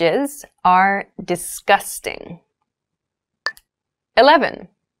 Cockroaches are disgusting. 11.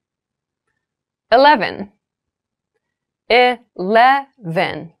 11.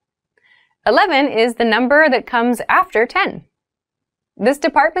 11. 11 is the number that comes after 10. This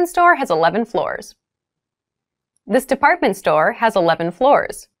department store has 11 floors. This department store has 11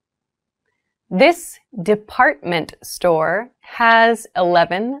 floors. This department store has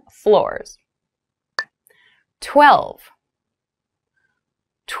 11 floors. 12.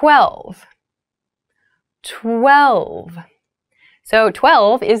 12. 12. So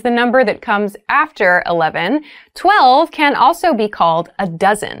 12 is the number that comes after 11. 12 can also be called a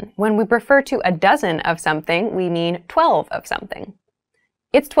dozen. When we refer to a dozen of something, we mean 12 of something.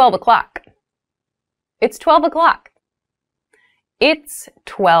 It's 12 o'clock. It's 12 o'clock. It's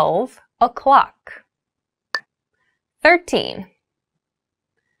 12 o'clock. 13.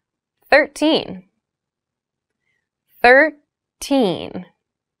 13. 13.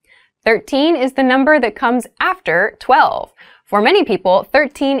 13 is the number that comes after 12. For many people,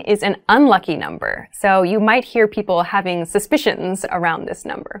 13 is an unlucky number, so you might hear people having suspicions around this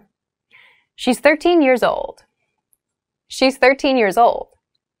number. She's 13 years old. She's 13 years old.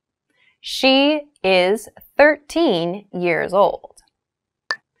 She is 13 years old.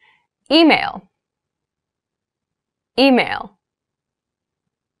 Email. Email.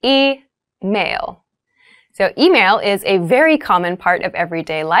 Email. So email is a very common part of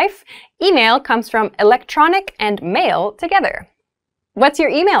everyday life. Email comes from electronic and mail together. What's your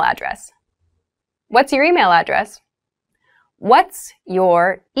email address? What's your email address? What's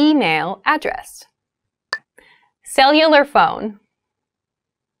your email address? Cellular phone.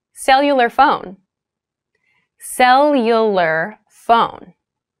 Cellular phone. Cellular phone.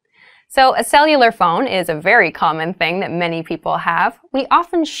 So a cellular phone is a very common thing that many people have. We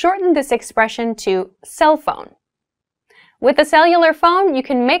often shorten this expression to cell phone. With a cellular phone, you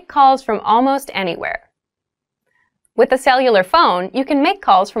can make calls from almost anywhere. With a cellular phone, you can make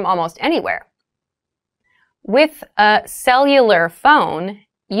calls from almost anywhere. With a cellular phone,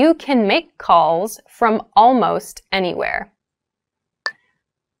 you can make calls from almost anywhere.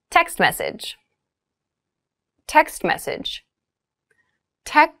 Text message. Text message.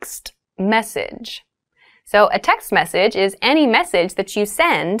 Text message. So a text message is any message that you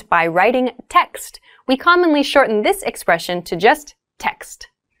send by writing text. We commonly shorten this expression to just text.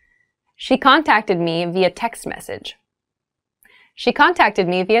 She contacted me via text message. She contacted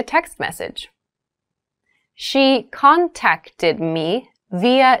me via text message. She contacted me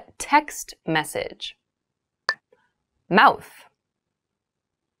via text message. Mouth.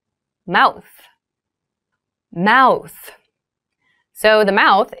 Mouth. Mouth. So the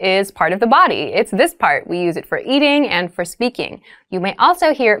mouth is part of the body. It's this part. We use it for eating and for speaking. You may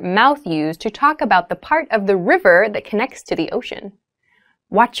also hear mouth used to talk about the part of the river that connects to the ocean.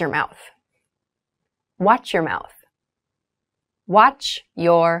 Watch your mouth. Watch your mouth. Watch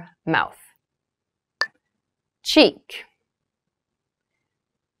your mouth. Cheek.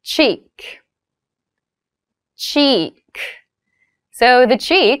 Cheek. Cheek. So the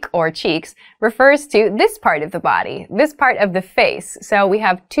cheek, or cheeks, refers to this part of the body, this part of the face. So we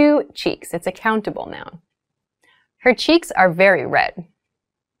have two cheeks. It's a countable noun. Her cheeks are very red.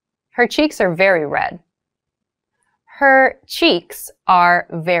 Her cheeks are very red. Her cheeks are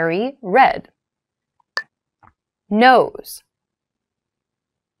very red. Nose.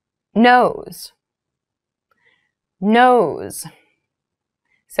 Nose. Nose.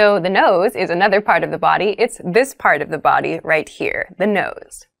 So the nose is another part of the body. It's this part of the body right here, the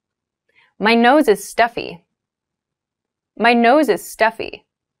nose. My nose is stuffy. My nose is stuffy.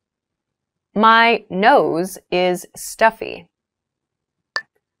 My nose is stuffy.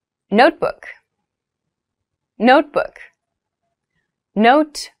 Notebook. Notebook.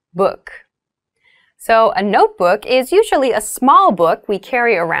 Notebook. So a notebook is usually a small book we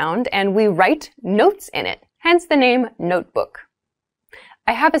carry around and we write notes in it, hence the name notebook.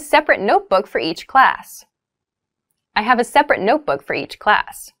 I have a separate notebook for each class. I have a separate notebook for each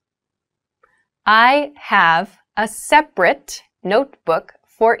class. I have a separate notebook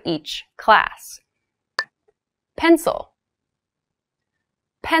for each class. Pencil.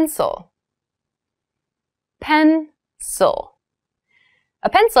 Pencil. Pencil. A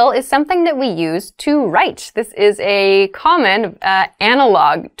pencil is something that we use to write. This is a common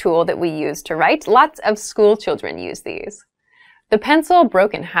analog tool that we use to write. Lots of school children use these. The pencil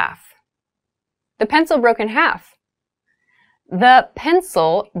broke in half. The pencil broke in half. The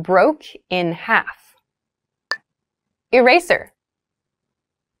pencil broke in half. Eraser.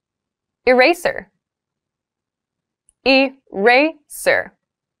 Eraser. Eraser.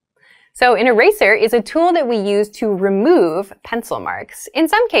 So an eraser is a tool that we use to remove pencil marks. In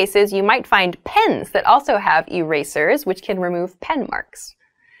some cases, you might find pens that also have erasers, which can remove pen marks.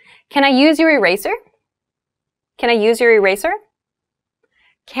 Can I use your eraser? Can I use your eraser?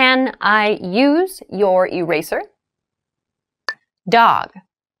 Can I use your eraser? Dog.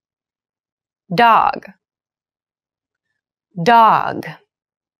 Dog. Dog.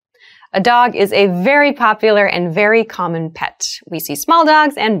 A dog is a very popular and very common pet. We see small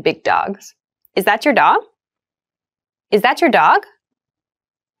dogs and big dogs. Is that your dog? Is that your dog?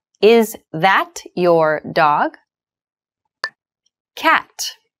 Is that your dog?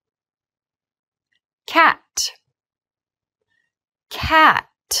 Cat. Cat. Cat.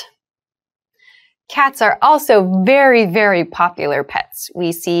 Cats are also very, very popular pets.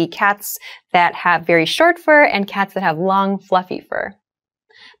 We see cats that have very short fur and cats that have long, fluffy fur.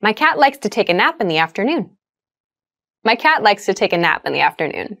 My cat likes to take a nap in the afternoon. My cat likes to take a nap in the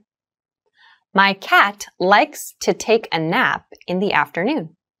afternoon. My cat likes to take a nap in the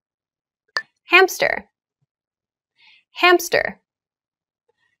afternoon. Hamster. Hamster.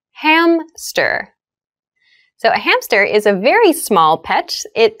 Hamster. So a hamster is a very small pet.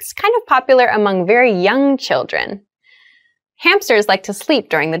 It's kind of popular among very young children. Hamsters like to sleep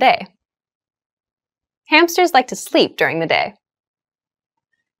during the day. Hamsters like to sleep during the day.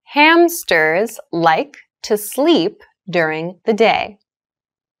 Hamsters like to sleep during the day.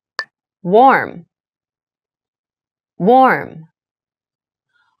 Warm. Warm.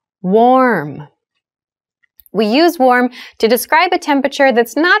 Warm. We use warm to describe a temperature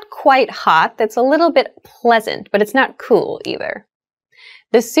that's not quite hot, that's a little bit pleasant, but it's not cool either.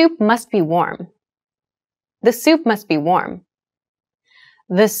 The soup must be warm. The soup must be warm.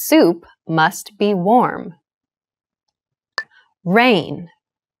 The soup must be warm. Rain.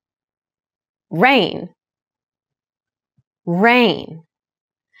 Rain. Rain.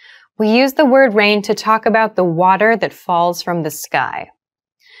 We use the word rain to talk about the water that falls from the sky.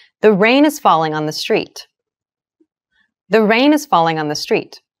 The rain is falling on the street. The rain is falling on the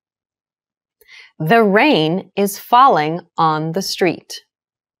street. The rain is falling on the street.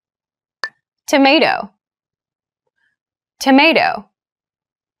 Tomato. Tomato.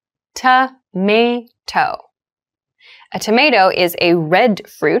 Tomato. A tomato is a red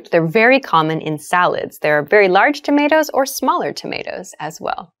fruit. They're very common in salads. There are very large tomatoes or smaller tomatoes as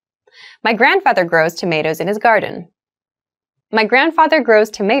well. My grandfather grows tomatoes in his garden. My grandfather grows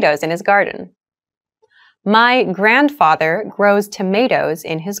tomatoes in his garden. My grandfather grows tomatoes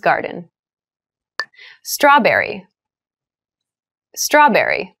in his garden. Strawberry.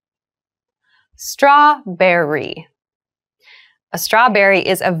 Strawberry. Strawberry. A strawberry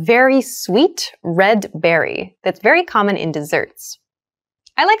is a very sweet red berry that's very common in desserts.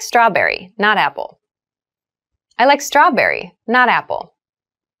 I like strawberry, not apple. I like strawberry, not apple.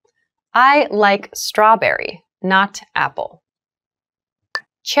 I like strawberry, not apple.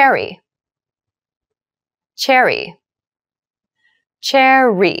 Cherry. Cherry.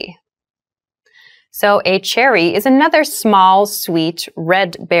 Cherry. So a cherry is another small, sweet,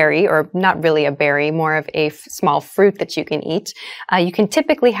 red berry, or not really a berry, more of a small fruit that you can eat. You can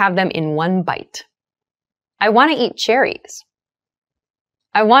typically have them in one bite. I want to eat cherries.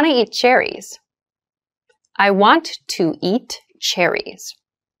 I want to eat cherries. I want to eat cherries.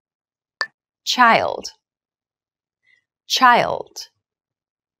 Child. Child.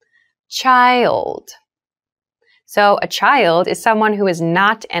 Child. So a child is someone who is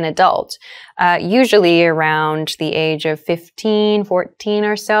not an adult, usually around the age of 15, 14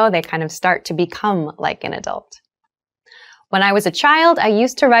 or so. They kind of start to become like an adult. When I was a child, I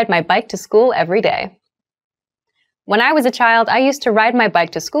used to ride my bike to school every day. When I was a child, I used to ride my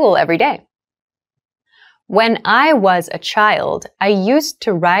bike to school every day. When I was a child, I used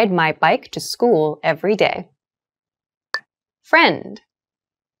to ride my bike to school every day. Friend,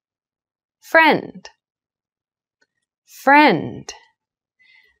 friend, friend.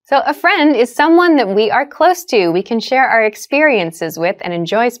 So a friend is someone that we are close to, we can share our experiences with, and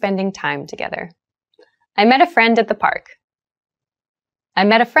enjoy spending time together. I met a friend at the park. I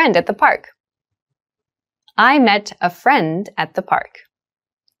met a friend at the park. I met a friend at the park.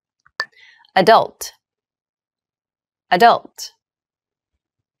 Adult, adult,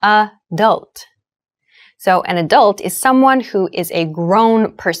 adult. So an adult is someone who is a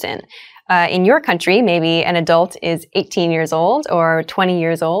grown person. In your country, maybe an adult is 18 years old or 20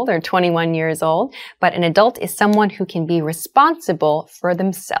 years old or 21 years old, but an adult is someone who can be responsible for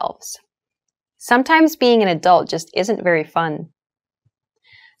themselves. Sometimes being an adult just isn't very fun.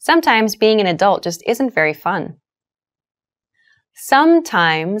 Sometimes being an adult just isn't very fun.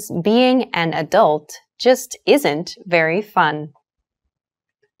 Sometimes being an adult just isn't very fun.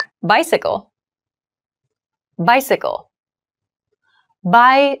 Bicycle, bicycle,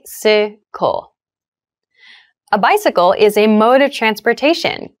 bicycle. A bicycle is a mode of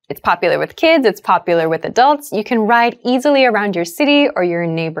transportation. It's popular with kids, it's popular with adults. You can ride easily around your city or your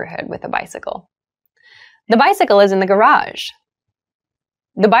neighborhood with a bicycle. The bicycle is in the garage.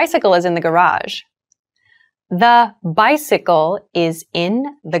 The bicycle is in the garage. The bicycle is in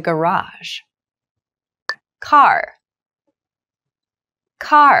the garage. Car,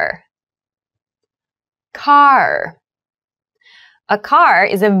 car, car. A car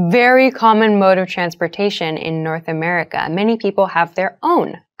is a very common mode of transportation in North America. Many people have their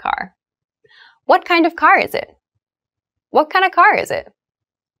own car. What kind of car is it? What kind of car is it?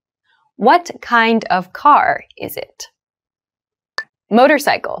 What kind of car is it?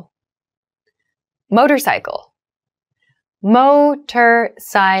 Motorcycle, motorcycle, motorcycle.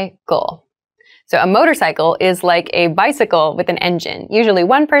 So a motorcycle is like a bicycle with an engine. Usually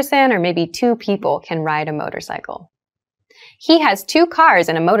one person or maybe two people can ride a motorcycle. He has two cars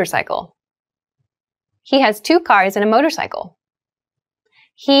and a motorcycle. He has two cars and a motorcycle.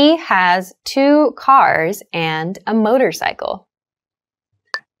 He has two cars and a motorcycle.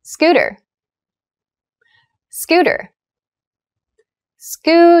 Scooter, scooter,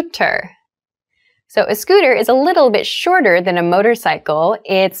 scooter. So a scooter is a little bit shorter than a motorcycle.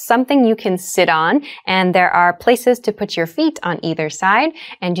 It's something you can sit on, and there are places to put your feet on either side,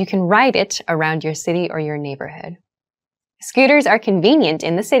 and you can ride it around your city or your neighborhood. Scooters are convenient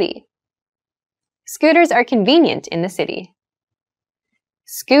in the city. Scooters are convenient in the city.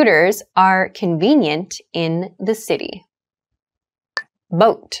 Scooters are convenient in the city.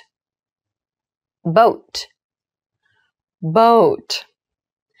 Boat, boat, boat.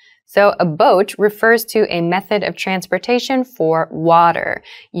 So a boat refers to a method of transportation for water.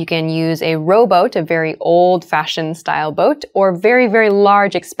 You can use a rowboat, a very old-fashioned style boat, or very, very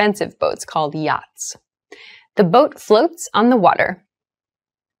large, expensive boats called yachts. The boat floats on the water.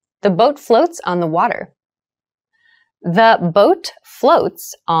 The boat floats on the water. The boat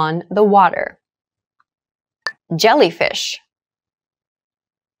floats on the water. Jellyfish,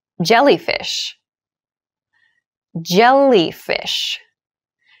 jellyfish, jellyfish.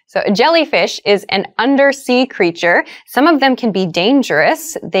 So a jellyfish is an undersea creature. Some of them can be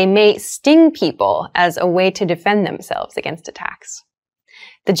dangerous. They may sting people as a way to defend themselves against attacks.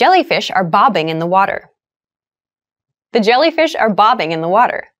 The jellyfish are bobbing in the water. The jellyfish are bobbing in the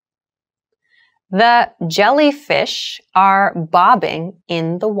water. The jellyfish are bobbing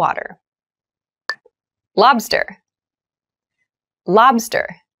in the water. Lobster, lobster,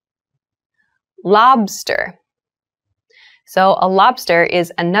 lobster. So a lobster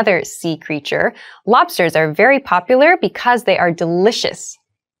is another sea creature. Lobsters are very popular because they are delicious.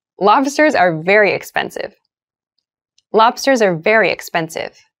 Lobsters are very expensive. Lobsters are very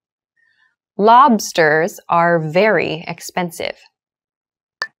expensive. Lobsters are very expensive.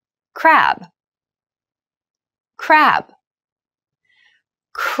 Crab, crab,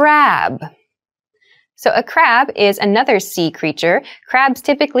 crab. So a crab is another sea creature. Crabs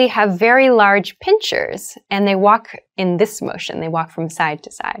typically have very large pinchers, and they walk in this motion. They walk from side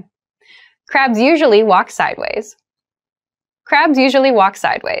to side. Crabs usually walk sideways. Crabs usually walk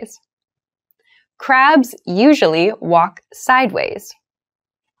sideways. Crabs usually walk sideways.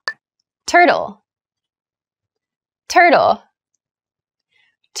 Turtle, turtle,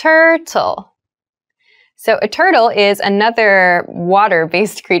 turtle. So a turtle is another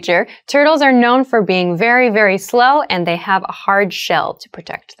water-based creature. Turtles are known for being very, very slow, and they have a hard shell to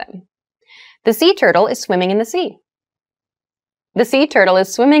protect them. The sea turtle is swimming in the sea. The sea turtle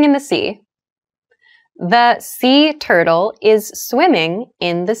is swimming in the sea. The sea turtle is swimming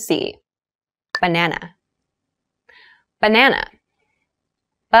in the sea. Banana. Banana.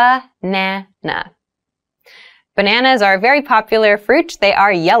 Banana. Bananas are a very popular fruit. They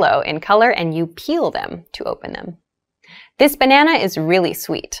are yellow in color and you peel them to open them. This banana is really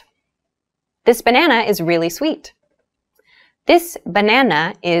sweet. This banana is really sweet. This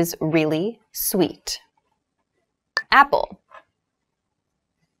banana is really sweet. Apple.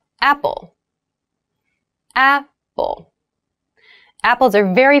 Apple. Apple. Apples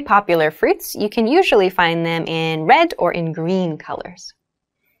are very popular fruits. You can usually find them in red or in green colors.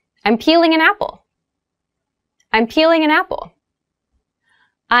 I'm peeling an apple. I'm peeling an apple.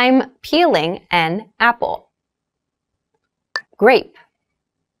 I'm peeling an apple. Grape.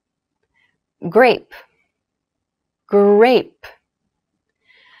 Grape. Grape.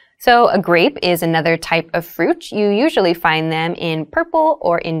 So a grape is another type of fruit. You usually find them in purple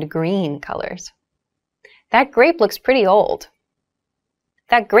or in green colors. That grape looks pretty old.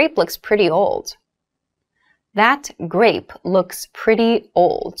 That grape looks pretty old. That grape looks pretty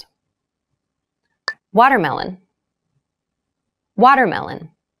old. Watermelon.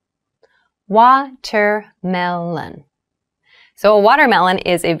 Watermelon. Watermelon. So a watermelon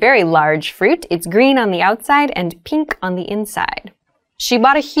is a very large fruit. It's green on the outside and pink on the inside. She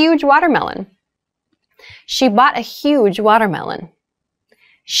bought a huge watermelon. She bought a huge watermelon.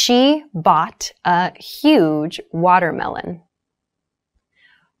 She bought a huge watermelon.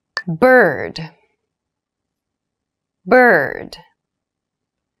 Bird. Bird.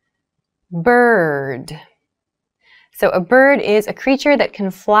 Bird. So a bird is a creature that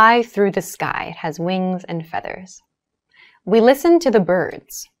can fly through the sky. It has wings and feathers. We listen to the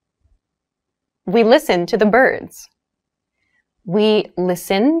birds. We listen to the birds. We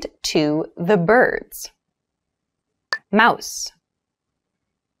listened to the birds. Mouse.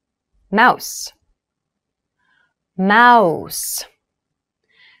 Mouse. Mouse.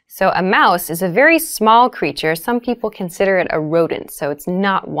 So a mouse is a very small creature. Some people consider it a rodent, so it's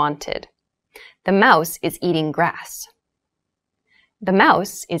not wanted. The mouse is eating grass. The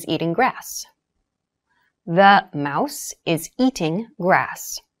mouse is eating grass. The mouse is eating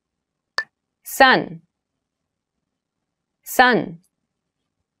grass. Sun. Sun.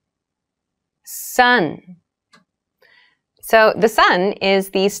 Sun. So the sun is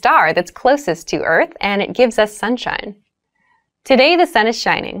the star that's closest to Earth, and it gives us sunshine. Today the sun is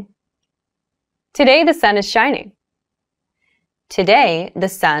shining. Today the sun is shining. Today the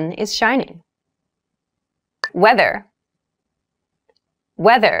sun is shining. Weather.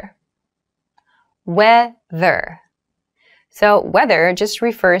 Weather. Weather. So weather just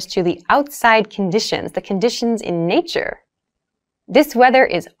refers to the outside conditions, the conditions in nature. This weather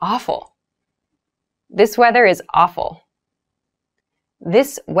is awful. This weather is awful.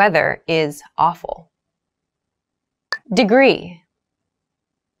 This weather is awful. Degree.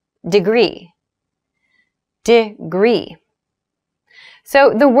 Degree. Degree.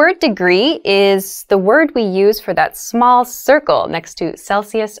 So the word degree is the word we use for that small circle next to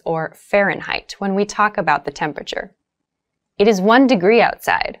Celsius or Fahrenheit when we talk about the temperature. It is 1 degree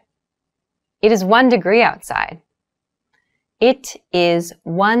outside. It is 1 degree outside. It is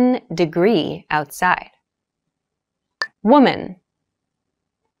 1 degree outside. Woman.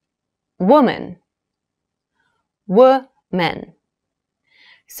 Woman. Woman.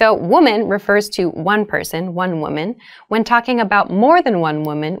 So woman refers to one person, one woman. When talking about more than one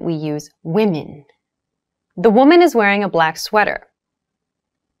woman, we use women. The woman is wearing a black sweater.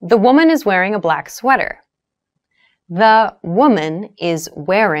 The woman is wearing a black sweater. The woman is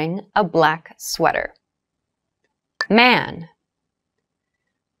wearing a black sweater. Man.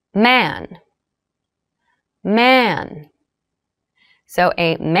 Man. Man. So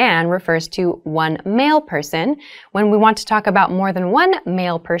a man refers to one male person. When we want to talk about more than one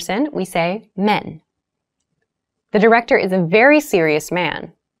male person, we say men. The director is a very serious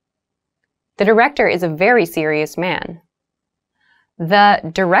man. The director is a very serious man. The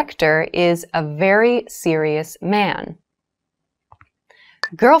director is a very serious man.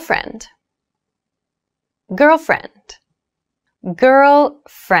 Girlfriend. Girlfriend.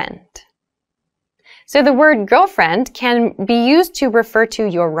 Girlfriend. So the word girlfriend can be used to refer to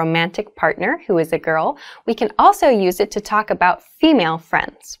your romantic partner who is a girl. We can also use it to talk about female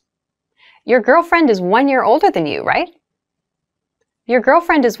friends. Your girlfriend is 1 year older than you, right? Your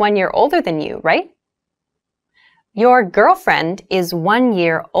girlfriend is 1 year older than you, right? Your girlfriend is 1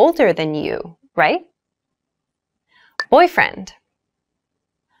 year older than you, right? Boyfriend,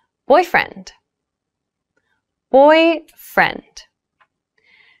 boyfriend, boyfriend.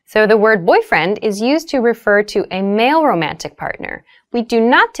 So the word boyfriend is used to refer to a male romantic partner. We do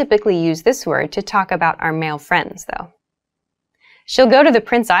not typically use this word to talk about our male friends, though. She'll go to the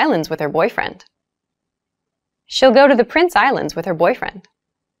Prince Islands with her boyfriend. She'll go to the Prince Islands with her boyfriend.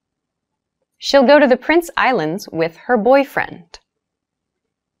 She'll go to the Prince Islands with her boyfriend.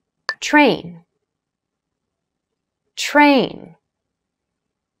 Train, train,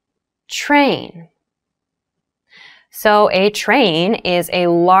 train. So a train is a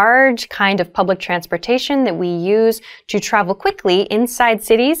large kind of public transportation that we use to travel quickly inside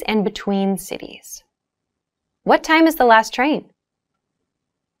cities and between cities. What time is the last train?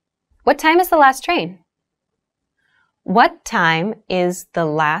 What time is the last train? What time is the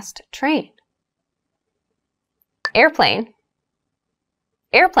last train? Airplane,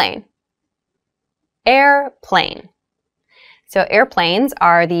 airplane, airplane. So airplanes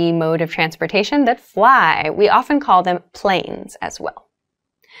are the mode of transportation that fly. We often call them planes as well.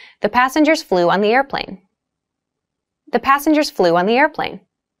 The passengers flew on the airplane. The passengers flew on the airplane.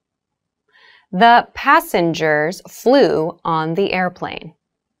 The passengers flew on the airplane.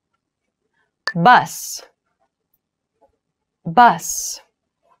 Bus, bus,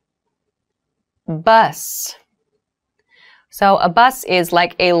 bus. So a bus is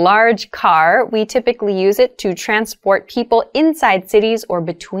like a large car. We typically use it to transport people inside cities or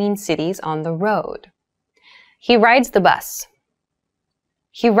between cities on the road. He rides the bus.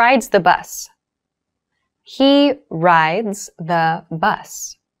 He rides the bus. He rides the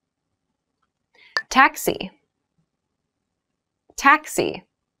bus. Taxi, taxi,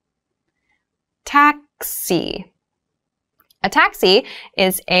 taxi. A taxi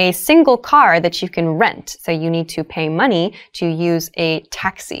is a single car that you can rent, so you need to pay money to use a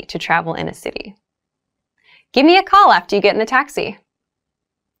taxi to travel in a city. Give me a call after you get in the taxi.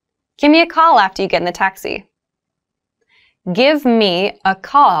 Give me a call after you get in the taxi. Give me a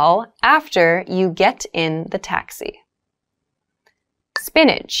call after you get in the taxi.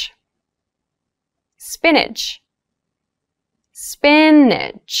 Spinach, spinach,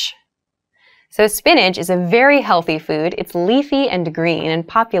 spinach. So spinach is a very healthy food. It's leafy and green and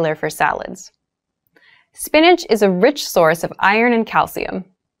popular for salads. Spinach is a rich source of iron and calcium.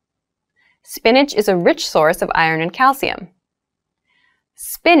 Spinach is a rich source of iron and calcium.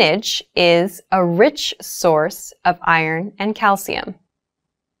 Spinach is a rich source of iron and calcium.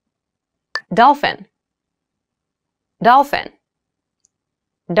 Dolphin, dolphin,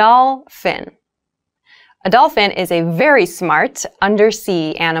 dolphin. A dolphin is a very smart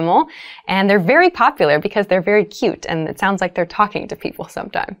undersea animal, and they're very popular because they're very cute, and it sounds like they're talking to people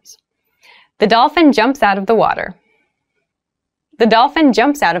sometimes. The dolphin jumps out of the water. The dolphin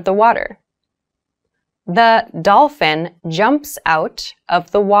jumps out of the water. The dolphin jumps out of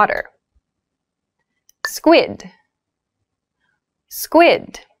the water. Squid,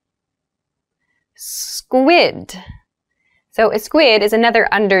 squid, squid. So a squid is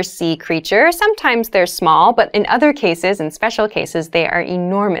another undersea creature. Sometimes they're small, but in other cases, in special cases, they are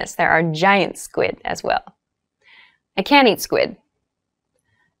enormous. There are giant squid as well. I can't eat squid.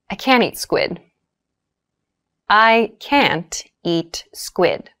 I can't eat squid. I can't eat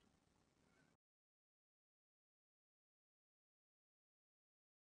squid.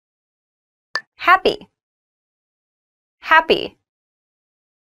 Happy, happy,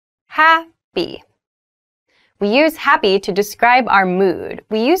 happy. We use happy to describe our mood.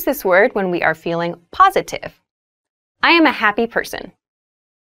 We use this word when we are feeling positive. I am a happy person.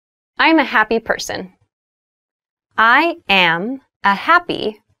 I am a happy person. I am a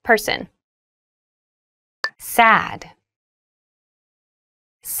happy person. Sad,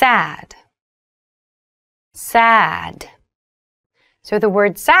 sad, sad. So the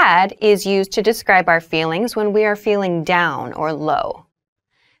word sad is used to describe our feelings when we are feeling down or low.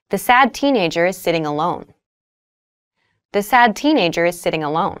 The sad teenager is sitting alone. The sad teenager is sitting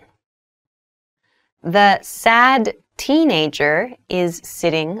alone. The sad teenager is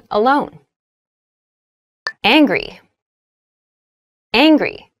sitting alone. Angry,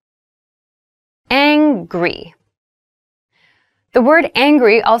 angry, angry. The word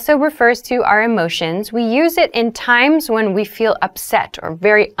angry also refers to our emotions. We use it in times when we feel upset or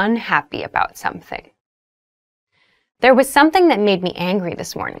very unhappy about something. There was something that made me angry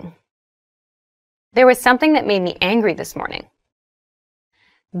this morning. There was something that made me angry this morning.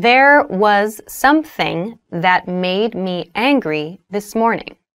 There was something that made me angry this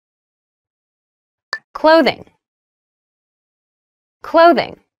morning. Clothing,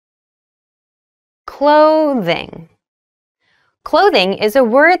 clothing, clothing. Clothing is a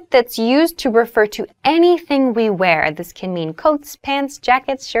word that's used to refer to anything we wear. This can mean coats, pants,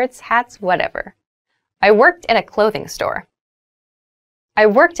 jackets, shirts, hats, whatever. I worked at a clothing store. I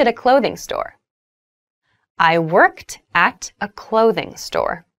worked at a clothing store. I worked at a clothing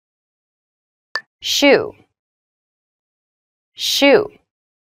store. Shoe. Shoe.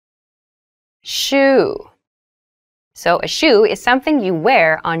 Shoe. So a shoe is something you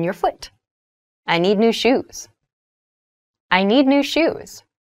wear on your foot. I need new shoes. I need new shoes.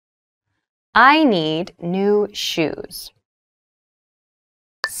 I need new shoes.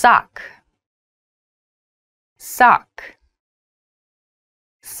 Sock. Sock.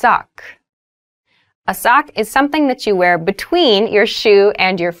 Sock. A sock is something that you wear between your shoe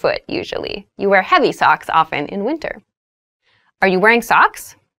and your foot, usually. You wear heavy socks often in winter. Are you wearing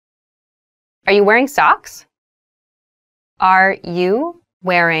socks? Are you wearing socks? Are you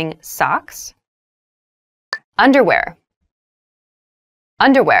wearing socks? Underwear.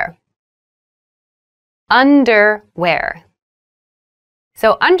 Underwear. Underwear.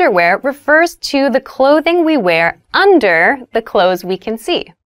 So underwear refers to the clothing we wear under the clothes we can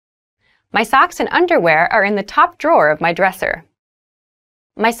see. My socks and underwear are in the top drawer of my dresser.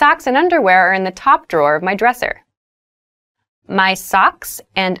 My socks and underwear are in the top drawer of my dresser. My socks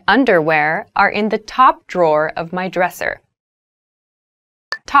and underwear are in the top drawer of my dresser.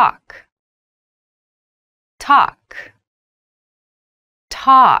 Talk. Talk.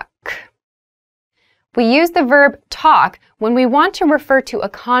 Talk. We use the verb talk when we want to refer to a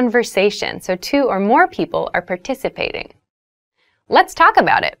conversation, so two or more people are participating. Let's talk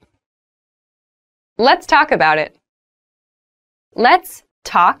about it. Let's talk about it. Let's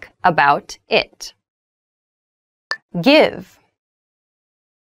talk about it. Give.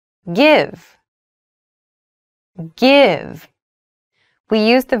 Give. Give. We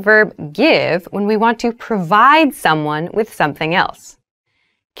use the verb give when we want to provide someone with something else.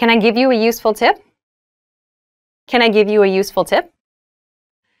 Can I give you a useful tip? Can I give you a useful tip?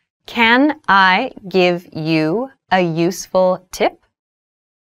 Can I give you a useful tip?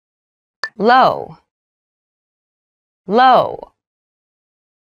 Low. Low.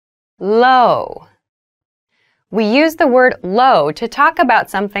 Low. We use the word low to talk about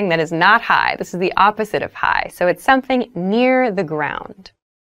something that is not high. This is the opposite of high, so it's something near the ground.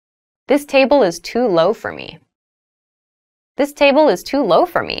 This table is too low for me. This table is too low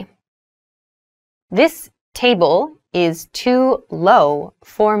for me. This table is too low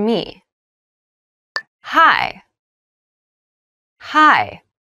for me. High. High.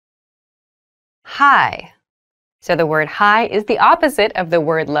 High. So the word high is the opposite of the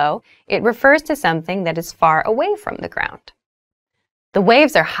word low. It refers to something that is far away from the ground. The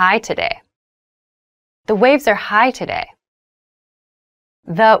waves are high today. The waves are high today.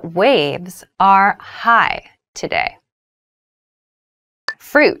 The waves are high today.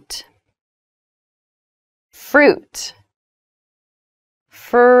 Fruit. Fruit.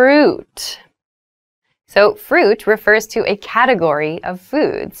 Fruit. So fruit refers to a category of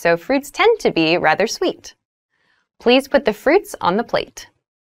foods. So fruits tend to be rather sweet. Please put the fruits on the plate.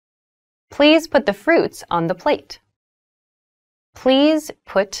 Please put the fruits on the plate. Please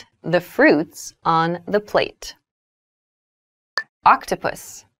put the fruits on the plate.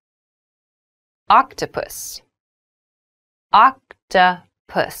 Octopus. Octopus.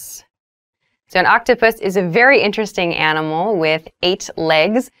 Octopus. So an octopus is a very interesting animal with 8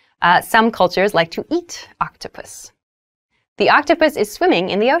 legs. Some cultures like to eat octopus. The octopus is swimming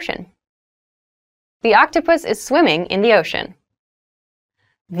in the ocean. The octopus is swimming in the ocean.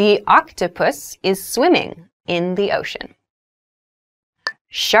 The octopus is swimming in the ocean.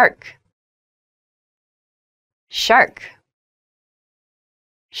 Shark. Shark.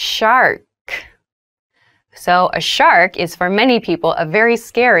 Shark. So a shark is for many people a very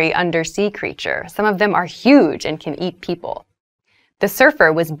scary undersea creature. Some of them are huge and can eat people. The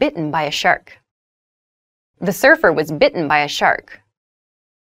surfer was bitten by a shark. The surfer was bitten by a shark.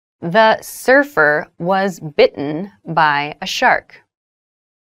 The surfer was bitten by a shark.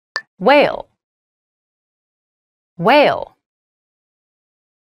 Whale. Whale.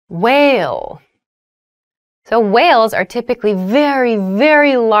 Whale. So whales are typically very,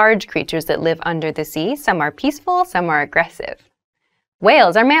 very large creatures that live under the sea. Some are peaceful, some are aggressive.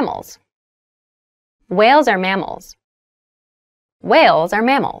 Whales are mammals. Whales are mammals. Whales are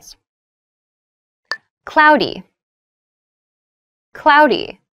mammals. Cloudy.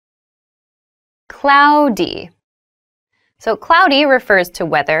 Cloudy. Cloudy. So cloudy refers to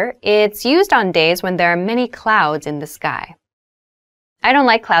weather. It's used on days when there are many clouds in the sky. I don't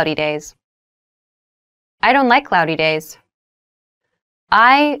like cloudy days. I don't like cloudy days.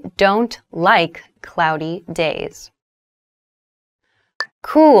 I don't like cloudy days.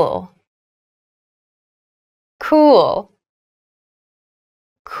 Cool. Cool.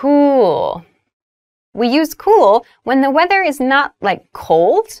 Cool. We use cool when the weather is not like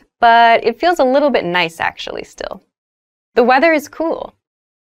cold, but it feels a little bit nice actually still. The weather is cool.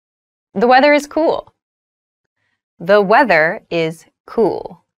 The weather is cool. The weather is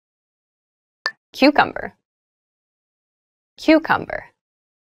cool. Cucumber. Cucumber.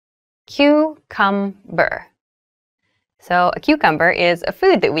 Cucumber. So a cucumber is a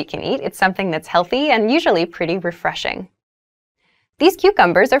food that we can eat. It's something that's healthy and usually pretty refreshing. These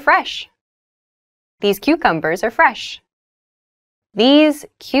cucumbers are fresh. These cucumbers are fresh. These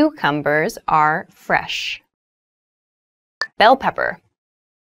cucumbers are fresh. Bell pepper.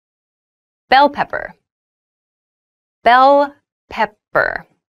 Bell pepper. Bell pepper.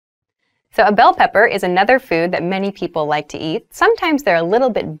 So a bell pepper is another food that many people like to eat. Sometimes they're a little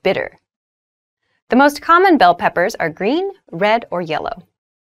bit bitter. The most common bell peppers are green, red, or yellow.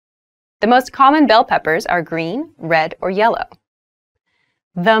 The most common bell peppers are green, red, or yellow.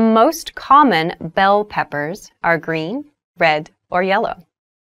 The most common bell peppers are green, red, or yellow.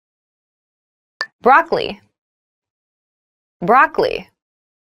 Broccoli. Broccoli.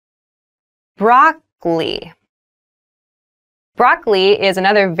 Broccoli. Broccoli is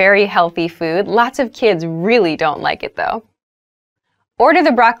another very healthy food. Lots of kids really don't like it though. Order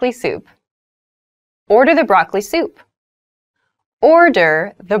the broccoli soup. Order the broccoli soup.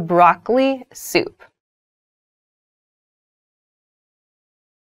 Order the broccoli soup.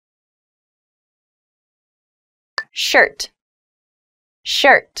 Shirt.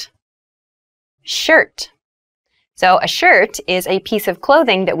 Shirt. Shirt. So a shirt is a piece of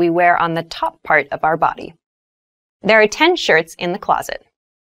clothing that we wear on the top part of our body. There are 10 shirts in the closet.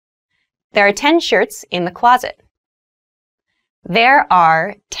 There are 10 shirts in the closet. There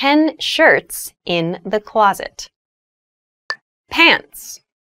are 10 shirts in the closet. Pants.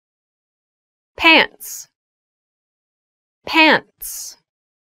 Pants. Pants.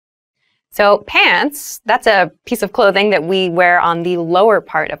 So pants, that's a piece of clothing that we wear on the lower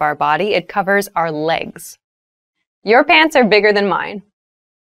part of our body. It covers our legs. Your pants are bigger than mine.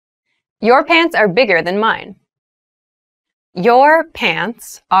 Your pants are bigger than mine. Your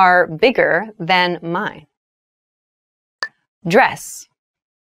pants are bigger than mine. Dress.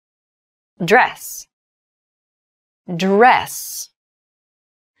 Dress. Dress.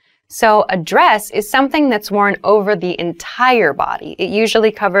 So a dress is something that's worn over the entire body. It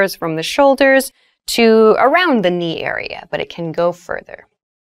usually covers from the shoulders to around the knee area, but it can go further.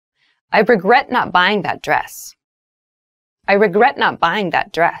 I regret not buying that dress. I regret not buying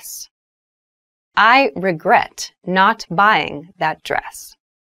that dress. I regret not buying that dress.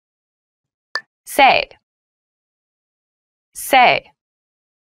 Say. Say.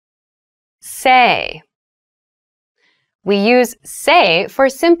 Say. We use say for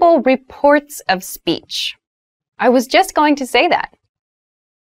simple reports of speech. I was just going to say that.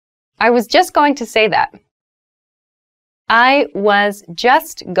 I was just going to say that. I was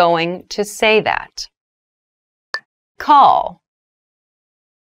just going to say that. Call.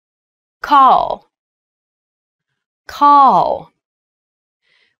 Call. Call.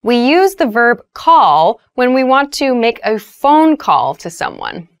 We use the verb call when we want to make a phone call to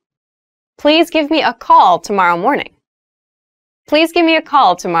someone. Please give me a call tomorrow morning. Please give me a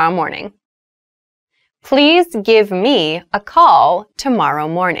call tomorrow morning. Please give me a call tomorrow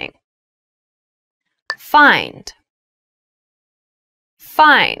morning. Find.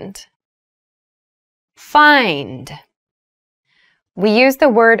 Find. Find. We use the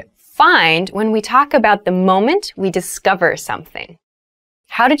word find when we talk about the moment we discover something.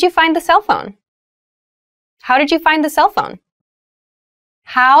 How did you find the cell phone? How did you find the cell phone?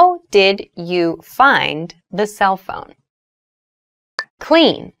 How did you find the cell phone?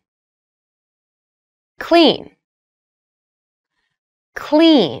 Clean. Clean.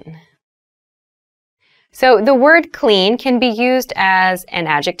 Clean. So the word clean can be used as an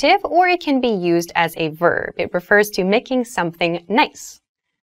adjective or it can be used as a verb. It refers to making something nice.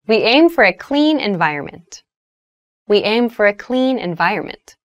 We aim for a clean environment. We aim for a clean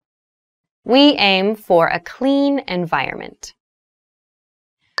environment. We aim for a clean environment.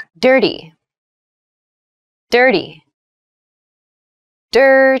 Dirty. Dirty.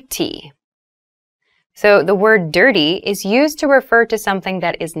 Dirty. So the word dirty is used to refer to something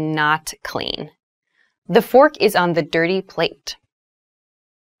that is not clean. The fork is on the dirty plate.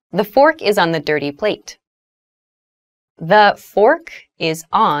 The fork is on the dirty plate. The fork is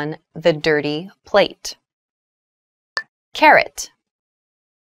on the dirty plate. Carrot.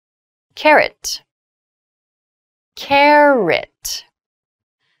 Carrot. Carrot.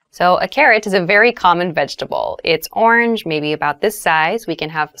 So a carrot is a very common vegetable. It's orange, maybe about this size. We can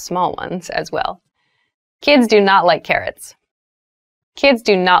have small ones as well. Kids do not like carrots. Kids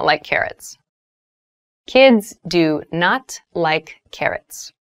do not like carrots. Kids do not like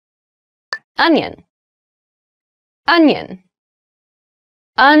carrots. Onion. Onion.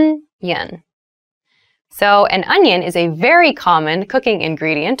 Onion. So an onion is a very common cooking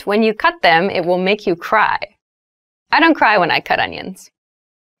ingredient. When you cut them, it will make you cry. I don't cry when I cut onions.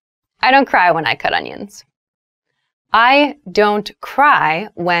 I don't cry when I cut onions. I don't cry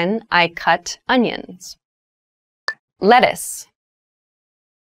when I cut onions. Lettuce.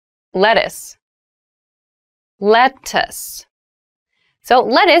 Lettuce. Lettuce. So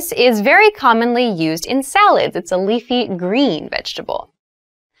lettuce is very commonly used in salads. It's a leafy green vegetable.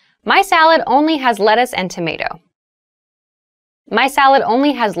 My salad only has lettuce and tomato. My salad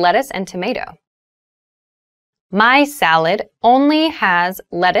only has lettuce and tomato. My salad only has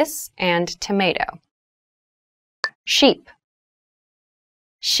lettuce and tomato. Sheep.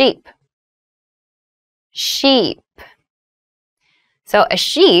 Sheep. Sheep. So a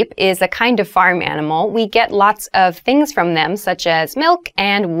sheep is a kind of farm animal. We get lots of things from them, such as milk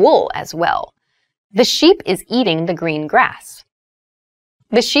and wool as well. The sheep is eating the green grass.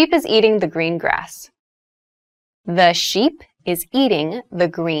 The sheep is eating the green grass. The sheep is eating the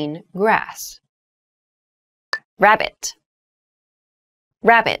green grass. Rabbit.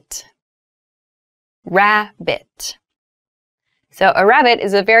 Rabbit. Rabbit. So a rabbit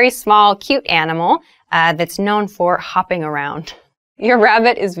is a very small, cute animal that's known for hopping around. Your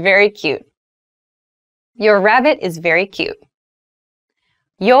rabbit is very cute. Your rabbit is very cute.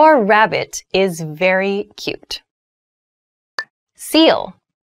 Your rabbit is very cute. Seal.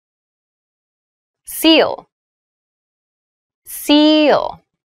 Seal. Seal.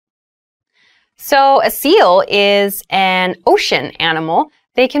 So a seal is an ocean animal.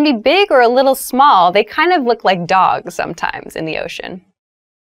 They can be big or a little small. They kind of look like dogs sometimes in the ocean.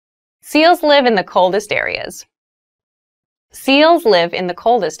 Seals live in the coldest areas. Seals live in the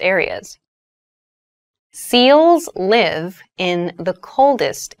coldest areas. Seals live in the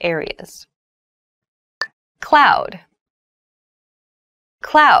coldest areas. Cloud.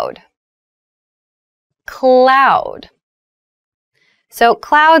 Cloud. Cloud. So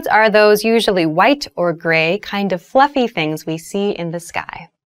clouds are those usually white or gray, kind of fluffy things we see in the sky.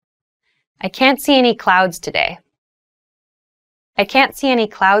 I can't see any clouds today. I can't see any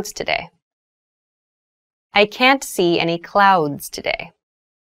clouds today. I can't see any clouds today.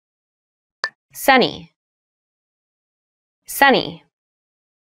 Sunny. Sunny.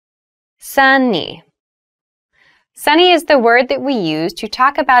 Sunny. Sunny is the word that we use to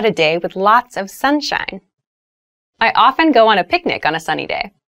talk about a day with lots of sunshine. I often go on a picnic on a sunny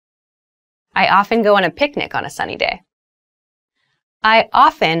day. I often go on a picnic on a sunny day. I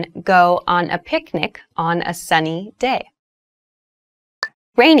often go on a picnic on a sunny day.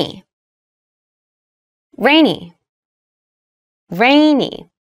 Rainy. Rainy. Rainy.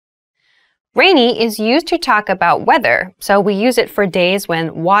 Rainy is used to talk about weather, so we use it for days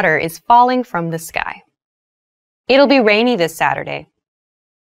when water is falling from the sky. It'll be rainy this Saturday.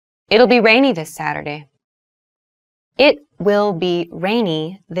 It'll be rainy this Saturday. It will be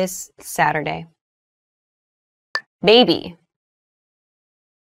rainy this Saturday. Baby.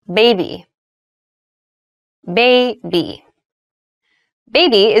 Baby. Baby.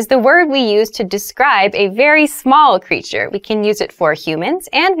 Baby is the word we use to describe a very small creature. We can use it for humans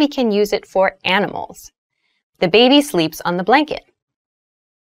and we can use it for animals. The baby sleeps on the blanket.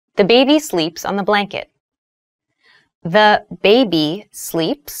 The baby sleeps on the blanket. The baby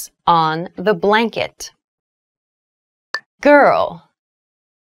sleeps on the blanket. Girl.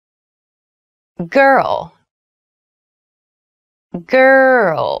 Girl.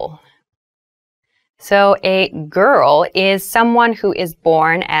 Girl. So a girl is someone who is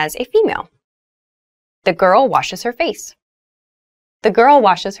born as a female. The girl washes her face. The girl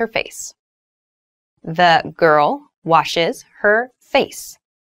washes her face. The girl washes her face.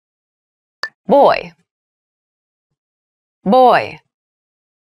 Boy. Boy.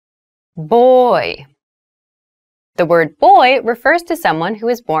 Boy. The word boy refers to someone who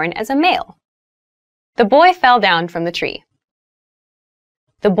is born as a male. The boy fell down from the tree.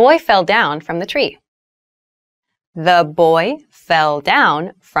 The boy fell down from the tree. The boy fell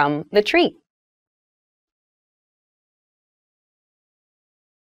down from the tree.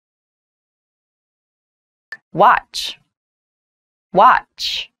 Watch.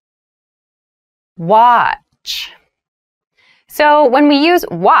 Watch. Watch. So when we use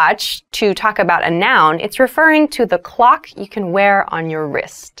watch to talk about a noun, it's referring to the clock you can wear on your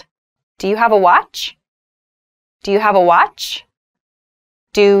wrist. Do you have a watch? Do you have a watch?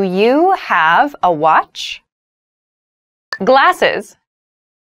 Do you have a watch? Glasses.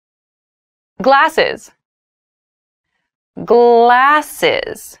 Glasses.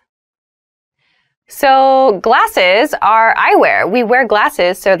 Glasses. So glasses are eyewear. We wear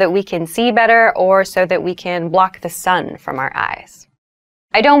glasses so that we can see better or so that we can block the sun from our eyes.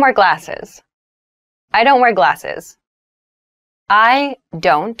 I don't wear glasses. I don't wear glasses. I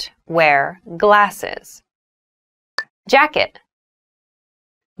don't wear glasses. Jacket.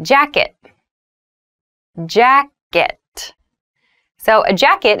 Jacket. Jacket. So a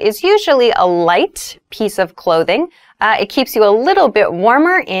jacket is usually a light piece of clothing. It keeps you a little bit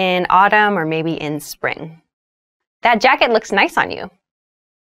warmer in autumn or maybe in spring. That jacket looks nice on you.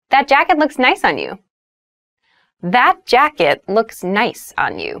 That jacket looks nice on you. That jacket looks nice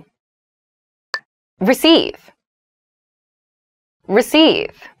on you. Receive.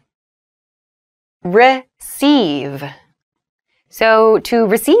 Receive. Receive. So to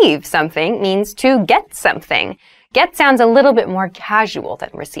receive something means to get something. Get sounds a little bit more casual than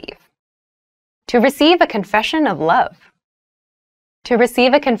receive. To receive a confession of love. To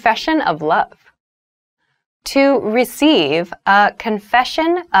receive a confession of love. To receive a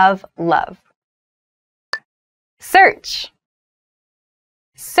confession of love. Search.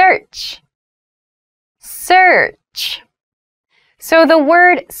 Search. Search. So the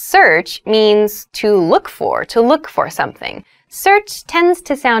word search means to look for something. Search tends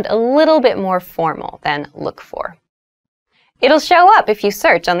to sound a little bit more formal than look for. It'll show up if you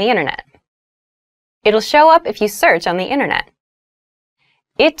search on the internet. It'll show up if you search on the internet.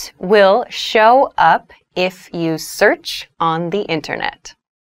 It will show up if you search on the internet.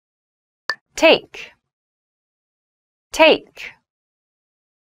 Take. Take.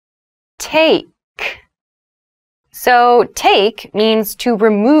 Take. So take means to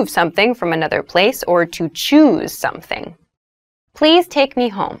remove something from another place or to choose something. Please take me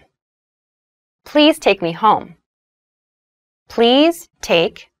home. Please take me home. Please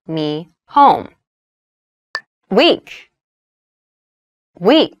take me home. Week.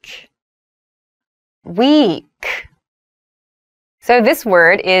 Week. Weak. So this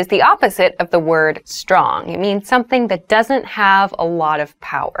word is the opposite of the word strong. It means something that doesn't have a lot of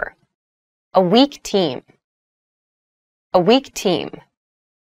power. A weak team. A weak team.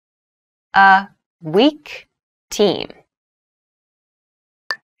 A weak team.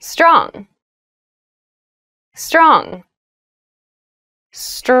 Strong. Strong.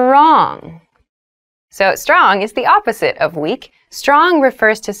 Strong. So strong is the opposite of weak. Strong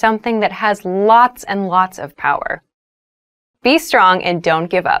refers to something that has lots and lots of power. Be strong and don't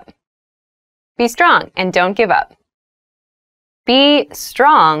give up. Be strong and don't give up. Be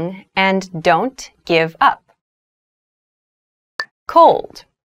strong and don't give up. Cold.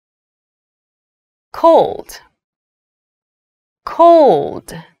 Cold.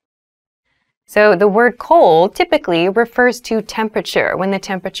 Cold. So the word cold typically refers to temperature. When the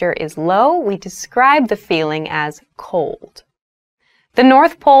temperature is low, we describe the feeling as cold. The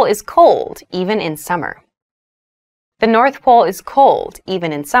North Pole is cold, even in summer. The North Pole is cold,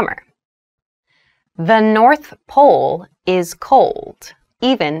 even in summer. The North Pole is cold,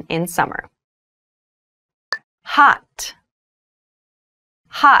 even in summer. Hot.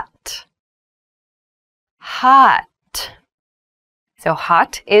 Hot. Hot. So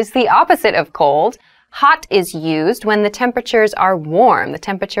hot is the opposite of cold. Hot is used when the temperatures are warm. The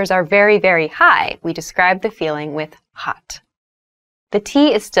temperatures are very, very high. We describe the feeling with hot. The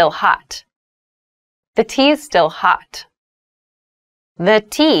tea is still hot. The tea is still hot. The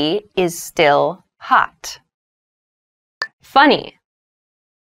tea is still hot. Funny.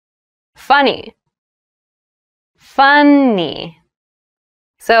 Funny. Funny.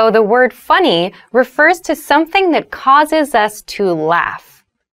 So the word funny refers to something that causes us to laugh.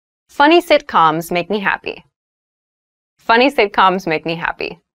 Funny sitcoms make me happy. Funny sitcoms make me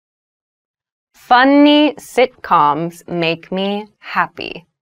happy. Funny sitcoms make me happy.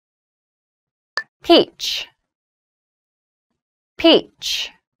 Peach.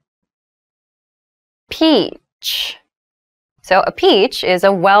 Peach. Peach. So a peach is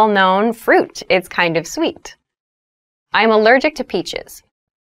a well-known fruit. It's kind of sweet. I'm allergic to peaches.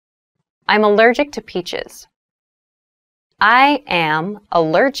 I'm allergic to peaches. I am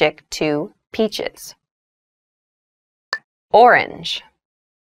allergic to peaches. Orange.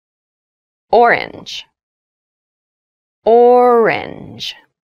 Orange. Orange.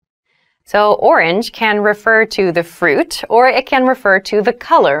 So orange can refer to the fruit or it can refer to the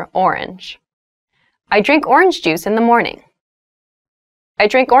color orange. I drink orange juice in the morning. I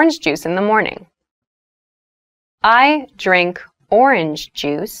drink orange juice in the morning. I drink orange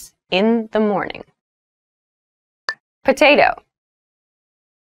juice in the morning. Potato.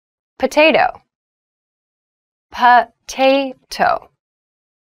 Potato. Potato.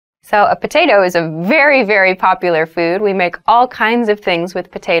 So a potato is a very, very popular food. We make all kinds of things with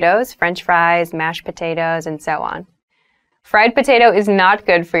potatoes, French fries, mashed potatoes, and so on. Fried potato is not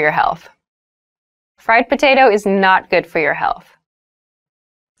good for your health. Fried potato is not good for your health.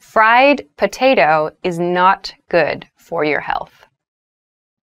 Fried potato is not good for your health.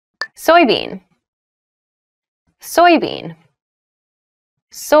 Soybean. Soybean.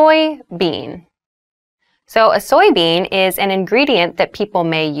 Soybean. So a soybean is an ingredient that people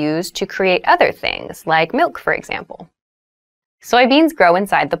may use to create other things, like milk, for example. Soybeans grow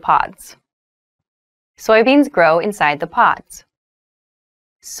inside the pods. Soybeans grow inside the pods.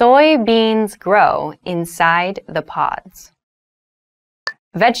 Soybeans grow inside the pods.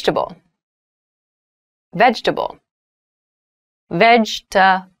 Vegetable. Vegetable.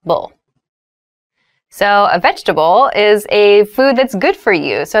 Vegetable. So a vegetable is a food that's good for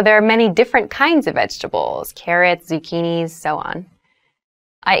you. So there are many different kinds of vegetables, carrots, zucchinis, so on.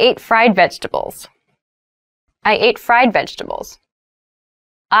 I ate fried vegetables. I ate fried vegetables.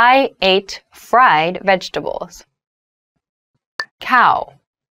 I ate fried vegetables. Cow.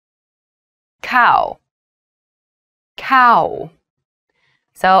 Cow. Cow.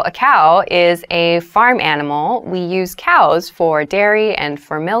 So a cow is a farm animal. We use cows for dairy and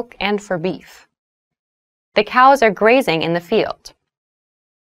for milk and for beef. The cows are grazing in the field.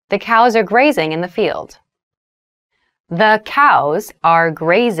 The cows are grazing in the field. The cows are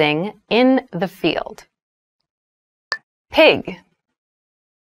grazing in the field. Pig.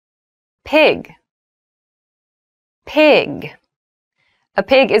 Pig. Pig. A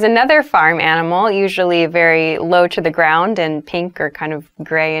pig is another farm animal, usually very low to the ground and pink or kind of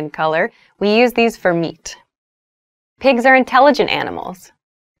gray in color. We use these for meat. Pigs are intelligent animals.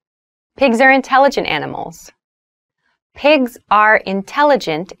 Pigs are intelligent animals. Pigs are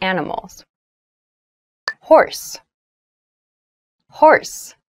intelligent animals. Horse.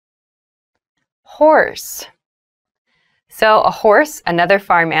 Horse. Horse. So a horse, another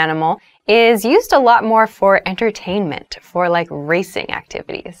farm animal, is used a lot more for entertainment, for like racing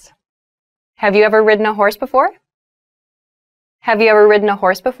activities. Have you ever ridden a horse before? Have you ever ridden a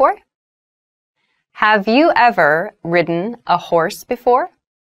horse before? Have you ever ridden a horse before?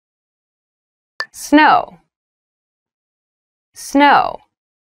 Snow. Snow.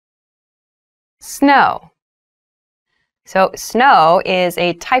 Snow. So snow is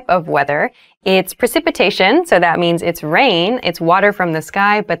a type of weather. It's precipitation, so that means it's rain, it's water from the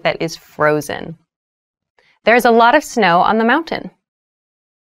sky, but that is frozen. There's a lot of snow on the mountain.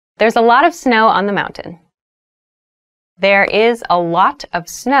 There's a lot of snow on the mountain. There is a lot of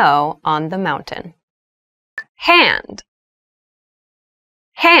snow on the mountain. Hand.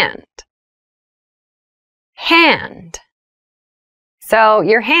 Hand. Hand. So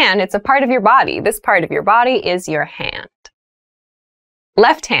your hand, it's a part of your body. This part of your body is your hand.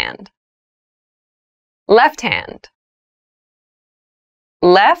 Left hand. Left hand.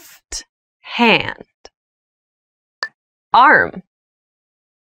 Left hand. Arm.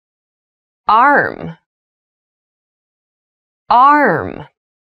 Arm. Arm.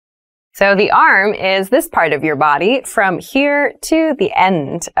 So the arm is this part of your body from here to the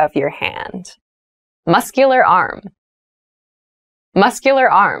end of your hand. Muscular arm. Muscular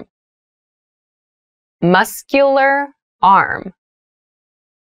arm. Muscular arm.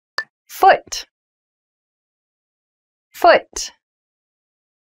 Foot. Foot.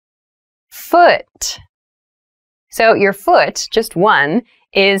 Foot. So your foot, just one,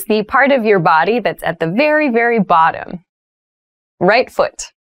 is the part of your body that's at the very, very bottom. Right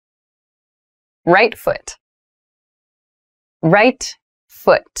foot. Right foot. Right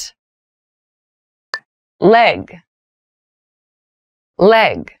foot. Leg.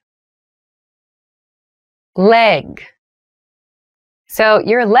 Leg. Leg. So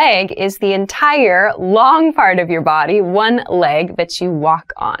your leg is the entire long part of your body, one leg that you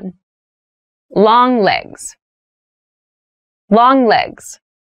walk on. Long legs. Long legs.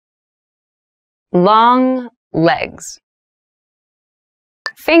 Long legs.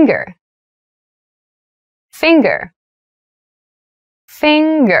 Finger. Finger.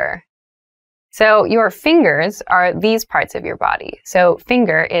 Finger. So your fingers are these parts of your body. So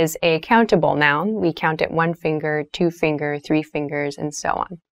finger is a countable noun. We count it 1 finger, 2 finger, 3 fingers, and so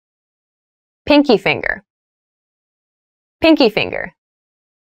on. Pinky finger. Pinky finger.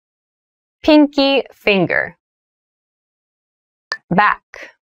 Pinky finger. Back.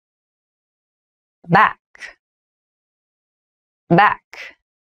 Back. Back.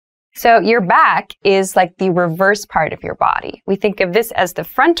 So your back is like the reverse part of your body. We think of this as the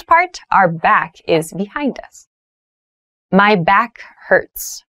front part. Our back is behind us. My back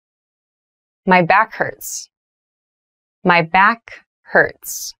hurts. My back hurts. My back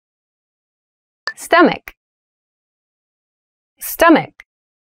hurts. Stomach. Stomach.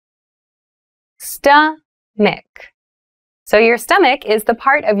 Stomach. So your stomach is the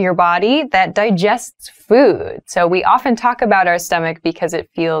part of your body that digests food. So we often talk about our stomach because it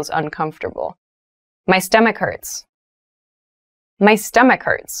feels uncomfortable. My stomach hurts. My stomach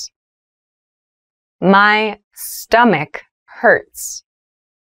hurts. My stomach hurts.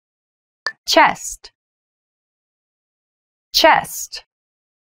 Chest. Chest.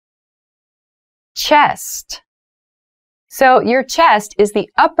 Chest. So your chest is the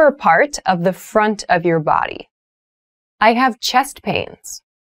upper part of the front of your body. I have chest pains.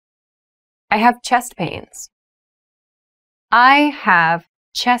 I have chest pains. I have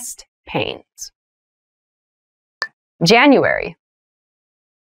chest pains. January.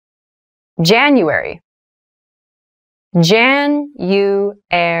 January. January.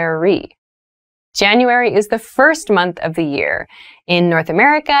 January is the first month of the year. In North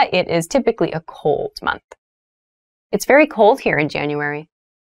America, it is typically a cold month. It's very cold here in January.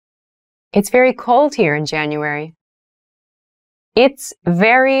 It's very cold here in January. It's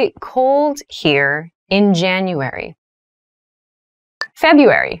very cold here in January.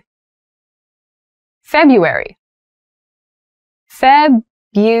 February. February. February.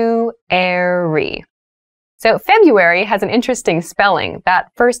 So February has an interesting spelling.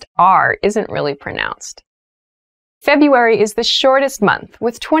 That first R isn't really pronounced. February is the shortest month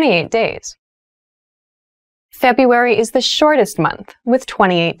with 28 days. February is the shortest month with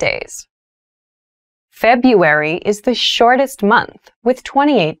 28 days. February is the shortest month with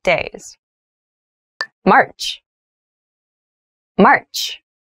 28 days. March. March.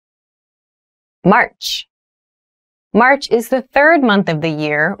 March. March is the third month of the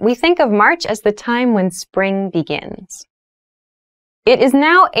year. We think of March as the time when spring begins. It is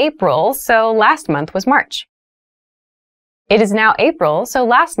now April, so last month was March. It is now April, so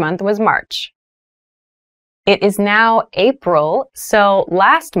last month was March. It is now April, so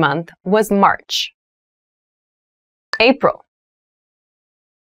last month was March. April.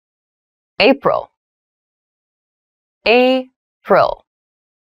 April. April.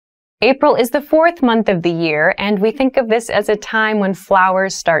 April is the fourth month of the year, and we think of this as a time when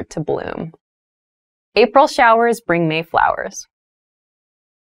flowers start to bloom. April showers bring May flowers.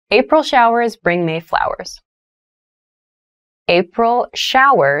 April showers bring May flowers. April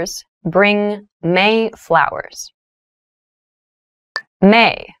showers bring May flowers.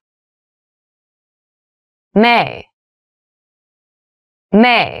 May. May.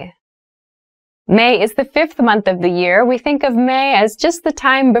 May. May is the fifth month of the year. We think of May as just the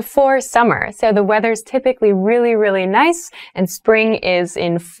time before summer. So the weather's typically really, really nice and spring is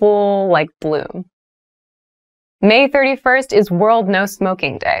in full, bloom. May 31st is World No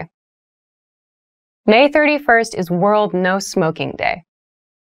Smoking Day. May 31st is World No Smoking Day.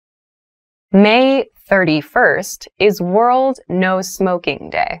 May 31st is World No Smoking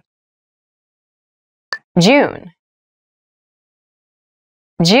Day. June.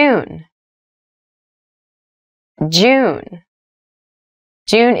 June. June.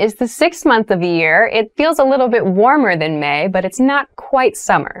 June is the sixth month of the year. It feels a little bit warmer than May, but it's not quite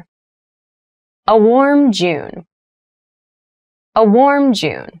summer. A warm June. A warm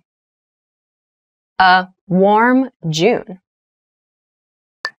June. A warm June.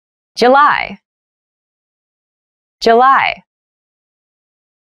 July. July.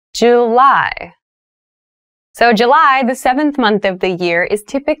 July. So July, the seventh month of the year, is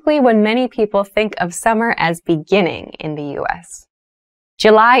typically when many people think of summer as beginning in the US.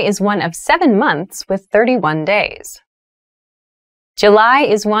 July is one of 7 months with 31 days. July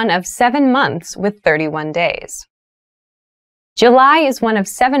is one of 7 months with 31 days. July is one of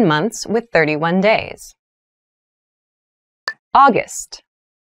 7 months with 31 days. August.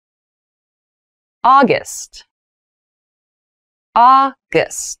 August.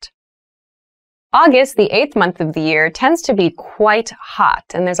 August. August, the 8th month of the year, tends to be quite hot,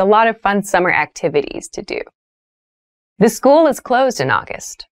 and there's a lot of fun summer activities to do. The school is closed in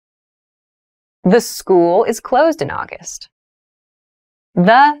August. The school is closed in August.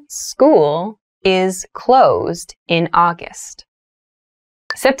 The school is closed in August.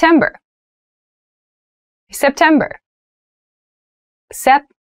 September. September.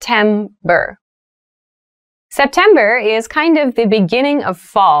 September. September is kind of the beginning of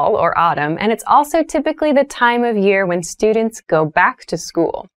fall or autumn, and it's also typically the time of year when students go back to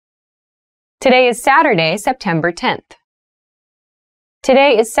school. Today is Saturday, September 10th.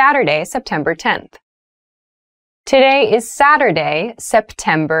 Today is Saturday, September 10th. Today is Saturday,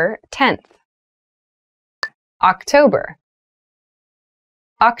 September 10th. October.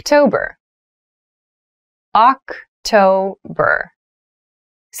 October. October.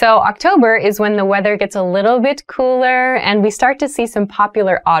 So October is when the weather gets a little bit cooler and we start to see some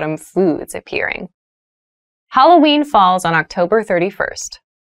popular autumn foods appearing. Halloween falls on October 31st.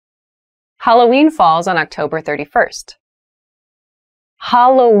 Halloween falls on October 31st.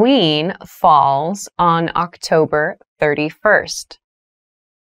 Halloween falls on October 31st.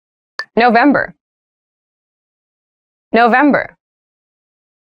 November. November.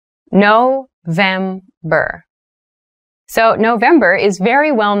 November. So November is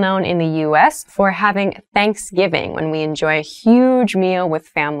very well known in the US for having Thanksgiving when we enjoy a huge meal with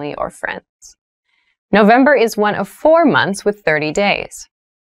family or friends. November is one of 4 months with 30 days.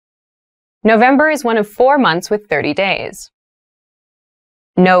 November is one of 4 months with 30 days.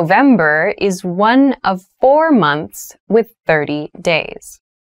 November is one of 4 months with 30 days.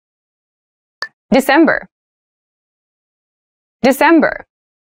 December. December.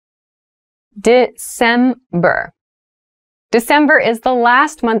 December. December is the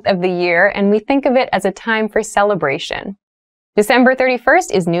last month of the year, and we think of it as a time for celebration. December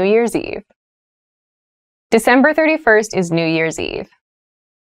 31st is New Year's Eve. December 31st is New Year's Eve.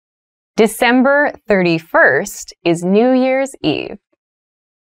 December 31st is New Year's Eve.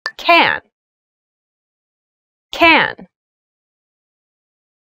 Can. Can.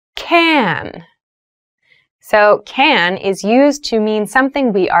 Can. So can is used to mean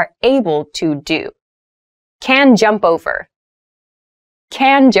something we are able to do. Can jump over.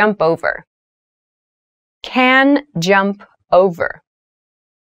 Can jump over. Can jump over.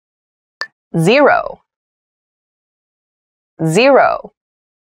 Zero. Zero.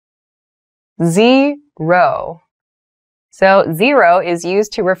 Zero. So 0 is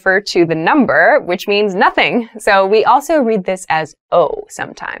used to refer to the number, which means nothing. So we also read this as O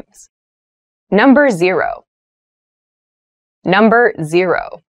sometimes. Number 0. Number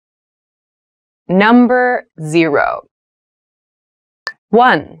 0. Number 0.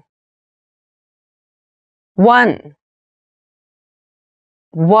 1. 1.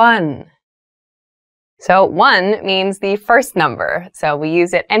 1. So 1 means the first number. So we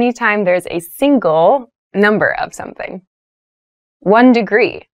use it anytime there's a single number of something. 1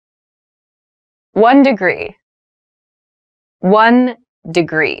 degree. 1 degree. 1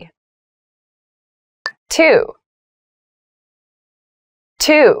 degree. 2.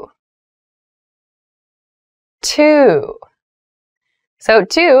 2. 2. So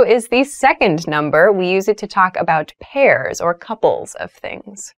 2 is the second number. We use it to talk about pairs or couples of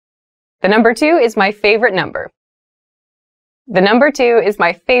things. The number 2 is my favorite number. The number 2 is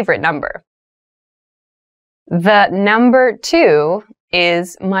my favorite number. The number 2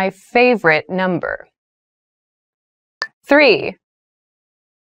 is my favorite number. 3.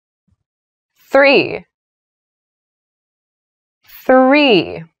 3.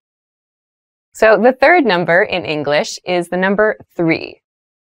 3. So the third number in English is the number 3.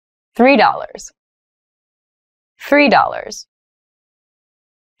 $3. $3.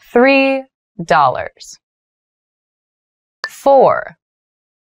 $3. 4.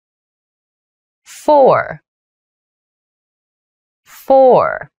 4.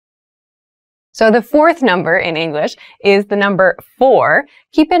 4. So the fourth number in English is the number 4.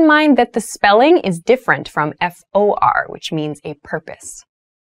 Keep in mind that the spelling is different from F-O-R, which means a purpose.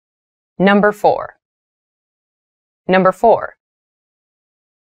 Number 4. Number 4.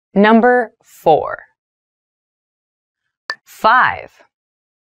 Number 4. 5.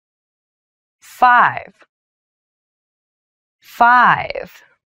 5. 5.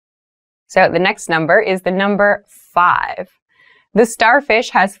 So the next number is the number 5. The starfish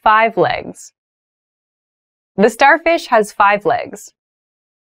has 5 legs. The starfish has 5 legs.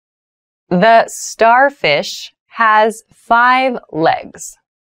 The starfish has 5 legs.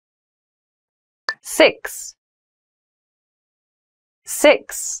 6.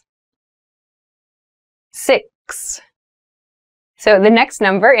 6. 6. So the next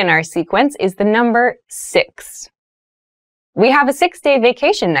number in our sequence is the number 6. We have a 6-day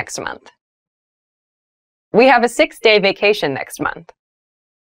vacation next month. We have a 6-day vacation next month.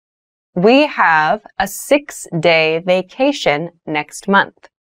 We have a 6-day vacation next month.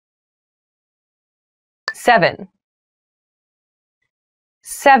 7.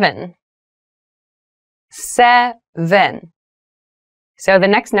 7. 7. So the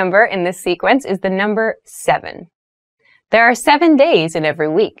next number in this sequence is the number 7. There are 7 days in every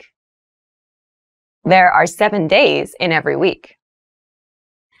week. There are 7 days in every week.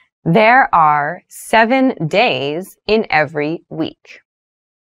 There are 7 days in every week.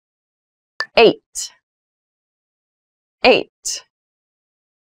 8. 8.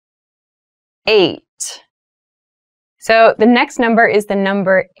 8. So the next number is the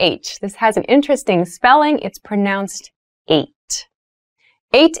number 8. This has an interesting spelling. It's pronounced 8.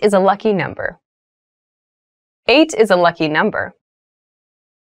 8 is a lucky number. 8 is a lucky number.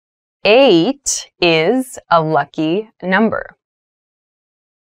 8 is a lucky number.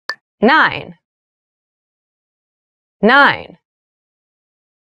 9. 9.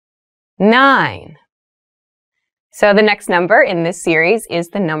 9. So the next number in this series is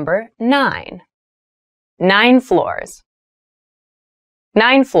the number 9. 9 floors.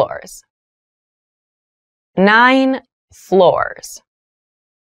 9 floors. 9 floors.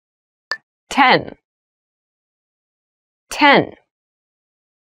 10. 10.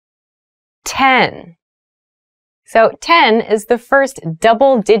 10. So 10 is the first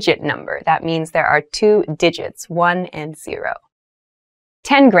double-digit number. That means there are 2 digits, 1 and 0.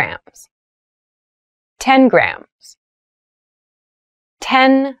 10 grams. 10 grams.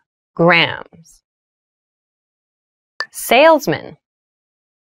 10 grams. Salesman.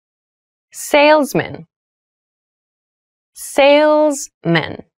 Salesman.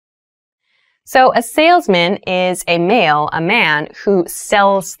 Salesman. So a salesman is a male, a man who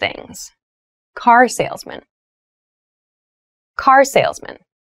sells things. Car salesman. Car salesman.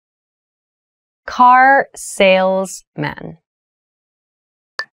 Car salesman.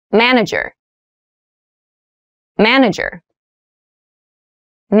 Manager. Manager.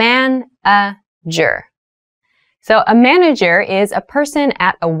 Manager. So a manager is a person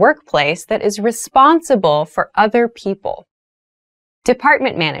at a workplace that is responsible for other people.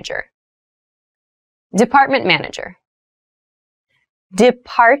 Department manager. Department manager.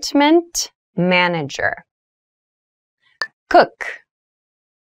 Department manager. Cook.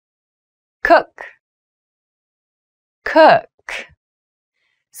 Cook. Cook.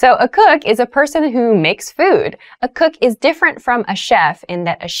 So a cook is a person who makes food. A cook is different from a chef in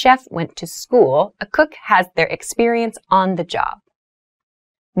that a chef went to school. A cook has their experience on the job.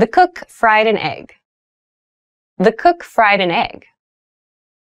 The cook fried an egg. The cook fried an egg.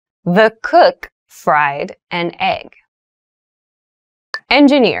 The cook fried an egg.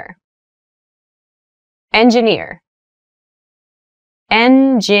 Engineer. Engineer.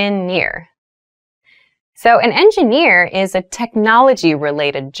 Engineer. So an engineer is a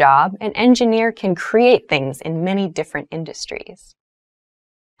technology-related job. An engineer can create things in many different industries.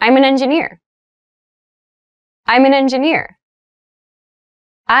 I'm an engineer. I'm an engineer.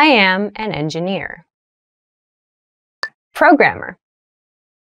 I am an engineer. Programmer.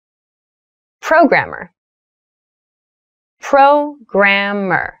 Programmer.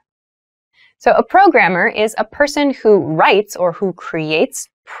 Programmer. So a programmer is a person who writes or who creates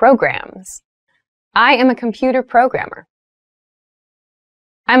programs. I am a computer programmer.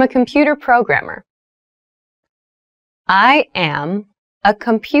 I'm a computer programmer. I am a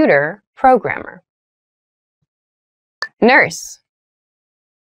computer programmer. Nurse.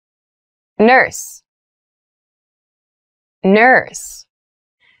 Nurse. Nurse.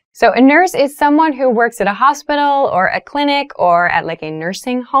 So a nurse is someone who works at a hospital or a clinic or at like a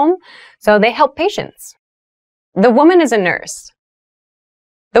nursing home. So they help patients. The woman is a nurse.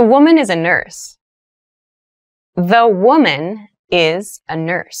 The woman is a nurse. The woman is a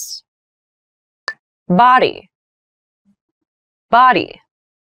nurse. Body. Body.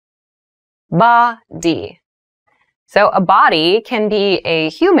 Body. So a body can be a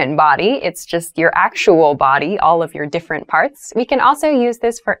human body. It's just your actual body, all of your different parts. We can also use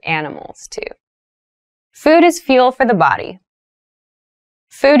this for animals too. Food is fuel for the body.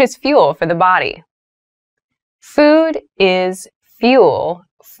 Food is fuel for the body. Food is fuel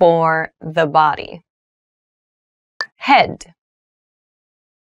for the body. Head.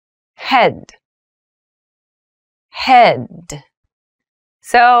 Head. Head.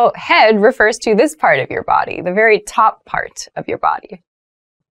 So head refers to this part of your body, the very top part of your body.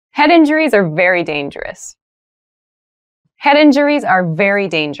 Head injuries are very dangerous. Head injuries are very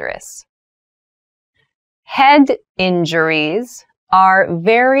dangerous. Head injuries are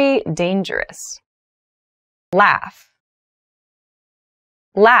very dangerous. Laugh.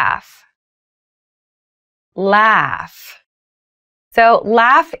 Laugh. Laugh. So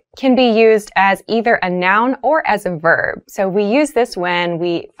laugh can be used as either a noun or as a verb. So we use this when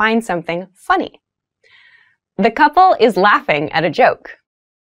we find something funny. The couple is laughing at a joke.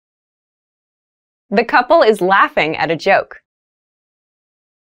 The couple is laughing at a joke.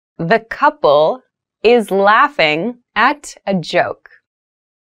 The couple is laughing at a joke.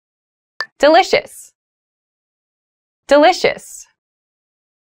 Delicious. Delicious.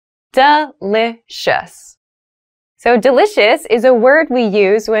 Delicious. So delicious is a word we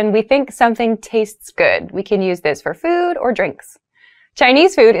use when we think something tastes good. We can use this for food or drinks.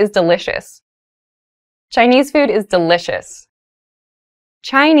 Chinese food is delicious. Chinese food is delicious.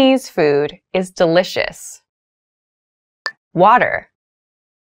 Chinese food is delicious. Water.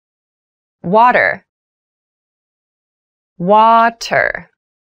 Water. Water.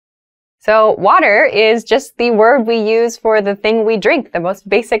 So water is just the word we use for the thing we drink, the most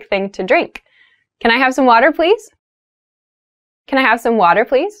basic thing to drink. Can I have some water, please? Can I have some water,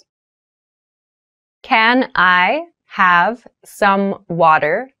 please? Can I have some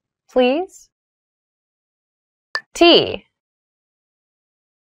water, please? Tea.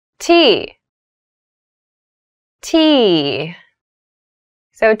 Tea. Tea.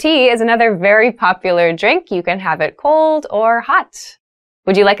 So tea is another very popular drink. You can have it cold or hot.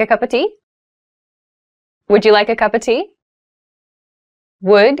 Would you like a cup of tea? Would you like a cup of tea?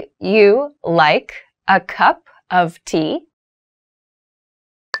 Would you like a cup of tea?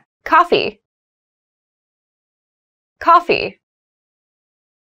 Coffee. Coffee.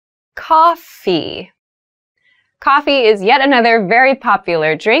 Coffee. Coffee is yet another very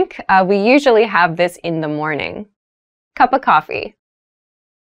popular drink. We usually have this in the morning. Cup of coffee.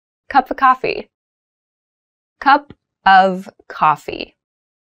 Cup of coffee. Cup of coffee.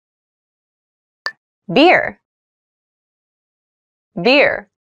 Beer. Beer.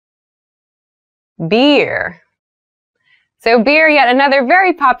 Beer. So beer, yet another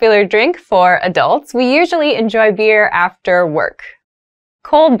very popular drink for adults. We usually enjoy beer after work.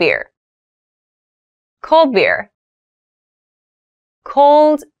 Cold beer. Cold beer.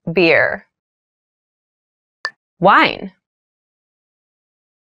 Cold beer. Wine.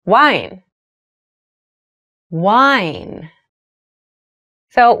 Wine. Wine.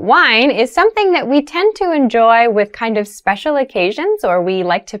 So wine is something that we tend to enjoy with kind of special occasions, or we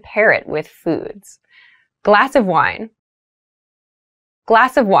like to pair it with foods. Glass of wine.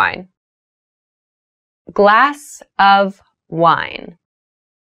 Glass of wine. Glass of wine.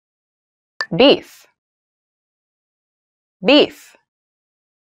 Beef. Beef.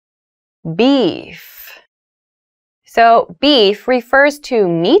 Beef. So beef refers to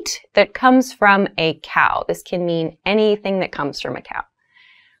meat that comes from a cow. This can mean anything that comes from a cow.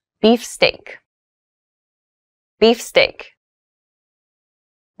 Beef steak. Beef steak.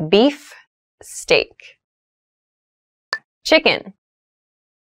 Beef steak. Chicken.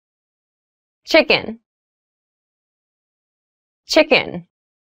 Chicken. Chicken.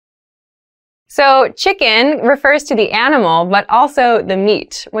 So chicken refers to the animal, but also the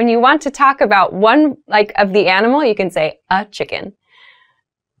meat. When you want to talk about one of the animal, you can say a chicken.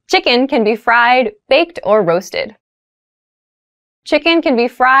 Chicken can be fried, baked, or roasted. Chicken can be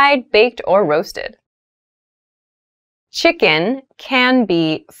fried, baked, or roasted. Chicken can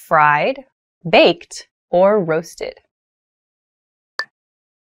be fried, baked, or roasted.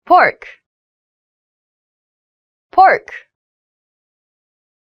 Pork. Pork.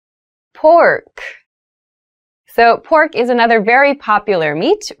 Pork. So pork is another very popular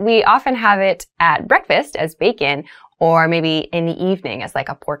meat. We often have it at breakfast as bacon, or maybe in the evening as like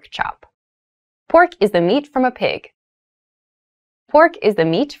a pork chop. Pork is the meat from a pig. Pork is the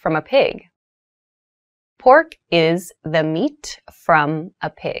meat from a pig. Pork is the meat from a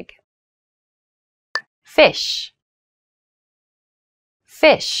pig. Fish.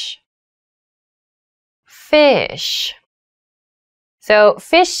 Fish. Fish. So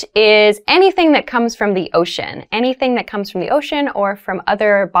fish is anything that comes from the ocean, anything that comes from the ocean or from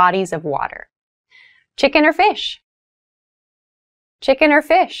other bodies of water. Chicken or fish? Chicken or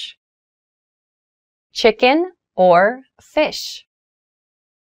fish? Chicken or fish?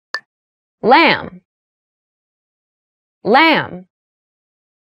 Lamb. Lamb.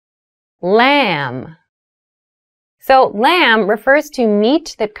 Lamb. So lamb refers to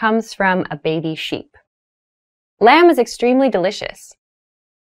meat that comes from a baby sheep. Lamb is extremely delicious.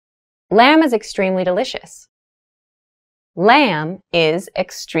 Lamb is extremely delicious. Lamb is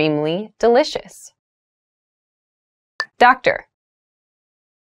extremely delicious. Doctor.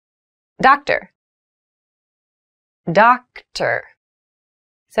 Doctor. Doctor.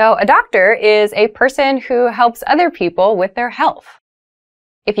 So a doctor is a person who helps other people with their health.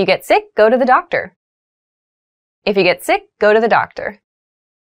 If you get sick, go to the doctor. If you get sick, go to the doctor.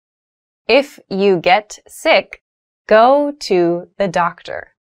 If you get sick, go to the doctor.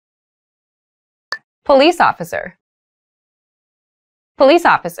 Police officer. Police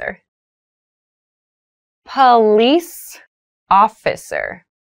officer. Police officer.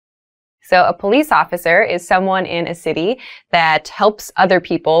 So a police officer is someone in a city that helps other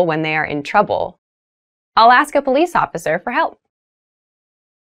people when they are in trouble. I'll ask a police officer for help.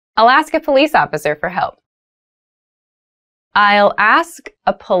 I'll ask a police officer for help. I'll ask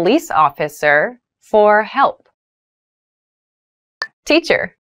a police officer for help.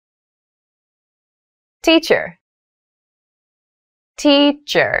 Teacher. Teacher.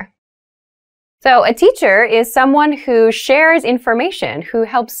 Teacher. So a teacher is someone who shares information, who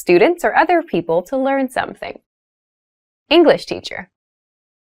helps students or other people to learn something. English teacher.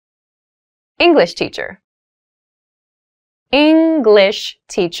 English teacher. English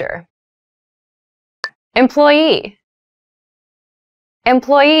teacher. Employee.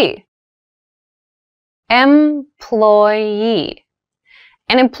 Employee. Employee.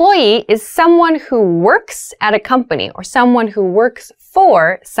 An employee is someone who works at a company or someone who works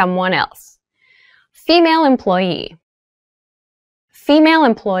for someone else. Female employee. Female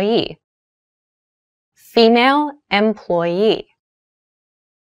employee. Female employee.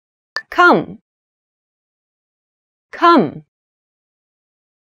 Come. Come.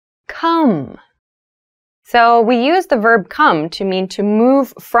 Come. So we use the verb come to mean to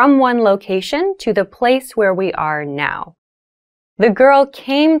move from one location to the place where we are now. The girl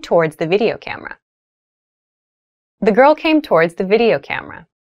came towards the video camera. The girl came towards the video camera.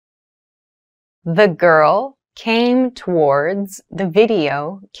 The girl came towards the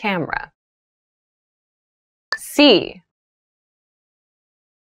video camera. See.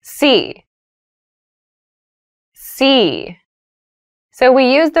 See. See. So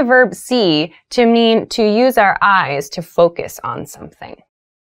we use the verb see to mean to use our eyes to focus on something.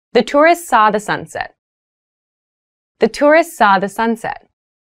 The tourists saw the sunset. The tourists saw the sunset.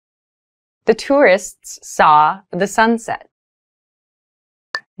 The tourists saw the sunset.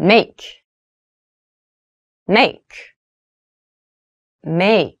 Make. Make.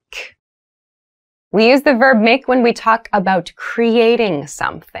 Make. We use the verb make when we talk about creating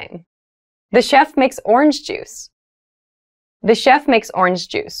something. The chef makes orange juice. The chef makes orange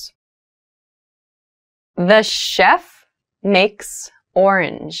juice. The chef makes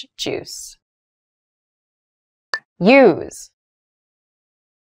orange juice. Use.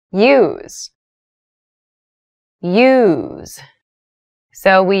 Use. Use.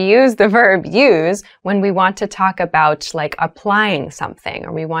 So we use the verb use when we want to talk about like applying something,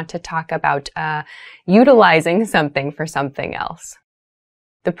 or we want to talk about utilizing something for something else.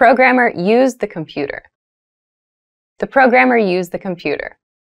 The programmer used the computer. The programmer used the computer.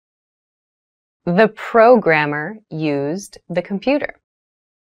 The programmer used the computer.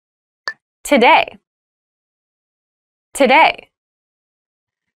 Today. Today.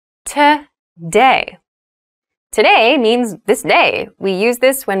 Today. Today means this day. We use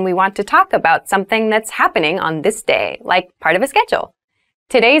this when we want to talk about something that's happening on this day, like part of a schedule.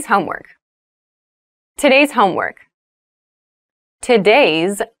 Today's homework. Today's homework.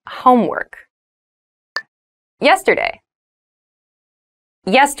 Today's homework. Yesterday.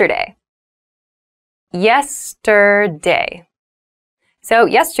 Yesterday. Yesterday. So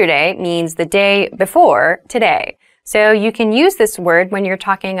yesterday means the day before today. So you can use this word when you're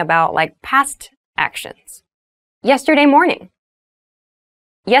talking about like past actions. Yesterday morning.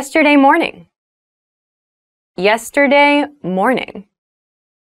 Yesterday morning. Yesterday morning.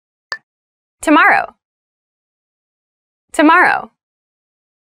 Tomorrow. Tomorrow.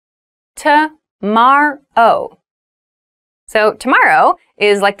 Tomorrow. So tomorrow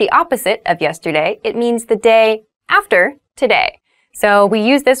is like the opposite of yesterday. It means the day after today. So we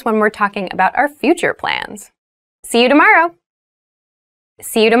use this when we're talking about our future plans. See you tomorrow.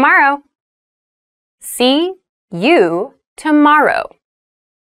 See you tomorrow. See you tomorrow.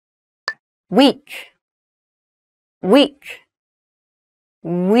 Week. Week.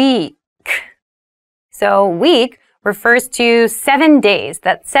 Week. So week refers to 7 days,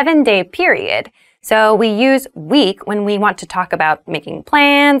 that 7-day period. So we use week when we want to talk about making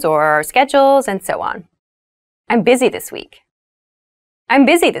plans or schedules and so on. I'm busy this week. I'm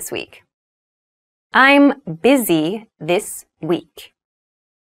busy this week. I'm busy this week.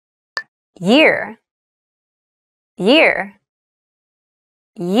 Year. Year.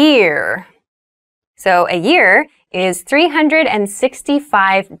 Year. So a year is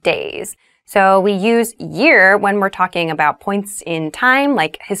 365 days. So we use year when we're talking about points in time,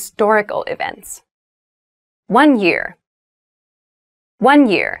 like historical events. 1 year. 1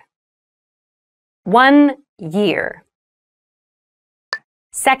 year. 1 year.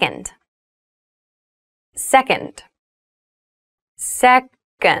 Second. Second.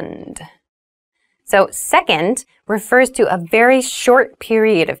 Second. So second refers to a very short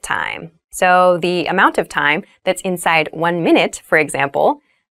period of time. So the amount of time that's inside 1 minute, for example,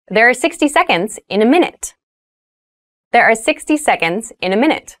 there are 60 seconds in a minute. There are 60 seconds in a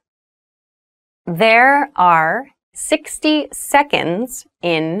minute. There are 60 seconds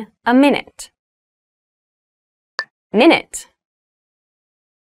in a minute. Minute.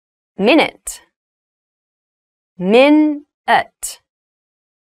 Minute. Minute.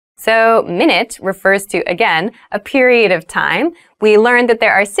 So minute refers to, again, a period of time. We learned that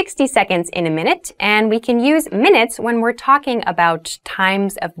there are 60 seconds in a minute, and we can use minutes when we're talking about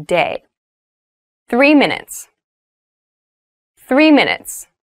times of day. 3 minutes. 3 minutes.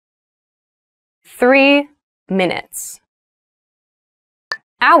 3 minutes.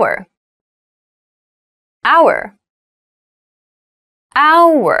 Hour. Hour.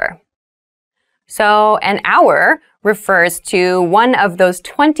 Hour. So an hour refers to one of those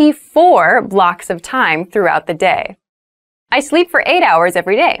 24 blocks of time throughout the day. I sleep for 8 hours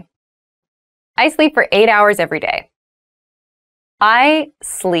every day. I sleep for 8 hours every day. I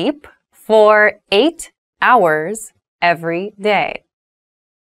sleep for 8 hours every day.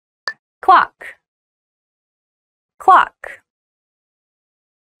 Clock. Clock.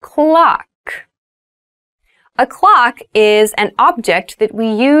 Clock. A clock is an object that we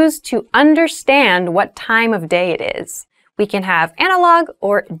use to understand what time of day it is. We can have analog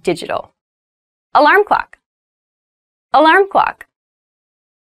or digital. Alarm clock. Alarm clock.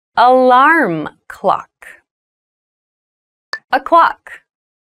 Alarm clock. A clock.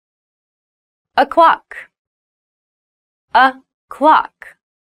 A clock. A clock.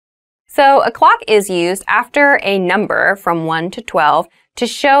 So a clock is used after a number from 1 to 12 to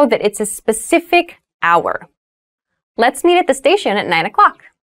show that it's a specific hour. Let's meet at the station at 9 o'clock.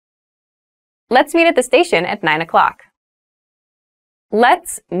 Let's meet at the station at 9 o'clock.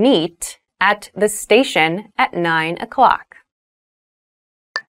 Let's meet at the station at 9 o'clock.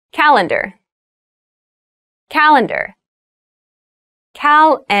 Calendar. Calendar.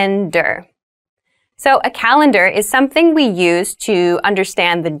 Calendar. So a calendar is something we use to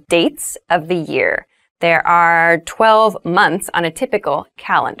understand the dates of the year. There are 12 months on a typical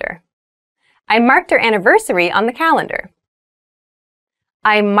calendar. I marked our anniversary on the calendar.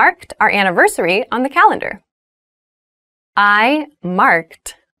 I marked our anniversary on the calendar. I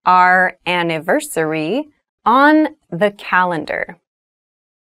marked our anniversary on the calendar.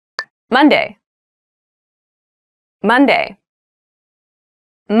 Monday. Monday.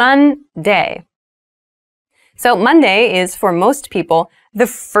 Monday. So Monday is, for most people, the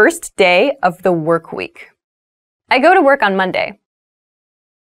first day of the work week. I go to work on Monday.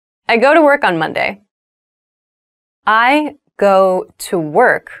 I go to work on Monday. I go to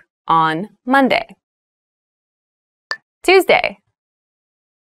work on Monday. Tuesday.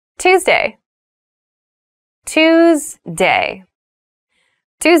 Tuesday. Tuesday.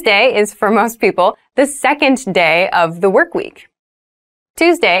 Tuesday is, for most people, the second day of the work week.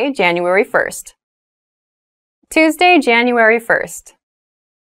 Tuesday, January 1st. Tuesday, January 1st.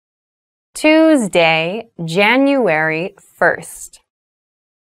 Tuesday, January 1st.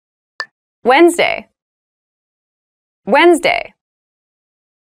 Wednesday. Wednesday.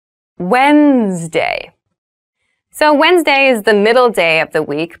 Wednesday. So Wednesday is the middle day of the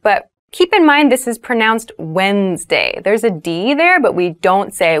week, but keep in mind this is pronounced Wednesday. There's a D there, but we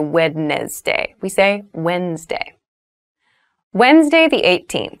don't say Wednesday. We say Wednesday. Wednesday the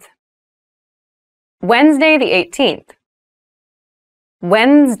 18th. Wednesday the 18th.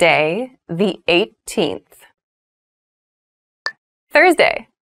 Wednesday the 18th. Thursday.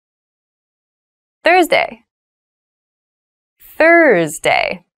 Thursday.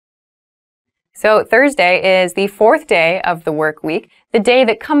 Thursday. So Thursday is the fourth day of the work week, the day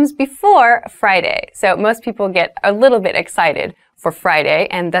that comes before Friday. So most people get a little bit excited for Friday,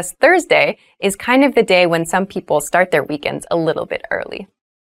 and thus Thursday is kind of the day when some people start their weekends a little bit early.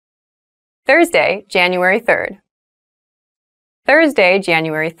 Thursday, January 3rd. Thursday,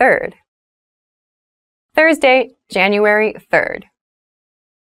 January 3rd. Thursday, January 3rd.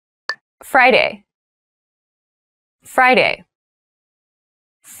 Friday. Friday.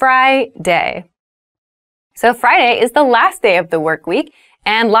 Friday. So Friday is the last day of the work week,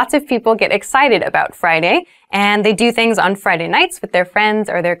 and lots of people get excited about Friday, and they do things on Friday nights with their friends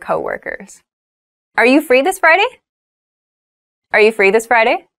or their coworkers. Are you free this Friday? Are you free this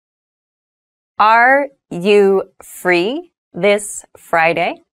Friday? Are you free this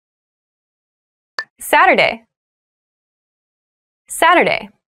Friday? Saturday. Saturday.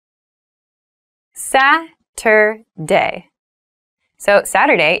 Saturday. So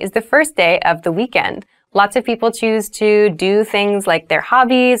Saturday is the first day of the weekend. Lots of people choose to do things like their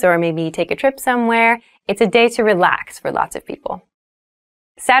hobbies or maybe take a trip somewhere. It's a day to relax for lots of people.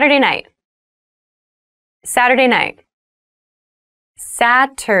 Saturday night. Saturday night.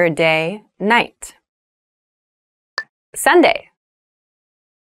 Saturday night. Sunday.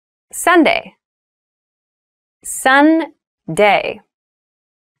 Sunday. Sunday.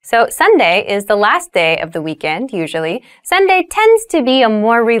 So Sunday is the last day of the weekend, usually. Sunday tends to be a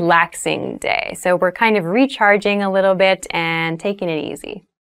more relaxing day, so we're kind of recharging a little bit and taking it easy.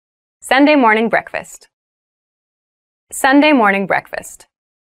 Sunday morning breakfast. Sunday morning breakfast.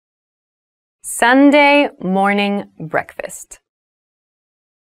 Sunday morning breakfast.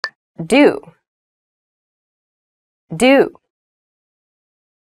 Do. Do.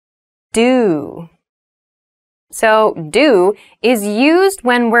 Do. So, do is used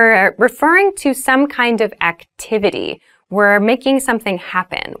when we're referring to some kind of activity. We're making something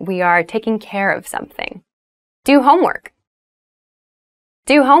happen. We are taking care of something. Do homework.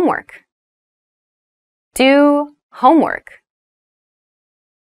 Do homework. Do homework.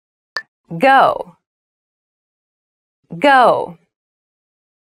 Go. Go.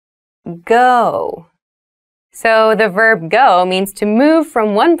 Go. So the verb go means to move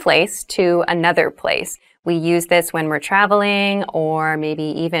from one place to another place. We use this when we're traveling or maybe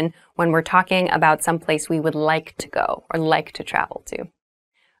even when we're talking about some place we would like to go or like to travel to.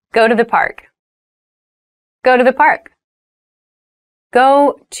 Go to the park. Go to the park.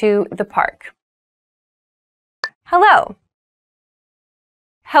 Go to the park. Hello.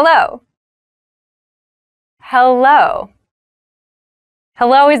 Hello. Hello.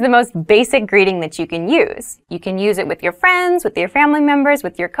 Hello is the most basic greeting that you can use. You can use it with your friends, with your family members,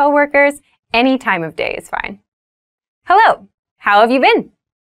 with your coworkers. Any time of day is fine. Hello. How have you been?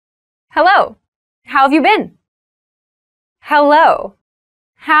 Hello. How have you been? Hello.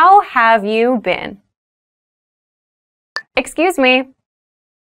 How have you been? Excuse me.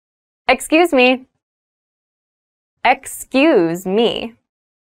 Excuse me. Excuse me.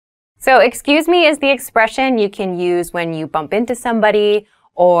 So excuse me is the expression you can use when you bump into somebody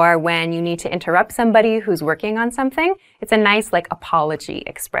or when you need to interrupt somebody who's working on something. It's a nice apology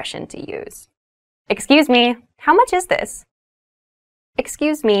expression to use. Excuse me, how much is this?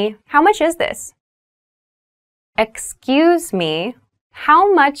 Excuse me, how much is this? Excuse me,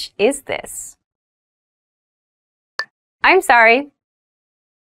 how much is this? I'm sorry.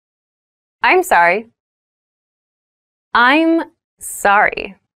 I'm sorry. I'm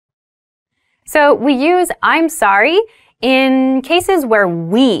sorry. So we use I'm sorry in cases where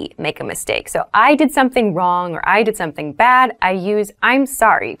we make a mistake. So I did something wrong or I did something bad. I use I'm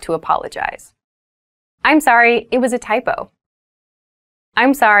sorry to apologize. I'm sorry, it was a typo.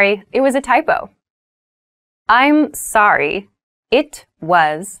 I'm sorry, it was a typo. I'm sorry, it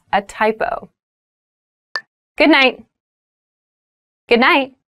was a typo. Good night. Good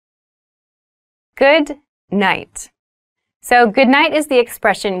night. Good night. So good night is the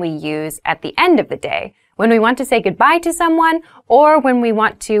expression we use at the end of the day when we want to say goodbye to someone or when we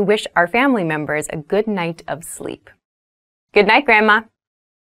want to wish our family members a good night of sleep. Good night, Grandma.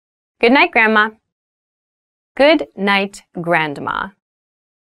 Good night, Grandma. Good night, Grandma.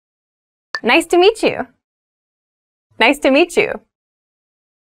 Nice to meet you. Nice to meet you.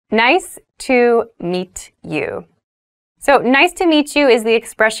 Nice to meet you. So nice to meet you is the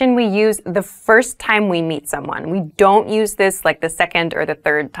expression we use the first time we meet someone. We don't use this the second or the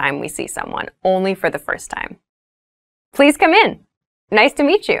third time we see someone, only for the first time. Please come in. Nice to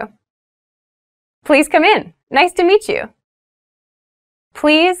meet you. Please come in. Nice to meet you.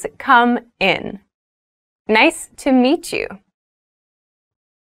 Please come in. Nice to meet you.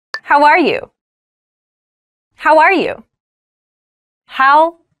 How are you? How are you?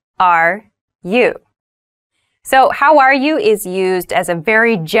 How are you? So, how are you is used as a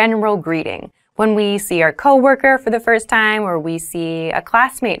very general greeting. When we see our coworker for the first time or we see a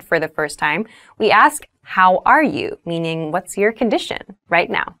classmate for the first time, we ask, how are you? Meaning, what's your condition right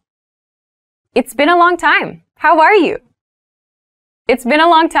now? It's been a long time. How are you? It's been a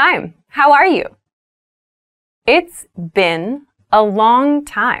long time. How are you? It's been a long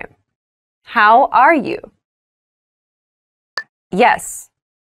time. How are you? Yes.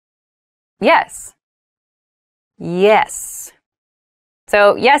 Yes. Yes.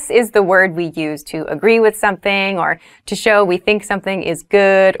 So yes is the word we use to agree with something or to show we think something is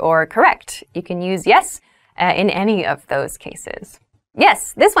good or correct. You can use yes in any of those cases.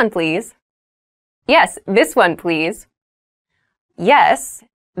 Yes, this one please. Yes, this one please. Yes,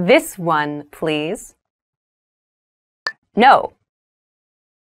 this one please. No.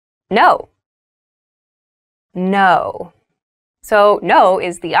 No. No. So no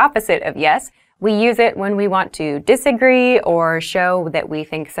is the opposite of yes. We use it when we want to disagree or show that we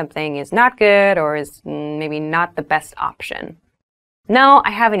think something is not good or is maybe not the best option. No, I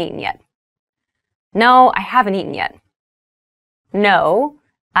haven't eaten yet. No, I haven't eaten yet. No,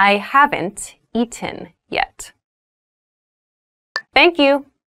 I haven't eaten yet. Thank you.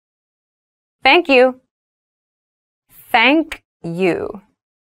 Thank you. Thank you.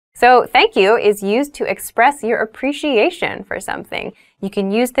 So thank you is used to express your appreciation for something. You can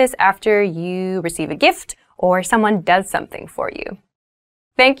use this after you receive a gift or someone does something for you.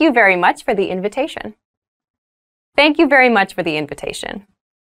 Thank you very much for the invitation. Thank you very much for the invitation.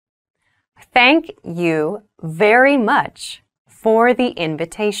 Thank you very much for the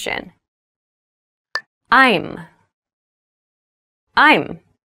invitation. I'm.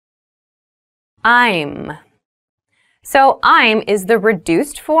 So I'm is the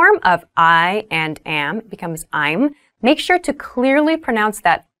reduced form of I and am. It becomes I'm. Make sure to clearly pronounce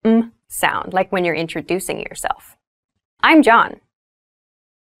that sound, like when you're introducing yourself. I'm John.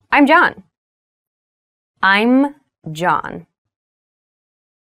 I'm John. I'm John.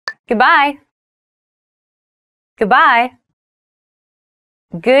 Goodbye. Goodbye.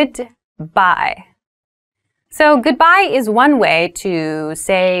 Goodbye. So goodbye is one way to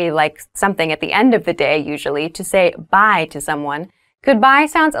say like something at the end of the day, usually, to say bye to someone. Goodbye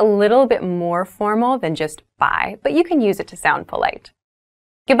sounds a little bit more formal than just bye, but you can use it to sound polite.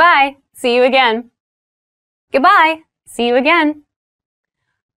 Goodbye. See you again. Goodbye. See you again.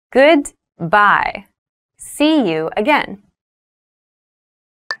 Goodbye. See you again.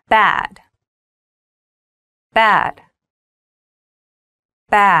 Bad. Bad.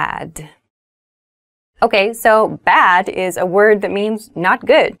 Bad. Okay, so bad is a word that means not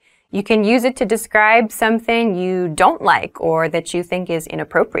good. You can use it to describe something you don't like or that you think is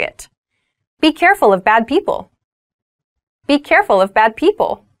inappropriate. Be careful of bad people. Be careful of bad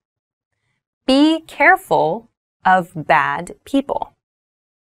people. Be careful of bad people.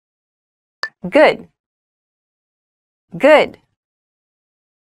 Good. Good.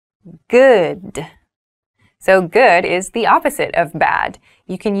 Good. So good is the opposite of bad.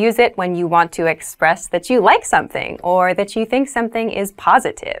 You can use it when you want to express that you like something or that you think something is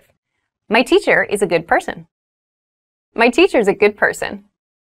positive. My teacher is a good person. My teacher's a good person.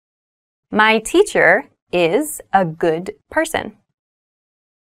 My teacher is a good person.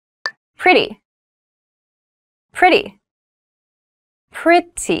 Pretty. Pretty.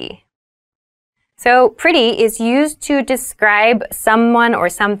 Pretty. So pretty is used to describe someone or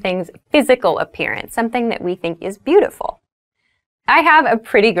something's physical appearance, something that we think is beautiful. I have a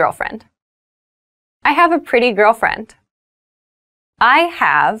pretty girlfriend. I have a pretty girlfriend. I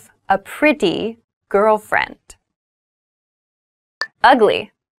have a pretty girlfriend.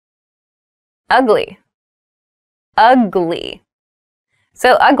 Ugly. Ugly. Ugly.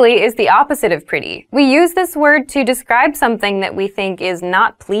 So ugly is the opposite of pretty. We use this word to describe something that we think is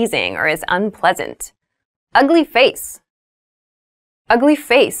not pleasing or is unpleasant. Ugly face. Ugly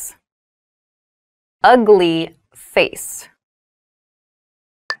face. Ugly face.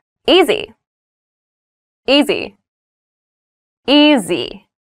 Easy. Easy. Easy.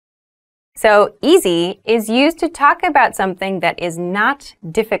 So easy is used to talk about something that is not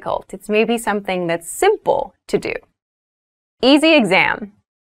difficult. It's maybe something that's simple to do. Easy exam.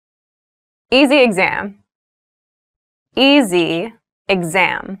 Easy exam. Easy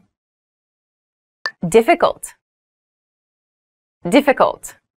exam. Difficult.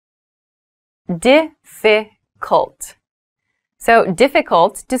 Difficult. Difficult. So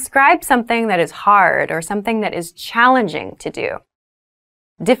difficult describes something that is hard or something that is challenging to do.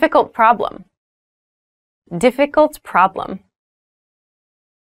 Difficult problem. Difficult problem.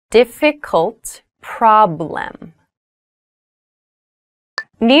 Difficult problem.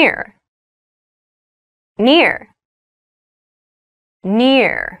 Near. Near.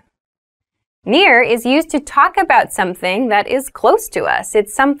 Near. Near is used to talk about something that is close to us.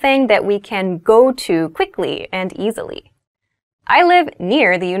 It's something that we can go to quickly and easily. I live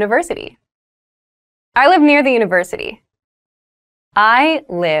near the university. I live near the university. I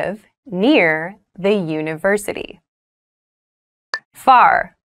live near the university.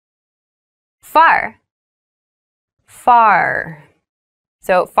 Far. Far. Far.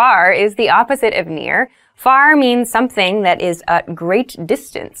 So far is the opposite of near. Far means something that is at great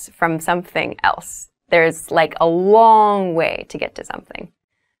distance from something else. There's like a long way to get to something.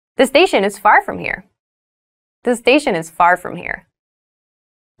 The station is far from here. The station is far from here.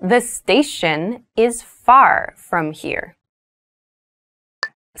 The station is far from here.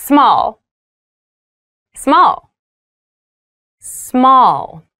 Small. Small.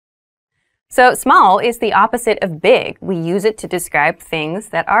 Small. So small is the opposite of big. We use it to describe things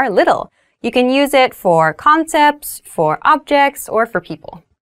that are little. You can use it for concepts, for objects, or for people.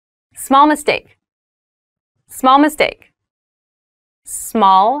 Small mistake. Small mistake.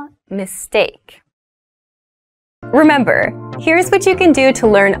 Small mistake. Remember, here's what you can do to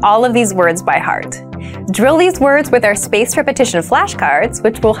learn all of these words by heart. Drill these words with our spaced repetition flashcards,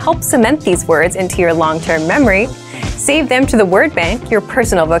 which will help cement these words into your long-term memory. Save them to the Word Bank, your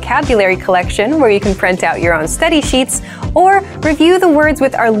personal vocabulary collection, where you can print out your own study sheets, or review the words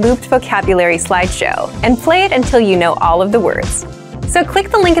with our looped vocabulary slideshow, and play it until you know all of the words. So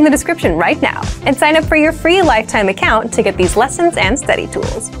click the link in the description right now and sign up for your free lifetime account to get these lessons and study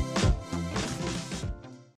tools.